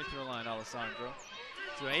 at the free throw line, Alessandro.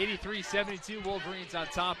 So 83-72, Wolverines on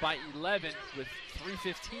top by 11 with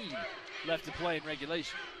 3:15 left to play in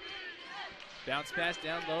regulation. Bounce pass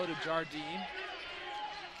down low to Jardine.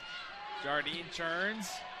 Jardine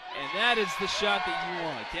turns, and that is the shot that you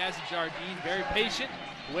want. Cassie Jardine, very patient,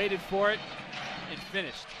 waited for it, and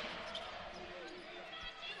finished.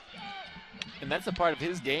 And that's a part of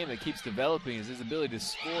his game that keeps developing, is his ability to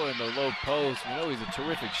score in the low post. We know he's a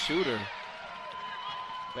terrific shooter,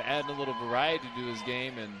 but adding a little variety to his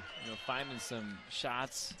game and finding some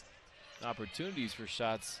shots, opportunities for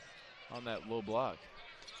shots on that low block.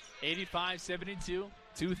 85-72,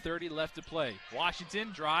 2:30 left to play.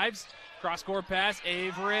 Washington drives, cross-court pass,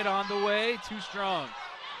 Averett on the way, too strong.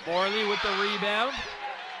 Morley with the rebound,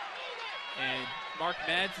 and Mark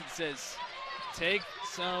Madsen says, take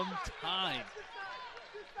some time.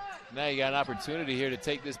 Now you got an opportunity here to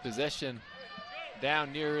take this possession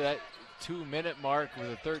down near that 2-minute mark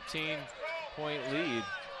with a 13-point lead.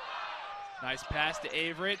 Nice pass to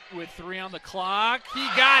Averett with 3 on the clock. He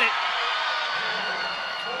got it.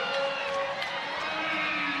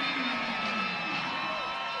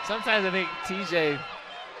 Sometimes I think TJ,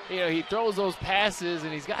 he throws those passes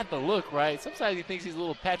and he's got the look right. Sometimes he thinks he's a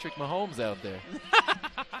little Patrick Mahomes out there.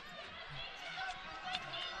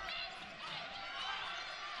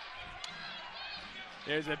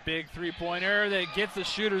 There's a big three-pointer that gets the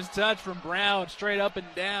shooter's touch from Brown, straight up and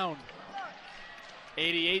down.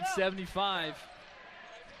 88-75.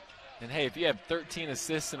 And hey, if you have 13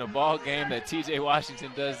 assists in a ball game that TJ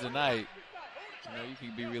Washington does tonight, you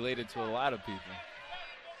can be related to a lot of people.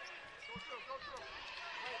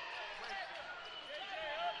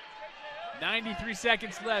 .93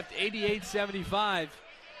 seconds left, 88-75.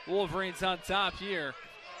 Wolverines on top here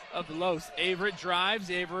of the Lopes. Averett drives,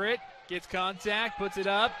 Averett gets contact, puts it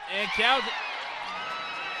up, and counts it.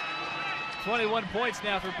 21 points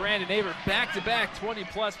now for Brandon Averett. Back-to-back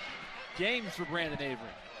 20-plus games for Brandon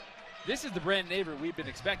Averett. This is the Brandon Averett we've been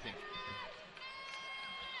expecting.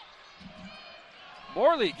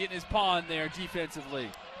 Morley getting his paw in there defensively.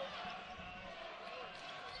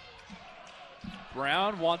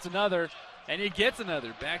 Brown wants another, and he gets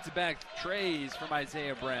another. Back-to-back trays from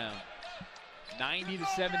Isaiah Brown.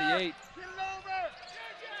 90-78.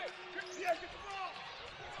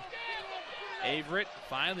 Averett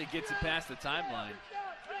finally gets it past the timeline.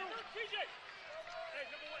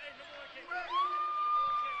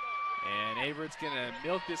 And Averett's going to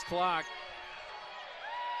milk this clock.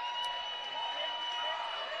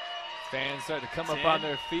 Fans start to come up on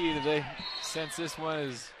their feet as they sense this one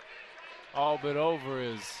is all but over.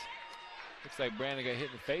 Looks like Brandon got hit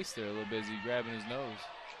in the face there a little bit as he grabbing his nose.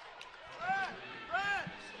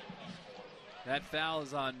 That foul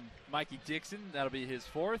is on Mikey Dixon. That'll be his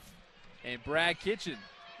 4th. And Brad Kitchen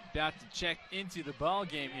about to check into the ball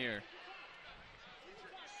game here.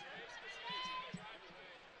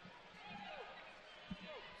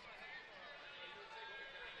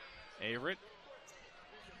 Averett.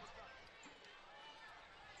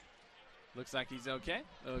 Looks like he's okay.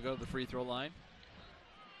 He'll go to the free throw line.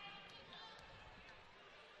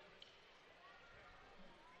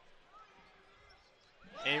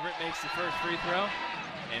 Averett makes the first free throw.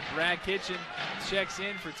 And Brad Kitchen checks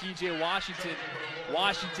in for TJ Washington.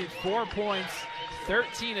 Washington 4 points,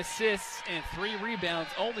 13 assists, and 3 rebounds,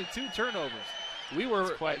 only 2 turnovers.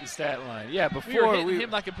 That's quite the stat line. Yeah, before we were hitting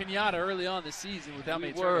him like a piñata early on this season with how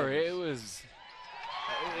many turnovers.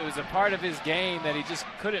 It was a part of his game that he just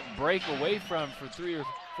couldn't break away from for 3 or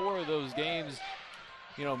 4 of those games,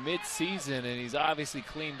 mid-season, and he's obviously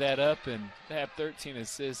cleaned that up, and to have 13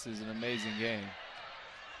 assists is an amazing game.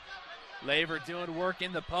 Laver doing work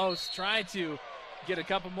in the post, trying to get a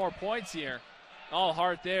couple more points here. all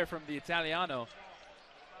heart there from the Italiano.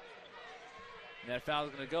 And that foul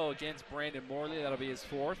is going to go against Brandon Morley. That'll be his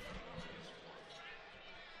 4th.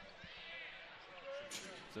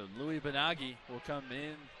 So Louis Benaghi will come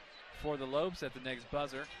in for the Lopes at the next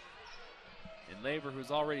buzzer. And Labor, who's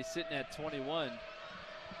already sitting at 21,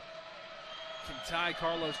 can tie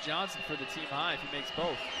Carlos Johnson for the team high if he makes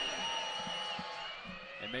both.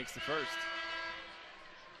 And makes the first.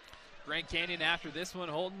 Grand Canyon after this one,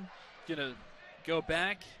 Holton gonna go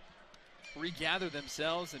back, regather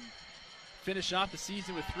themselves, and finish off the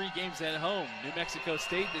season with 3 games at home. New Mexico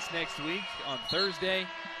State this next week on Thursday,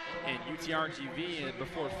 and UTRGV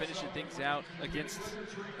before finishing things out against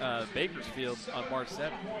Bakersfield on March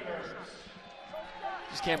 7th.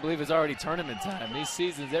 Just can't believe it's already tournament time. These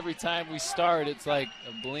seasons, every time we start, it's like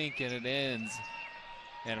a blink and it ends.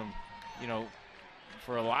 And, you know,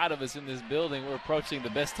 for a lot of us in this building, we're approaching the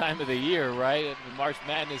best time of the year, right? And when March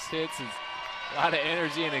Madness hits, it's a lot of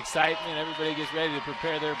energy and excitement. Everybody gets ready to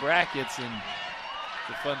prepare their brackets, and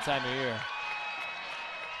it's a fun time of year.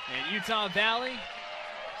 And Utah Valley,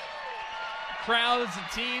 crowds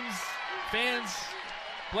and teams, fans,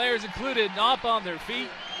 players included, up on their feet.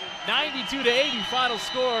 92-80 final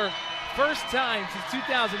score. First time since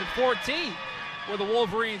 2014 where the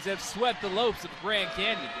Wolverines have swept the Lopes of Grand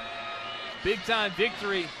Canyon. Big time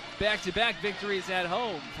victory, back-to-back victories at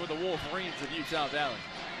home for the Wolverines of Utah Valley.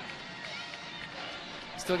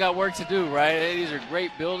 Still got work to do, right? These are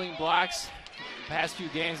great building blocks, the past few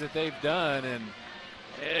games that they've done. And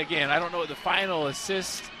again, I don't know what the final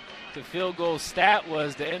assist to field goal stat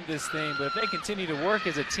was to end this thing, but if they continue to work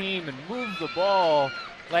as a team and move the ball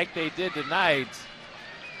like they did tonight,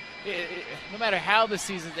 no matter how the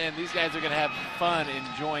season ends, these guys are going to have fun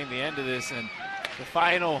enjoying the end of this. And the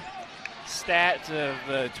final stat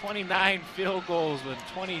of 29 field goals with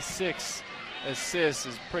 26 assists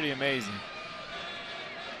is pretty amazing.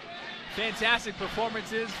 Fantastic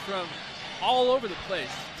performances from all over the place,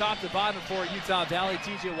 top to bottom for Utah Valley.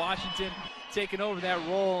 TJ Washington taking over that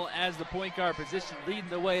role as the point guard position, leading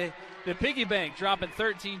the way. The piggy bank dropping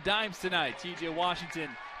 13 dimes tonight. TJ Washington,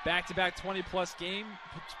 back-to-back 20-plus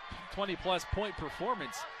point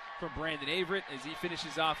performance from Brandon Averett as he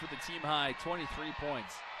finishes off with a team-high 23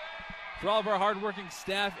 points. For all of our hardworking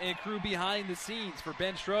staff and crew behind the scenes, for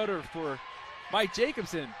Ben Schroeder, for Mike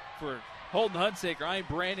Jacobson, for Holden Hunsaker, I'm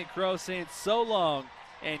Brandon Crow saying so long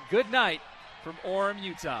and good night from Orem,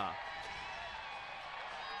 Utah.